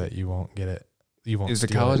 and I know that you won't get it. You won't. Is the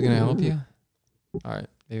steal college it. going to help you? All right.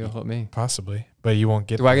 Maybe it'll help me. Possibly, but you won't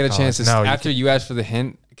get. Do I get a the chance to, college. No, after you ask for the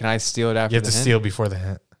hint, can I steal it after you have the to hint? steal before the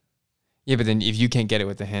hint. Yeah, but then if you can't get it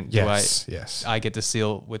with the hint, Yes. do Yes. I get to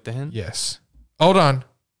steal with the hint? Yes. Hold on.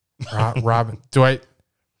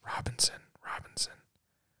 Robinson.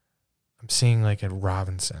 I'm seeing like a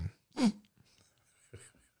Robinson.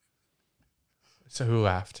 So who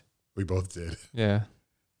laughed? We both did. Yeah.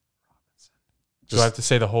 Do I have to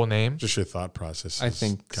say the whole name? Just your thought process. I is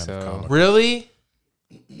think kind so. of comical. Really?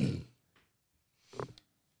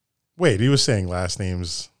 Wait, he was saying last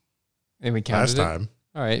names And we counted last it? time.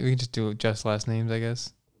 All right. We can just do just last names, I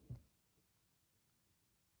guess.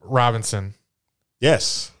 Robinson.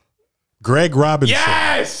 Yes. Greg Robinson.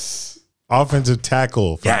 Yes. Offensive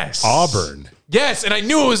tackle from Yes. Auburn. Yes, and I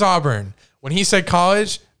knew it was Auburn. When he said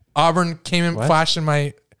college, Auburn came in, What? flashed in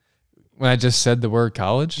my... When I just said the word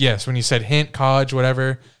college? Yes, when you said hint, college,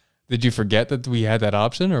 whatever. Did you forget that we had that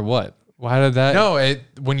option or what? Why did that? No,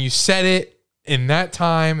 when you said it in that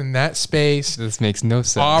time, in that space, This makes no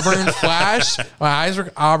sense. Auburn flashed. My eyes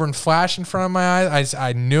were Auburn flashed in front of my eyes.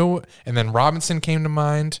 I knew, and then Robinson came to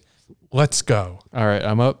mind. Let's go. All right.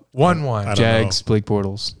 I'm up. 1-1. I don't Jags, Blake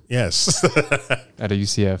Bortles Yes. out of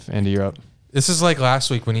UCF. Andy, you're up. This is like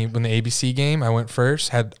last week when the ABC game, I went first,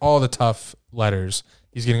 had all the tough letters.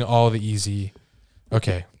 He's getting all the easy.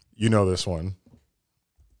 Okay. You know this one.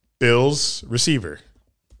 Bills receiver.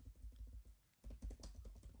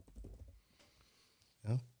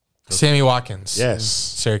 Sammy Watkins. Yes.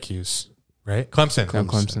 Syracuse. Right? Clemson. No,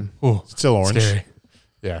 Clemson. Ooh, Still orange. scary.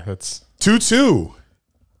 Yeah, that's 2-2.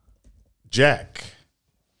 Jack.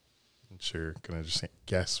 I'm sure. Can I just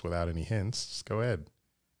guess without any hints? Just go ahead.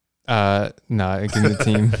 Nah, give me the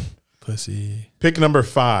team. pussy. Pick number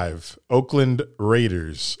 5. Oakland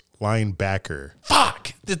Raiders linebacker.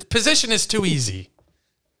 Fuck. The position is too easy.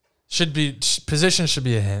 Position should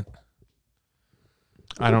be a hint.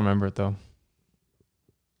 I don't remember it though.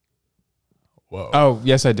 Whoa. Oh,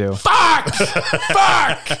 yes, I do. Fuck!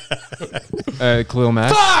 Fuck! Khalil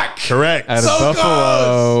Mack Fuck! Correct. out of So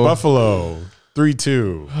Buffalo. Buffalo.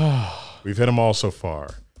 3-2. We've hit them all so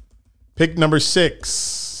far. Pick number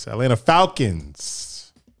 6. Atlanta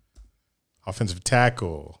Falcons. Offensive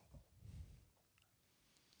tackle.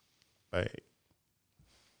 Hey.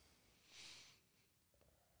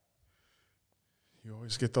 You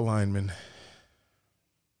always get the lineman.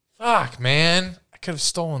 Fuck, man. I could have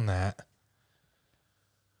stolen that.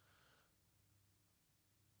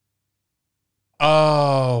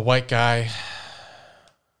 Oh, white guy.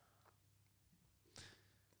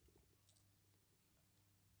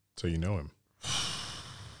 So you know him.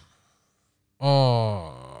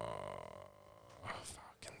 Oh.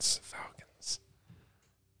 Falcons.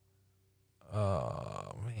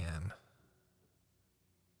 Oh man.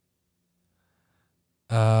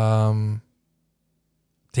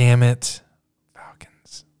 Damn it.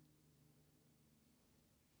 Falcons.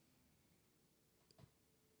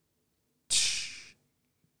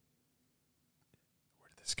 Where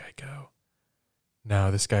did this guy go?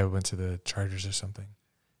 No, this guy went to the Chargers or something.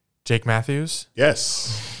 Jake Matthews?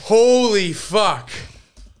 Yes. Holy fuck.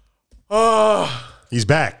 Oh. He's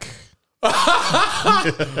back.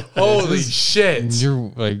 Holy shit.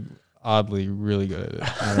 You're like oddly really good at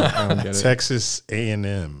it. I don't get it. Texas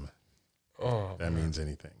A&M. Oh, That means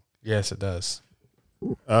anything. yes, it does.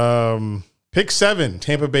 Pick 7,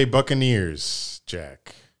 Tampa Bay Buccaneers,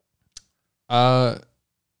 Jack. Kind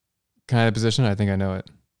of position. I think I know it.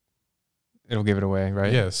 It'll give it away,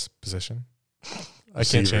 right? Yes, position. I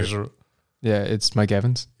can't Receiver. change the Yeah, it's Mike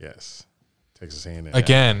Evans. Yes. Texas A&M.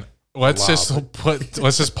 again. Let's Lob.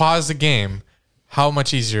 let's just pause the game. How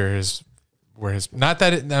much easier were his? Not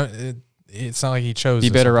that it's not like he chose. Be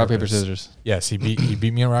this better on rock, paper, purpose. scissors. Yes, he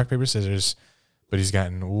beat me on rock paper scissors, but he's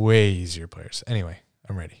gotten way easier players. Anyway,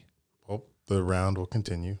 I'm ready. Well, the round will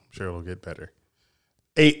continue. I'm sure it'll get better.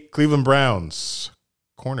 8, Cleveland Browns,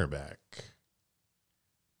 cornerback.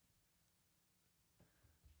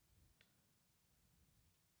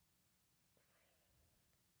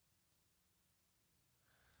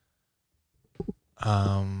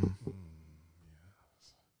 Um.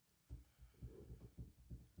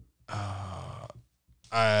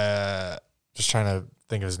 Just trying to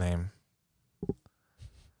think of his name.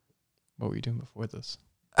 What were you doing before this?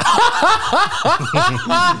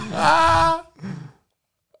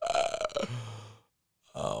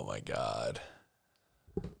 Oh my god.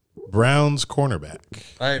 Browns cornerback.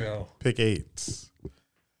 I know. Pick 8.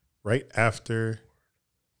 Right after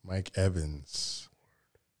Mike Evans.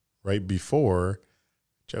 Right before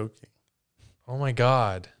joking. Oh my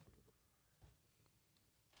god.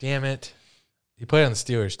 Damn it. He played on the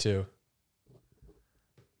Steelers too.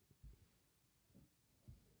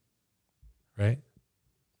 Right?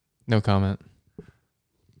 No comment.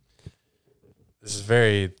 This is a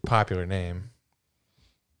very popular name.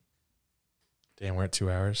 Damn, we're at 2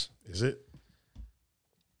 hours. Is it?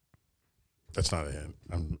 That's not a hint.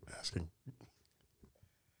 I'm asking.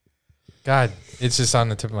 God, it's just on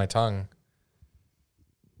the tip of my tongue.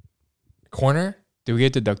 Corner? Do we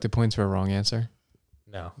get deducted points for a wrong answer?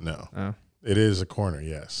 No. No. Oh. It is a corner,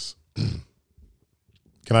 yes.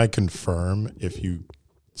 Can I confirm if you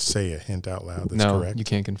say a hint out loud that's No, correct? you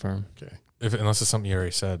can't confirm. Okay. Unless it's something you already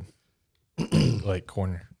said. Like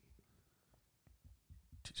corner.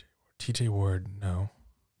 TJ Ward, no.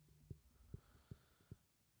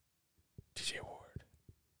 TJ Ward.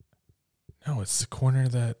 No, it's the corner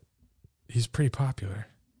that he's pretty popular.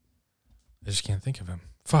 I just can't think of him.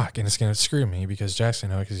 Fuck, and it's gonna screw me because Jackson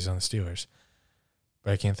know because he's on the Steelers.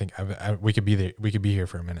 But I can't think. We could be there. We could be here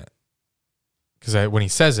for a minute. Because when he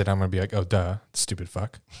says it, I'm gonna be like, "Oh, duh, stupid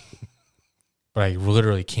fuck." But I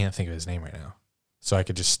literally can't think of his name right now. So I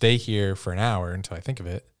could just stay here for an hour until I think of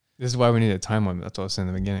it. This is why we need a time limit. That's what I was saying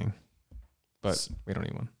in the beginning. But we don't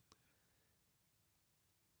need one.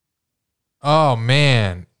 Oh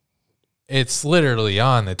man, it's literally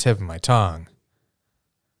on the tip of my tongue.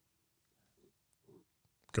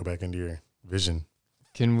 Go back into your vision.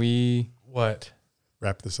 Can we? What?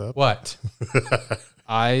 Wrap this up. What?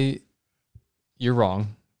 You're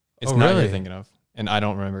wrong. It's Oh, not really? you're thinking of, and I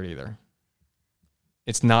don't remember it either.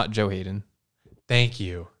 It's not Joe Hayden. Thank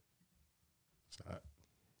you.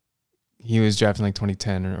 He was drafted in like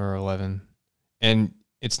 2010 or 11, and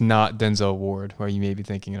it's not Denzel Ward, who you may be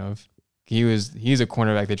thinking of. He's a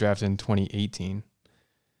cornerback they drafted in 2018.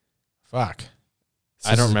 Fuck.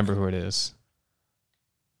 I don't remember who it is.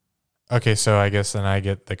 Okay, so I guess then I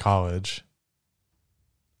get the college.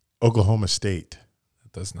 Oklahoma State.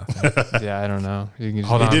 That does nothing. Yeah, I don't know. You can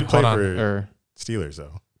Hold He on, did play hold on. for Or Steelers,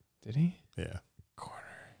 though. did he? Yeah.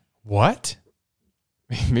 What?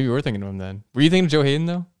 Maybe we're thinking of him then. Were you thinking of Joe Hayden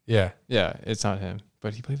though? Yeah. Yeah, it's not him,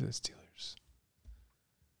 but he played for the Steelers.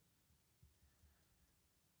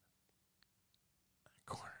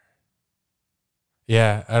 Corner.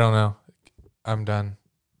 Yeah, I don't know. I'm done.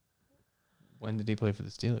 When did he play for the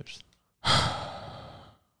Steelers?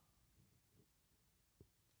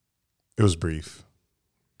 It was brief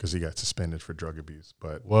because he got suspended for drug abuse.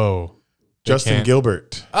 But Whoa. Justin can't-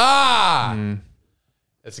 Gilbert Ah! Mm.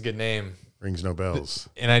 That's a good name. rings no bells.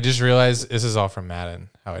 And I just realized this is all from Madden,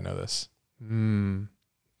 how I know this. Mm.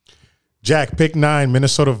 Jack, pick 9,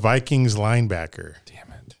 Minnesota Vikings linebacker.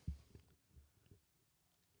 Damn it.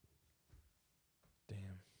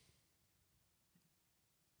 Damn.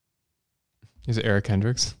 Is it Eric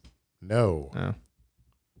Hendricks? No. No.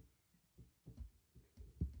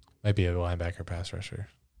 Might be a linebacker, pass rusher.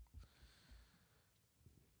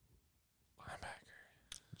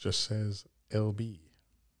 Linebacker. Just says LB.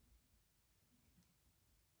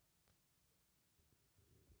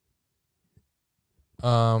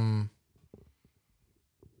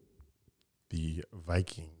 The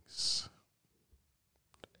Vikings.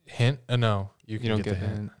 Hint? No. You You don't get get the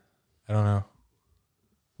the hint. I don't know.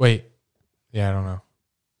 Wait. Yeah, I don't know.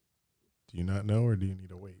 Do you not know, or do you need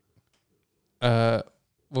to wait?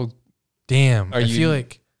 Well, Damn. Are I you- feel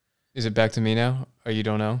like is it back to me now? Or you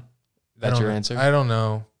don't know? I That's don't your know. answer? I don't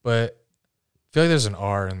know, but I feel like there's an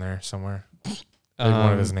R in there somewhere. Like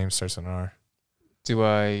one of his names starts with an R. Do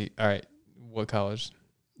I? All right. What college?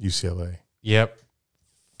 UCLA. Yep.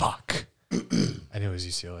 Fuck. I knew it was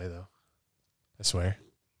UCLA though. I swear.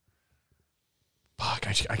 Fuck.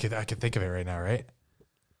 I could think of it right now, right?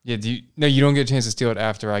 Yeah. Do you? No, you don't get a chance to steal it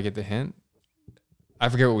after I get the hint. I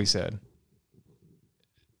forget what we said.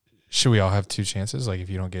 Should we all have two chances? Like if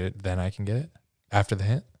you don't get it, then I can get it after the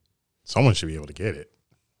hint. Someone should be able to get it.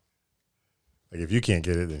 Like if you can't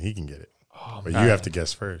get it, then he can get it. Oh, But you have to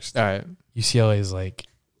guess first. All right. UCLA is like.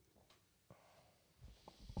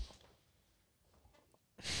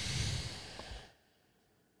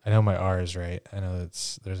 I know my R is right. I know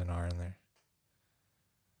there's an R in there.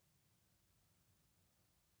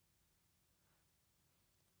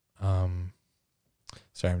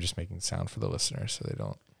 Sorry, I'm just making sound for the listeners so they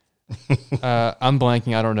don't. I'm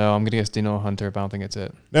blanking. I don't know. I'm gonna guess Dino Hunter, but I don't think it's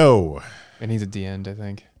it. No. And he's a D end, I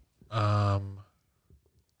think. Oh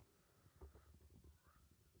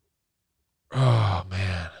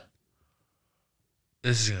man,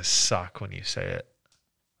 this is gonna suck when you say it.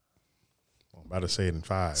 I'm about to say it in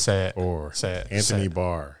 5. Say it. 4. Say it. Anthony Say it.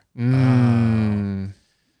 Barr.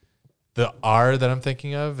 The R that I'm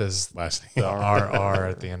thinking of is Last the name. RR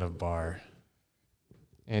at the end of bar.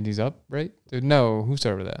 Andy's up, right? Dude, no, who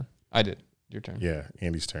started with that? I did. Your turn. Yeah,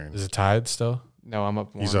 Andy's turn. Is it tied still? No, I'm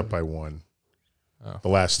up. He's one. up by 1. Oh. The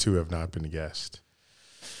last 2 have not been guessed.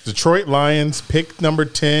 Detroit Lions pick number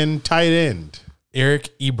 10, tight end.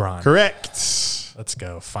 Eric Ebron. Correct. Let's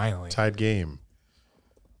go. Finally. Tied game.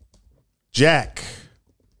 Jack,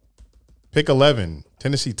 pick 11,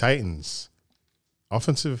 Tennessee Titans.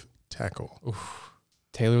 Offensive tackle.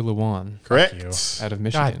 Taylor Lewan Correct. out of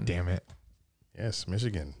Michigan. God damn it. Yes,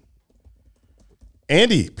 Michigan.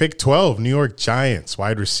 Andy, pick 12, New York Giants,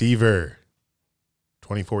 wide receiver.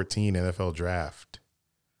 2014 NFL Draft.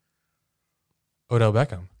 Odell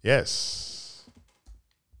Beckham. Yes.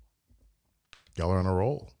 Y'all are on a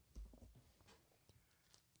roll.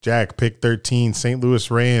 Jack, pick 13, St. Louis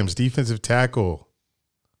Rams, defensive tackle.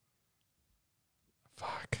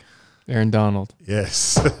 Fuck. Aaron Donald.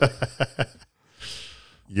 Yes.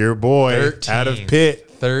 Your boy, 13th. out of Pitt.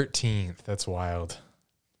 13th. That's wild.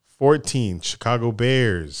 14, Chicago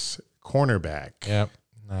Bears, cornerback. Yep.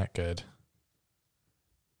 Not good.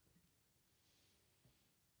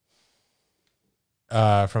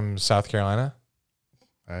 From South Carolina.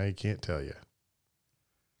 I can't tell you.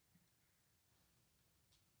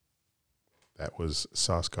 That was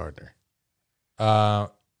Sauce Gardner.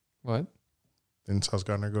 What? Didn't Sauce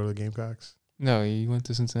Gardner go to the Gamecocks? No, he went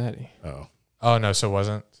to Cincinnati. Oh, Oh, no, so it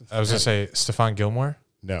wasn't. I was going to say Stephon Gilmore.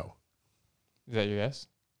 no. Is that your guess?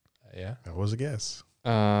 Yeah. That was a guess.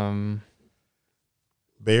 Um,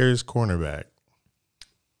 Bears cornerback.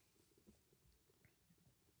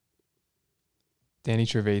 Danny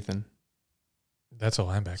Trevathan. That's a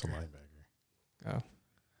That's a linebacker. linebacker. Oh.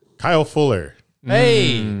 Kyle Fuller.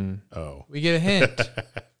 Hey! Oh, We get a hint.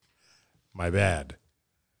 my bad.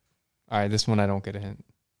 All right, this one I don't get a hint.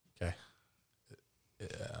 Yeah,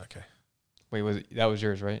 okay. Wait, that was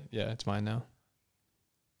yours, right? Yeah, it's mine now.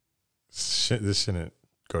 This shouldn't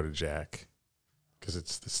go to Jack because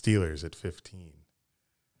it's the Steelers at 15.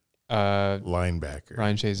 Linebacker.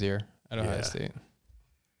 Ryan Shazier at Ohio Yeah. State.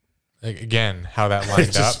 Like, again, how that It lined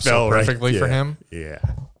up just so fell right. perfectly for Yeah. him. Yeah.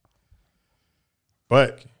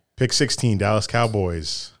 But pick 16, Dallas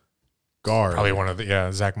Cowboys. Guard. Probably one of the,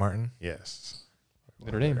 Zach Martin. Yes.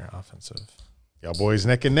 Notre Dame. Their offensive. Y'all boys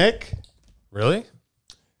neck and neck? Really?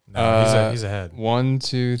 No, he's ahead. 1,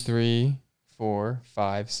 2, 3, 4,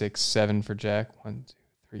 5, 6, 7 for Jack. 1, 2,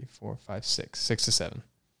 3, 4, 5, 6. 6 to 7.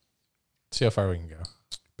 See how far we can go.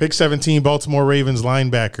 Pick 17, Baltimore Ravens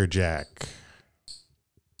linebacker, Jack.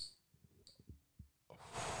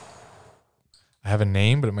 I have a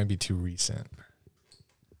name, but it might be too recent.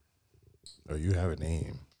 Oh, you have a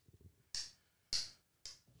name.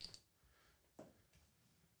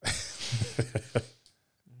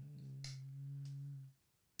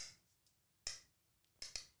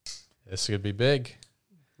 This could be big.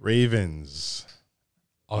 Ravens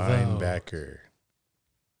Although, linebacker.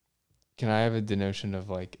 Can I have a denotion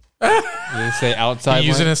of like, they say outside? Can you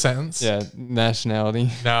use it in line? a sentence? Yeah,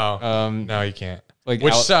 nationality. No. No, you can't. Like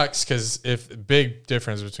Which sucks because if big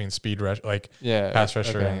difference between speed rush, like pass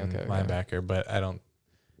rusher and linebacker, but I don't,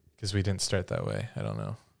 because we didn't start that way. I don't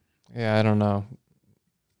know. Yeah, I don't know.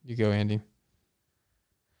 You go, Andy.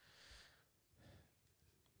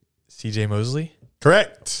 CJ Mosley?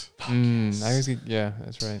 Correct. Yeah,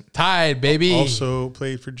 that's right. Tied, baby. Also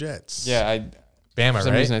played for Jets. Yeah, Bama, for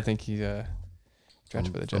some right? reason I think he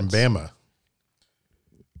drafted by the Jets. From Bama.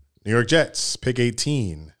 New York Jets, pick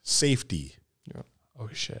 18, safety. Oh,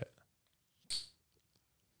 shit.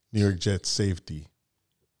 New York Jets, safety.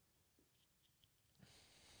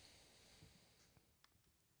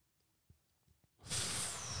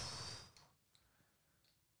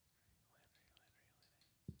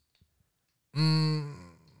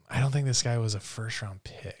 I don't think this guy was a first-round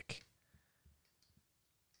pick.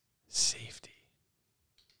 Safety.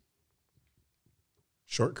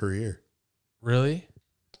 Short career. Really?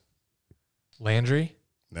 Landry?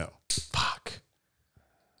 No. Fuck.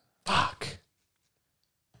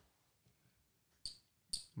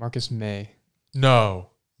 Marcus May. No.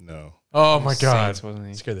 Oh, my God. Saints, wasn't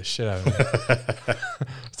he? Scared the shit out of me.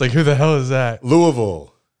 It's like, who the hell is that?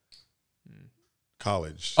 Louisville.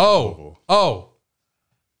 College. Louisville.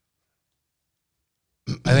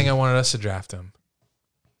 I think I wanted us to draft him.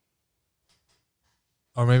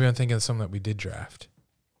 Or maybe I'm thinking of something that we did draft.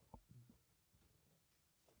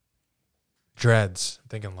 Dreads. I'm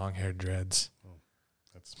thinking long-haired dreads.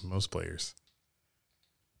 That's most players.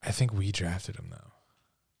 I think we drafted him, though.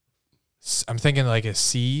 I'm thinking like a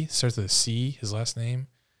C. Starts with a C, his last name.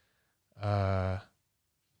 No.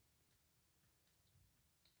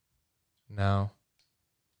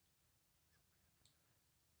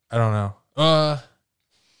 I don't know.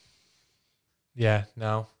 Yeah,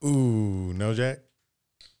 no. Ooh, no, Jack.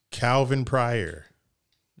 Calvin Pryor.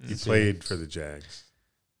 He played for the Jags.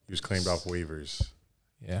 He was claimed off waivers.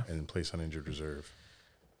 Yeah. And placed on injured reserve.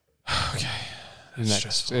 Okay.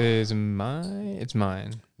 Next is mine. It's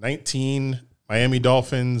mine. 19, Miami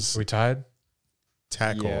Dolphins. Are we tied?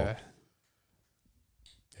 Tackle. Yeah.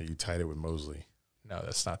 Yeah, you tied it with Mosley. No,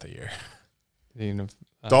 that's not the year.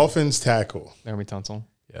 Dolphins tackle. Laramie Tunsil.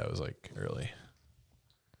 Yeah, it was like early.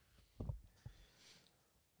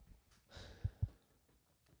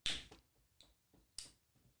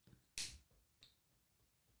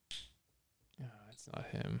 It's not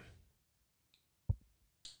him.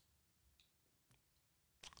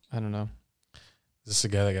 I don't know. Is this the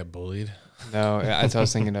guy that got bullied? No, that's what I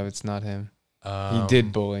was thinking of. It's not him. He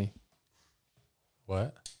did bully.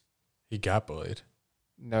 What? He got bullied.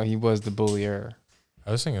 No, he was the bullier.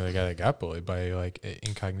 I was thinking of the guy that got bullied by like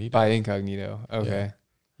Incognito. By Incognito. Okay. Yeah.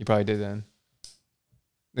 He probably did then.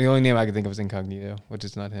 The only name I could think of was Incognito, which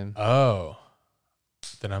is not him. Oh.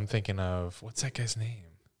 Then I'm thinking of, what's that guy's name?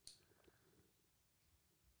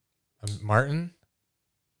 Martin?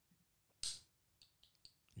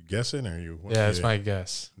 You guessing or you? Yeah, that's my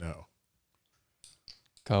guess. No.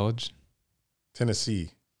 College?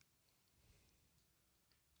 Tennessee.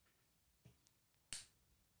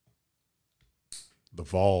 The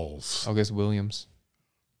Vols. August Williams.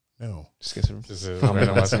 No. Just guess This is probably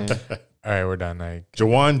random not his weapon. name. All right, we're done.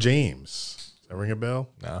 Jawan James. Does that ring a bell?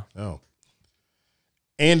 No. No.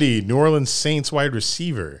 Andy, New Orleans Saints wide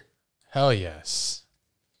receiver. Hell yes.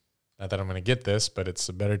 Not that I'm going to get this, but it's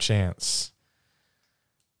a better chance.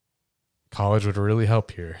 College would really help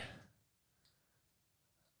here.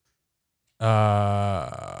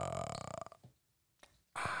 No,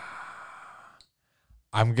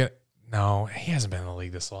 he hasn't been in the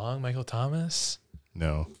league this long. Michael Thomas?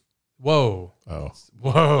 No. Whoa. Oh.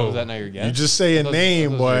 Whoa. Was that not your guess? You just say a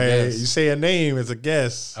name, those boy. are your guess. You say a name, it's a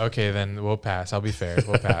guess. Okay, then we'll pass. I'll be fair.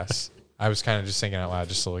 We'll pass. I was kind of just thinking out loud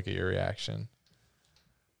just to look at your reaction.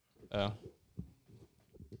 Oh.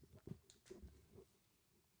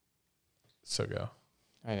 So go.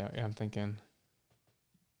 I know. Yeah, I'm thinking.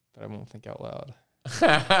 But I won't think out loud.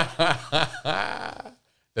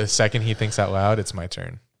 The second he thinks out loud, it's my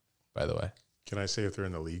turn, by the way. Can I say if they're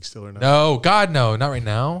in the league still or not? No, God, no. Not right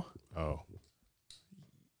now. Oh.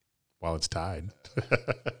 While it's tied.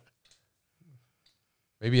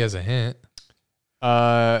 Maybe as a hint.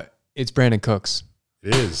 It's Brandon Cooks.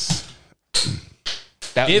 It is.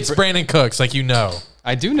 It's Brandon Cooks, like you know.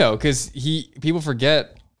 I do know because people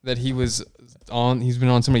forget that he's been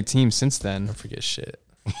on so many teams since then. Don't forget shit.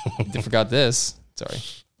 They forgot this. Sorry.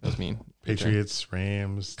 That was mean. Patriots,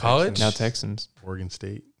 Rams, College? Now Texans. Oregon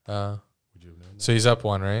State. Uh, Would you have known that? so he's up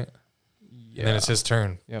one, right? Yeah. And then it's his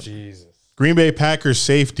turn. Yep. Jesus. Green Bay Packers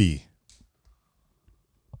safety.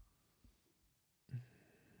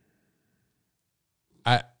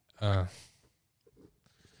 Uh,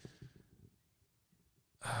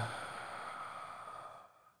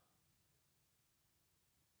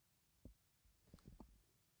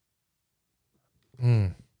 hmm.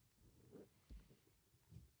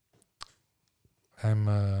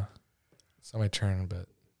 It's not my turn, but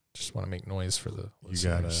just want to make noise for the You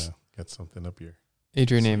listeners. got something up here.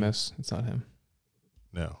 Adrian Amos. It's not him.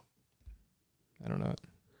 No. I don't know it.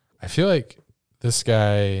 I feel like this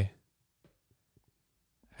guy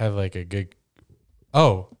had like a good.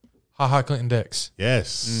 Oh, haha, Clinton Dix.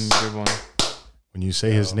 Yes. Good one. When you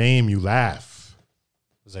say his name, you laugh.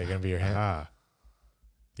 Was that gonna be your hint? Ah.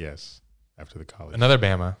 Yes. After the college. Another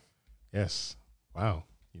Bama. Yes. Wow.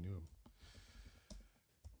 You knew him.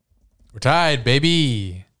 We're tied,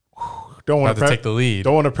 baby. Don't want About to take the lead.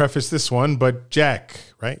 Don't want to preface this one, but Jack,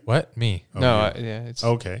 right? What? Me? Oh, No, you. it's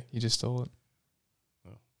Okay. you just stole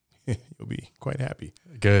it. You'll be quite happy.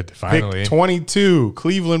 Good. Finally. Pick 22,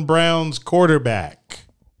 Cleveland Browns quarterback.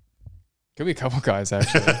 Could be a couple guys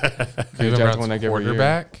actually. Cleveland Jack Browns won that every year.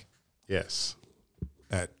 quarterback. Yes.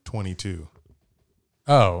 At 22.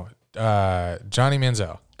 Oh, Johnny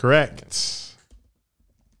Manziel. Correct.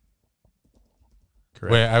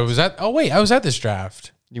 Correct. Wait, I was at this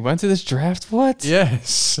draft. You went to this draft? What?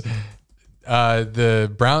 Yes.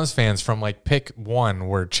 The Browns fans from like pick 1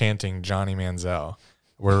 were chanting Johnny Manziel.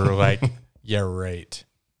 We're like, yeah, right.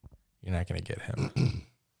 You're not going to get him.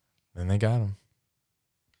 Then they got him.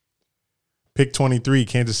 Pick 23,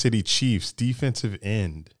 Kansas City Chiefs, defensive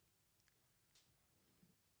end.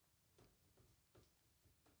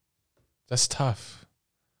 That's tough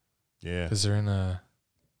Yeah, because they're in a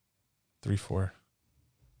 3-4.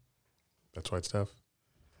 that's why it's tough.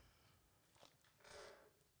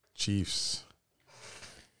 Chiefs,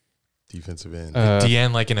 defensive end.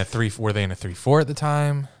 DN like in a 3. Were they in a 3-4 at the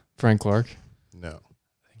time? Frank Clark. No.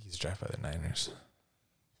 I think he's drafted by the Niners.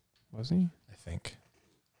 Was he? I think.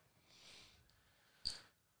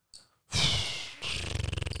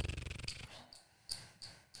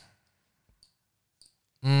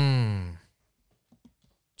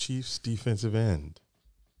 Chiefs, defensive end.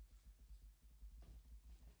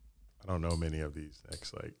 I don't know many of these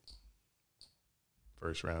next, like,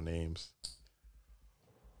 first round names.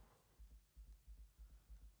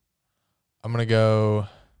 I'm going to go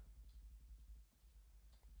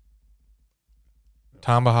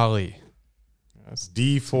Tom Bahali.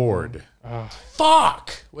 D Ford.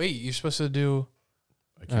 Fuck! Wait, you're supposed to do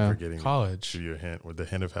I keep forgetting. college. Give you a hint. Would the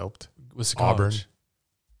hint have helped? Was it Auburn. college?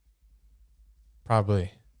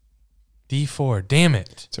 Probably. D4. Damn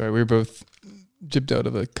it. Sorry, we were both gypped out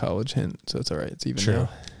of a college hint, so it's all right. It's even True. now.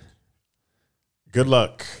 Good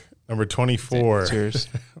luck. Number 24. It's yours,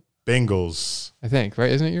 Bengals. I think.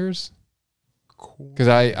 Right? Isn't it yours? Because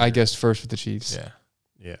I guessed first with the Chiefs. Yeah.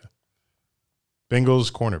 Yeah.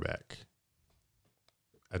 Bengals cornerback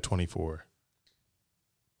at 24.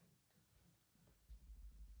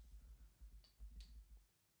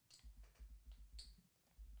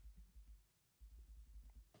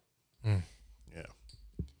 Yeah.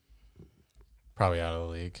 Probably out of the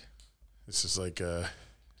league. This is like if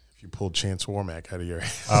you pulled Chance Warmack out of your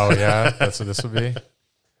Oh, yeah? That's what this would be?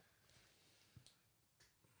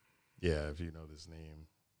 Yeah, if you know this name.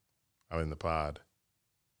 I'm in the pod.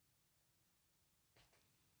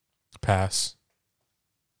 Pass.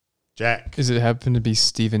 Jack. Does it happen to be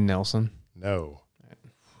Steven Nelson? No.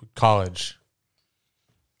 College.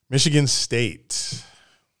 Michigan State.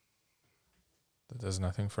 That does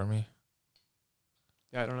nothing for me.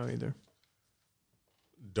 Yeah, I don't know either.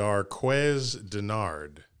 Darquez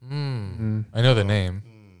Denard. I know the name.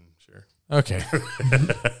 Sure. Okay.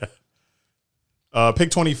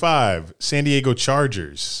 Pick 25, San Diego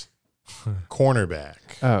Chargers. Cornerback.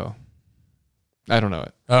 Oh. I don't know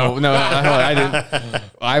it. Oh. No, I didn't.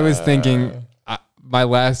 I was thinking, my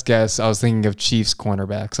last guess, I was thinking of Chiefs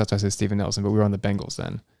cornerbacks. That's why I said Steven Nelson, but we were on the Bengals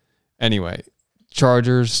then. Anyway,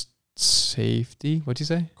 Chargers safety. What'd you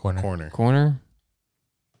say? Corner. Corner.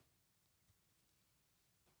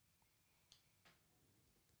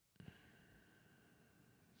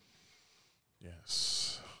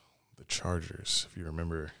 Yes. The Chargers, if you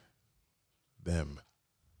remember them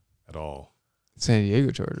at all. San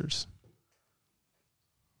Diego Chargers.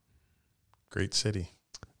 Great city.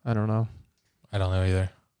 I don't know. I don't know either.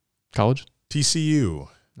 College? TCU.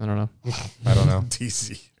 I don't know. I don't know.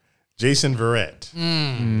 TC. Jason Verrett.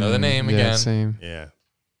 Know the name Yeah, again. same. Yeah.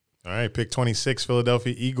 All right. Pick 26,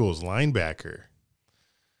 Philadelphia Eagles. Linebacker.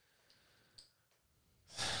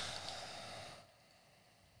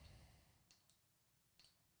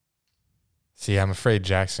 See, I'm afraid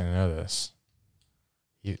Jackson will know this.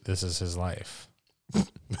 This is his life.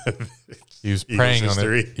 He was Eagles preying on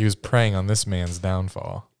history. it. He was preying on this man's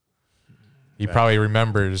downfall. He probably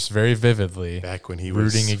remembers very vividly Back when he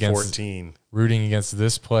was 14. rooting against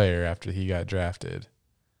this player after he got drafted.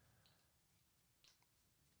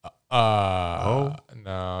 No,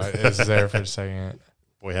 it was there for a second.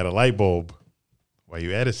 Boy had a light bulb. Why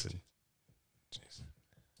you Edison?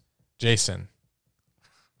 Jason.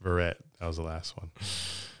 Verrett. That was the last one.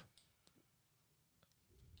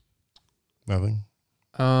 Nothing?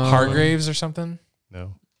 Hargraves or something?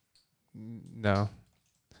 No. No.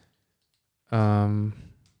 You're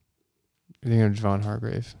thinking of Javon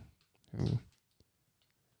Hargrave, who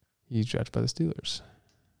he's drafted by the Steelers.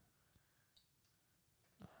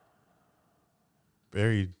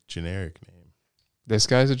 Very generic name. This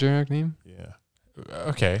guy's a generic name? Yeah.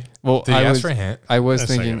 Okay. Well, Did he ask for a hint? I was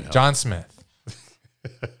That's not thinking gonna help. John Smith.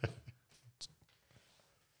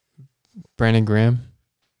 Brandon Graham.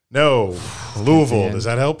 No. Louisville. end. Does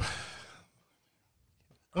that help?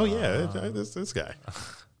 Oh, yeah. This guy.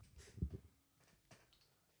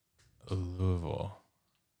 Louisville.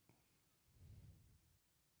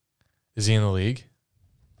 Is he in the league?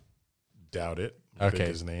 Doubt it. Okay. Pick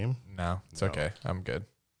his name. No, it's No. okay. I'm good.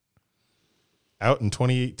 Out in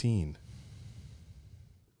 2018.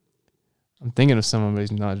 I'm thinking of someone, but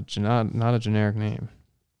he's not a generic name.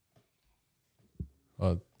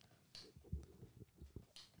 Well,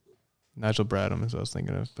 Nigel Bradham is what I was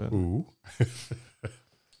thinking of, but Ooh.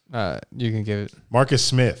 you can give it. Marcus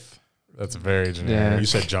Smith. that's very generic. Yeah. You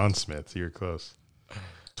said John Smith. You were close.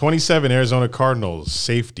 27, Arizona Cardinals,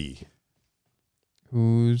 safety.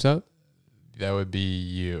 Who's up? That would be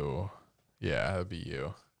you. Yeah, that would be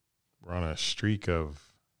you. We're on a streak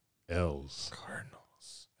of L's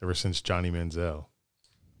Cardinals. ever since Johnny Manziel.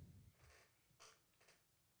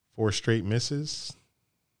 4 straight misses.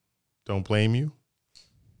 Don't blame you.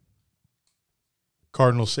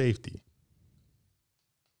 Cardinal safety.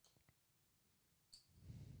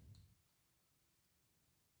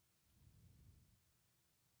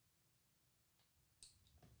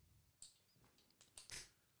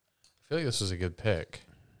 I feel like this was a good pick.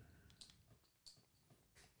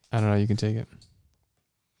 I don't know. You can take it.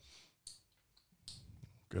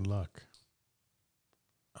 Good luck.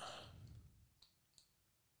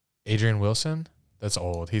 Adrian Wilson? That's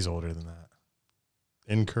old. He's older than that,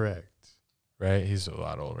 Incorrect. right? He's a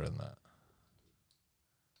lot older than that.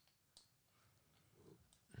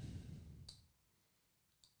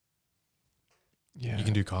 Yeah. You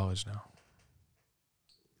can do college now.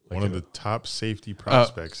 One of the top safety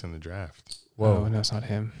prospects in the draft. Whoa. No, it's not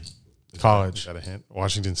him. College. Got a hint.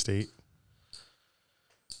 Washington State.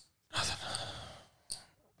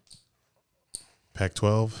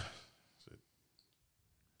 Pac-12.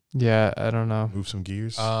 Yeah, I don't know. Move some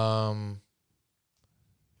gears.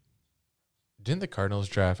 Didn't the Cardinals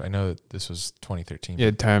draft? I know that this was 2013.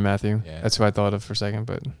 Yeah, Tyrann Mathieu. Yeah. That's who I thought of for a second,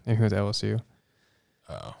 but he was LSU.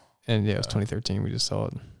 Oh. And yeah, it was 2013. We just saw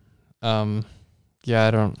it. Yeah,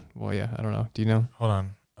 I don't know. Do you know? Hold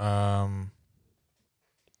on. I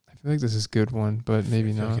feel like this is a good one, but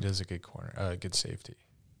maybe I feel not. like it is a good corner. Good safety.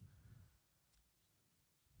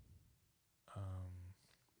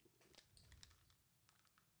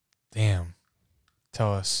 Damn.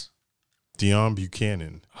 Tell us. Deion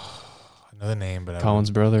Buchanan. Another name, but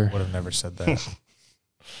Colin's I brother. would have never said that.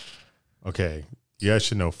 Okay. You guys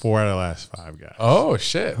should know 4 out of the last 5 guys. Oh,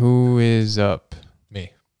 shit. Who is up?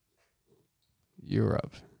 Me. You're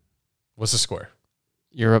up. What's the score?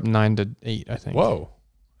 You're up 9-8, I think. Whoa.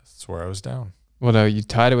 That's where I was down. Well, no, you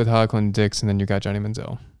tied it with Hocklin Dix, and then you got Johnny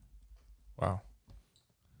Manziel. Wow.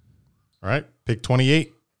 All right. Pick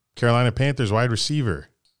 28. Carolina Panthers wide receiver.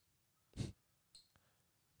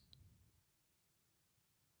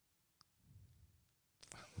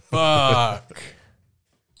 Fuck.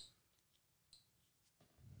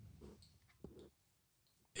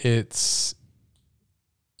 DJ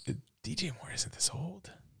Moore isn't this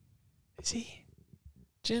old. Is he?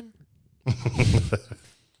 Jim?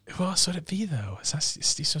 Who else would it be, though? Is that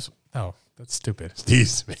Steve Smith? No, that's stupid. Steve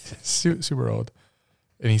Smith. Super old.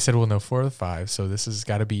 And he said we'll know 4 of the 5, so this has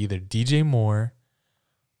got to be either DJ Moore,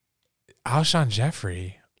 Alshon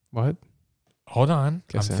Jeffrey. What? Hold on.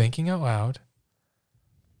 Guess I'm so. thinking out loud.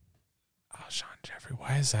 Alshon Jeffrey.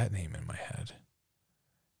 Why is that name in my head?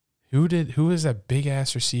 Who is that big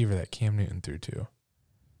ass receiver that Cam Newton threw to?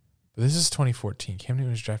 But this is 2014. Cam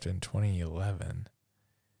Newton was drafted in 2011.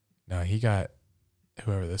 No, he got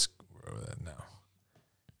whoever no.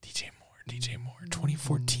 DJ Moore.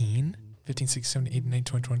 2014? 15, 16, 17, 18, 19,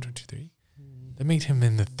 20, 21, 22, 23? That makes him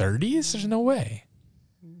in the 30s? There's no way.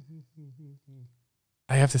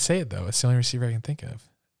 I have to say it, though. It's the only receiver I can think of.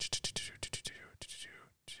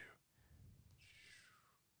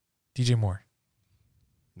 DJ Moore.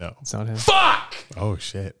 No. It's not him. Fuck! Oh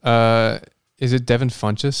shit. Is it Devin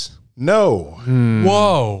Funchess? No.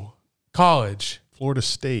 Whoa. College. Florida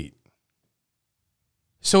State.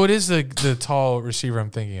 So it is the tall receiver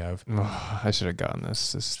I'm thinking of. Oh, I should have gotten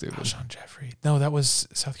this. This is stupid. Alshon Jeffrey. No, that was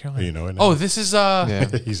South Carolina. You know it now? Oh, this is Yeah.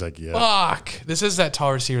 He's like, yeah. fuck. This is that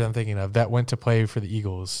tall receiver I'm thinking of that went to play for the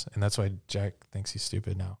Eagles, and that's why Jack thinks he's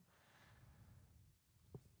stupid now.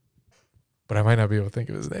 But I might not be able to think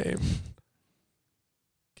of his name.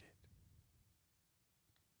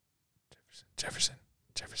 Jefferson.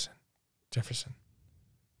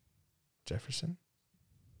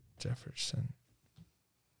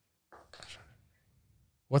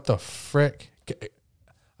 What the frick?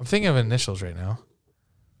 I'm thinking of initials right now.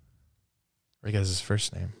 Rick has his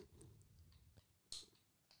first name.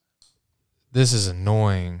 This is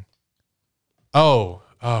annoying. Oh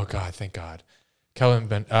God, thank God.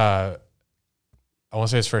 Kelvin I won't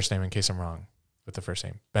say his first name in case I'm wrong with the first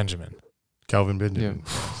name. Benjamin. Calvin Benjamin.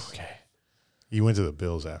 Yeah. Okay. He went to the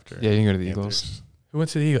Bills after. Yeah, you can go to the Panthers. Eagles. Who went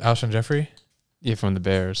to the Eagles? Alshon Jeffrey? Yeah, from the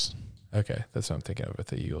Bears. Okay, that's what I'm thinking of with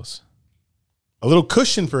the Eagles. A little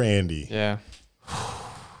cushion for Andy. Yeah.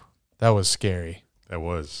 That was scary. That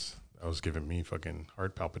was giving me fucking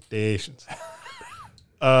heart palpitations.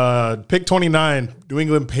 Pick 29, New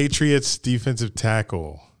England Patriots defensive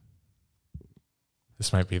tackle.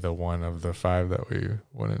 This might be the one of the 5 that we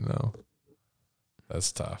want to know.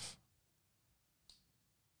 That's tough.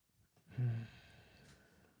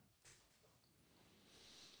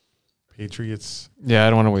 Patriots. Yeah, I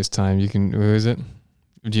don't want to waste time. You can. Who is it?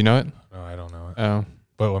 Do you know it? No, I don't know it. Oh,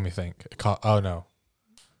 But let me think. Oh, no.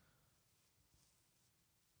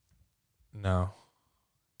 No.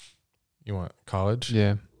 You want college?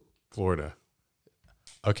 yeah. Florida.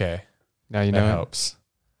 Okay. Now you that know it. helps.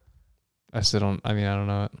 I still don't. I mean, I don't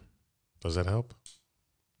know it. Does that help?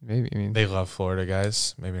 Maybe. I mean, They love Florida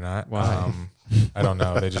guys. Maybe not. Why? I don't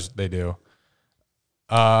know. They do.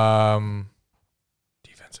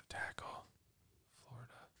 Defensive tackle.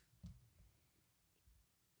 Florida.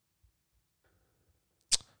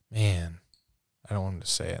 Man. I don't want him to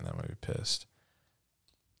say it and I might be pissed.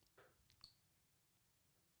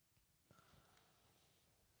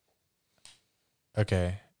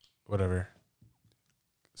 Okay. Whatever.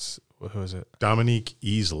 Who is it? Dominique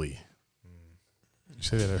Easley. You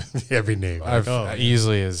say that every name.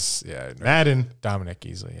 Easily is, yeah. Madden. Dominic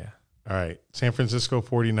Easley, yeah. All right. San Francisco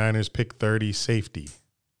 49ers pick 30 safety.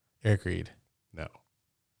 Eric Reed. No.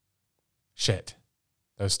 Shit.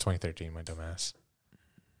 That was 2013, my dumbass.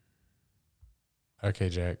 Okay,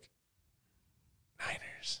 Jack.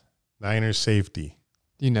 Niners safety.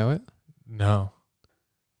 do you know it? No.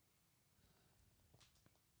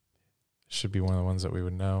 Should be one of the ones that we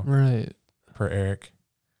would know Right. per Eric.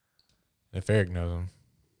 If Eric knows him.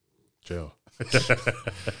 Joe.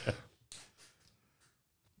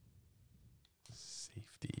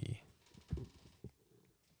 Safety.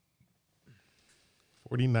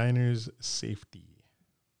 49ers safety.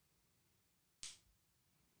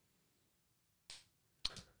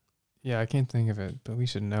 Yeah, I can't think of it, but we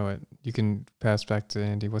should know it. You can pass back to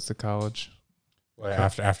Andy. What's the college? Wait,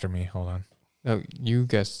 after me. Hold on. No, you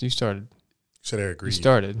guessed. You started. Said Eric You Reed.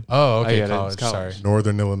 started. Oh, I okay. get it. College. It's college. Sorry.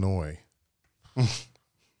 Northern Illinois.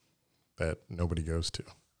 That nobody goes to.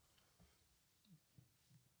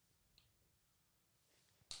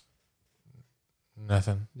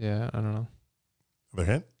 Nothing. Yeah, I don't know. Other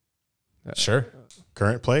hint? Sure.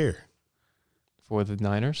 Current player. For the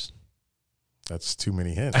Niners? That's too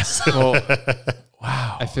many hints. Well,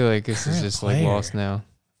 Wow. I feel like this is Current just like player. lost now.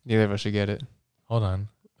 Neither of us should get it. Hold on.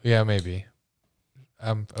 Yeah, maybe.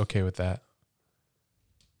 I'm okay with that.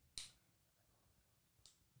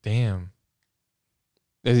 Damn.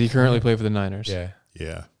 Does he currently play for the Niners? Yeah.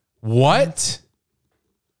 Yeah. What?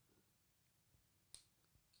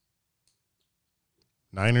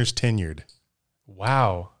 Niners tenured.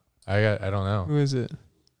 Wow. I don't know. Who is it?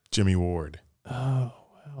 Jimmy Ward. Oh,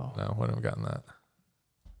 wow. No, wouldn't have gotten that.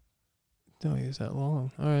 No, he was that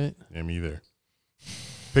long. All right. Him either.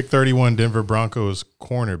 Pick 31, Denver Broncos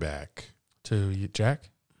cornerback. To you, Jack?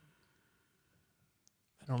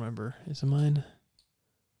 I don't remember. Is it mine?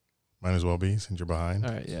 Might as well be since you're behind.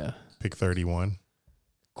 All right, yeah. Pick 31,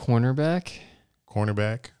 Cornerback?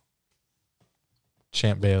 cornerback.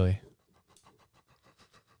 Champ Bailey.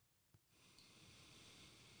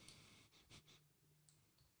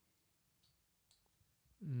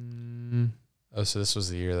 Oh, so this was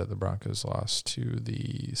the year that the Broncos lost to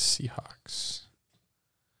the Seahawks.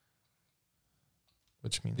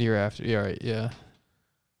 Which means The year after. Yeah, right, yeah.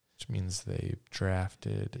 they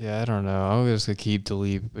drafted. Yeah, I don't know. I'm just going to keep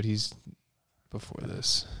Talib, but he's before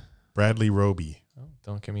this. Bradley Roby. Oh,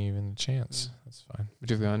 don't give me even a chance. That's fine. Would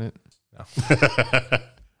you have gotten it? No. I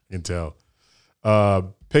can tell.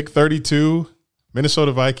 Pick 32,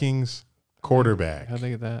 Minnesota Vikings quarterback. How'd they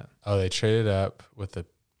get that? Oh, they traded up with the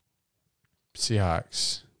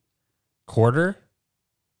Seahawks. Quarterback.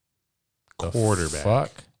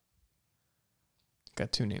 Fuck.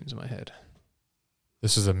 Got two names in my head.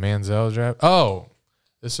 This is a Manziel draft. Oh,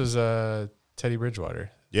 this is Teddy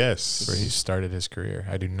Bridgewater. Yes. Where he started his career.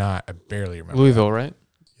 I barely remember. Louisville, right?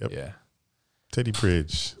 Yep. Yeah. Teddy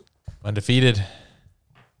Bridge. Undefeated.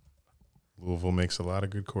 Louisville makes a lot of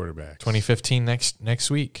good quarterbacks. 2015 next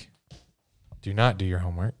week. Do not do your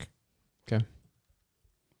homework. Okay.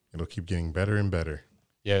 It'll keep getting better and better.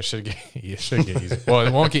 Yeah, it should get easier. Well,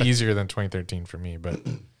 it won't get easier than 2013 for me, but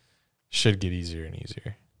should get easier and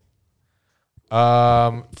easier.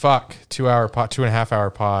 2.5 hour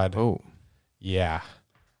pod. Oh. Yeah.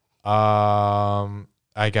 I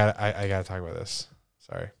gotta talk about this.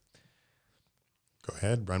 Sorry. Go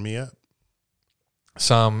ahead, run me up.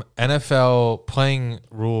 Some NFL playing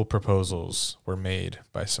rule proposals were made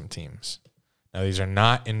by some teams. Now, these are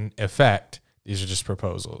not in effect. These are just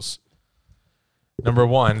proposals. Number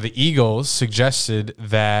one, the Eagles suggested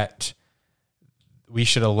that we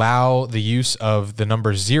should allow the use of the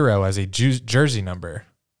number 0 as a jersey number,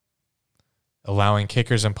 allowing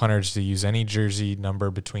kickers and punters to use any jersey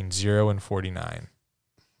number between 0 and 49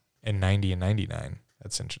 and 90 and 99.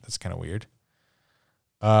 That's kind of weird.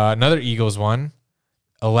 Another Eagles one,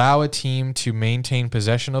 allow a team to maintain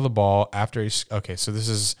possession of the ball after okay, so this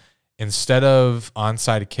is instead of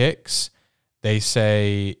onside kicks, they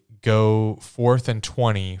say go 4th and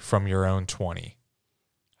 20 from your own 20.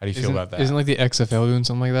 How do you feel about that? Isn't like the XFL doing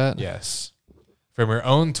something like that? Yes. From your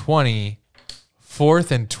own 20,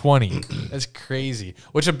 4th and 20. That's crazy.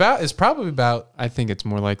 Which is probably about. I think it's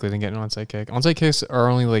more likely than getting an onside kick. Onside kicks are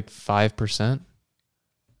only like 5%.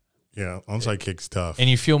 Yeah, onside kick's tough. And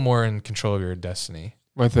you feel more in control of your destiny.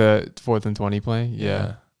 With the 4th and 20 play?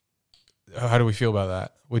 Yeah. How do we feel about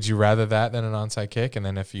that? Would you rather that than an onside kick? And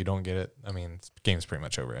then if you don't get it, I mean, the game's pretty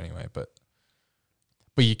much over anyway. But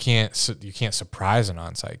you can't surprise an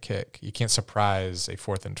onside kick. You can't surprise a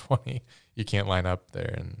 4th and 20. You can't line up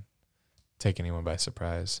there and take anyone by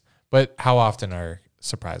surprise. But how often are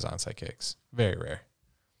surprise onside kicks? Very rare.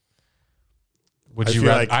 Would you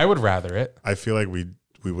rather? I would rather it. I feel like we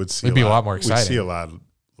would see. It'd be a lot more exciting. We'd see a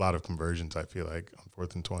lot of conversions. I feel like on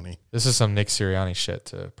 4th and 20. This is some Nick Sirianni shit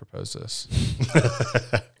to propose this.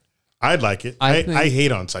 I'd like it. I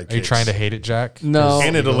hate onside kicks. Are you trying to hate it, Jack? No.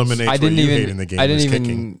 And it eliminates what you hate in the game.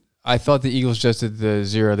 Kicking. I thought the Eagles just did the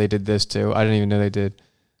 0. They did this too. I didn't even know they did.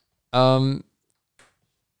 Why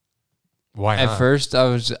not? At first,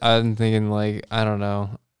 I'm thinking like, I don't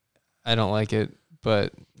know. I don't like it,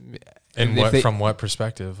 but from what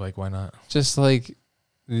perspective? Like, why not? Just like,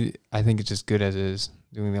 I think it's just good as is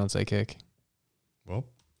doing the onside kick. Well,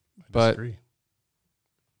 I disagree.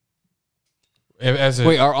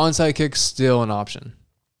 Wait, are onside kicks still an option?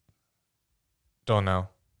 Don't know.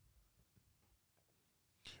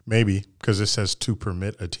 Maybe because it says to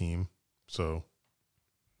permit a team. So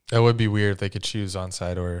that would be weird if they could choose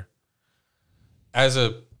onside or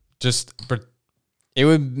it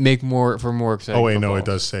would make more exciting. Oh wait, football. no, it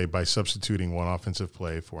does say by substituting one offensive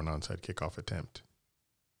play for an onside kickoff attempt.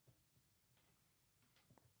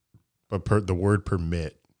 But the word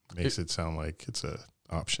permit makes it sound like it's a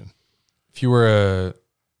option. If you were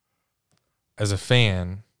as a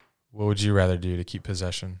fan, what would you rather do to keep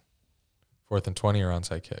possession? 4th and 20 or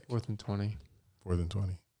onside kick? 4th and 20. 4th and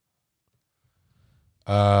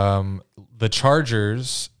 20. The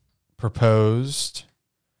Chargers proposed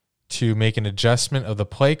to make an adjustment of the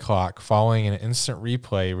play clock following an instant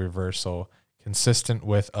replay reversal consistent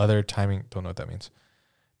with other timing. Don't know what that means.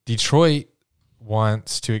 Detroit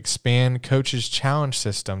wants to expand coach's challenge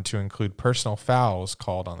system to include personal fouls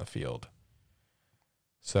called on the field.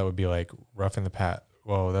 So that would be like roughing the pat.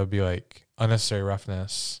 Well, that would be like unnecessary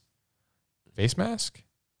roughness. Face mask?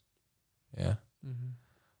 Yeah.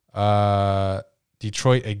 Mm-hmm.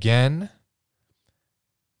 Detroit again.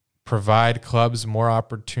 Provide clubs more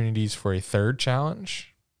opportunities for a third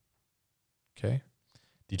challenge. Okay.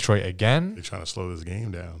 Detroit again. They're trying to slow this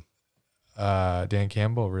game down. Dan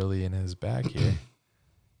Campbell really in his bag here.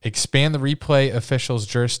 Expand the replay official's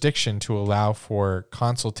jurisdiction to allow for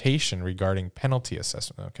consultation regarding penalty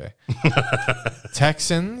assessment. Okay.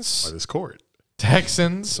 Texans. By this court.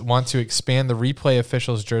 Texans want to expand the replay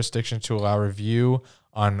official's jurisdiction to allow review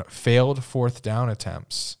on failed 4th down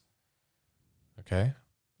attempts. Okay.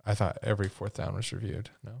 I thought every 4th down was reviewed.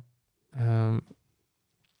 No?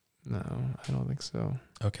 No, I don't think so.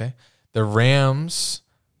 Okay. The Rams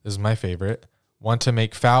This is my favorite. Want to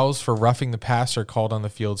make fouls for roughing the passer called on the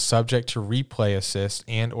field subject to replay assist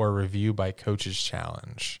and or review by coach's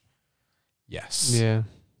challenge. Yes. Yeah.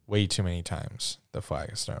 Way too many times the flag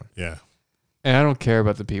is thrown. Yeah. And I don't care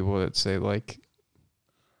about the people that say, like,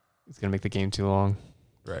 it's going to make the game too long.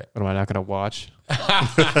 Right. What am I not going to watch?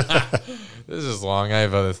 This is long. I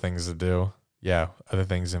have other things to do. Yeah. Other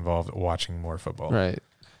things involved watching more football. Right.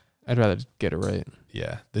 I'd rather get it right.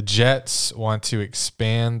 Yeah. The Jets want to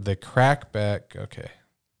expand the crackback. Okay.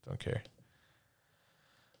 Don't care.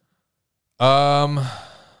 I'm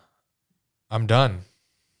done.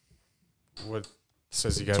 What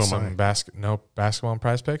says you got So am some I. basketball and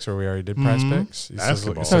prize picks, or we already did prize Mhm. picks?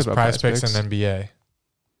 Basketball. It says Talk about prize prize picks and picks. NBA.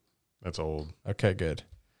 That's old. Okay, good.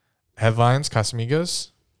 Headlines, Casamigos.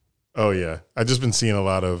 Oh yeah, I've just been seeing a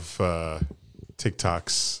lot of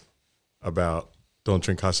TikToks about don't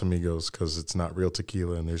drink Casamigos because it's not real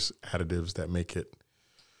tequila and there's additives that make it.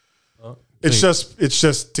 It's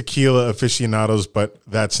just tequila aficionados, but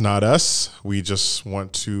that's not us. We just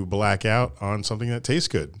want to black out on something that tastes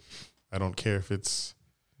good. I don't care if it's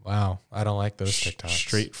Wow, I don't like those TikToks.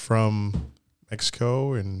 straight from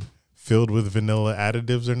Mexico and filled with vanilla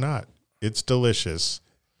additives or not. It's delicious.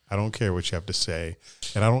 I don't care what you have to say.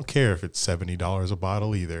 And I don't care if it's $70 a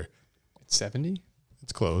bottle either. It's 70?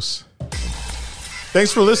 It's close.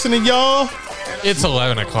 Thanks for listening, y'all. It's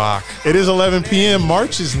 11 o'clock. It is 11 p.m.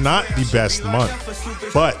 March is not the best month,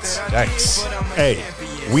 but Yikes. hey,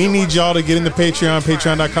 we need y'all to get in the Patreon,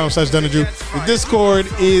 patreon.com/Dunandrew. The Discord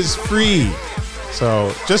is free.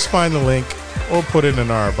 So just find the link or put it in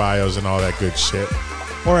our bios and all that good shit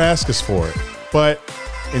or ask us for it. But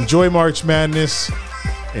enjoy March Madness.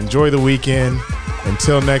 Enjoy the weekend.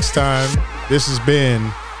 Until next time, this has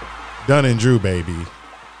been Dun and Drew, baby,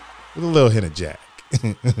 with a little hint of Jack.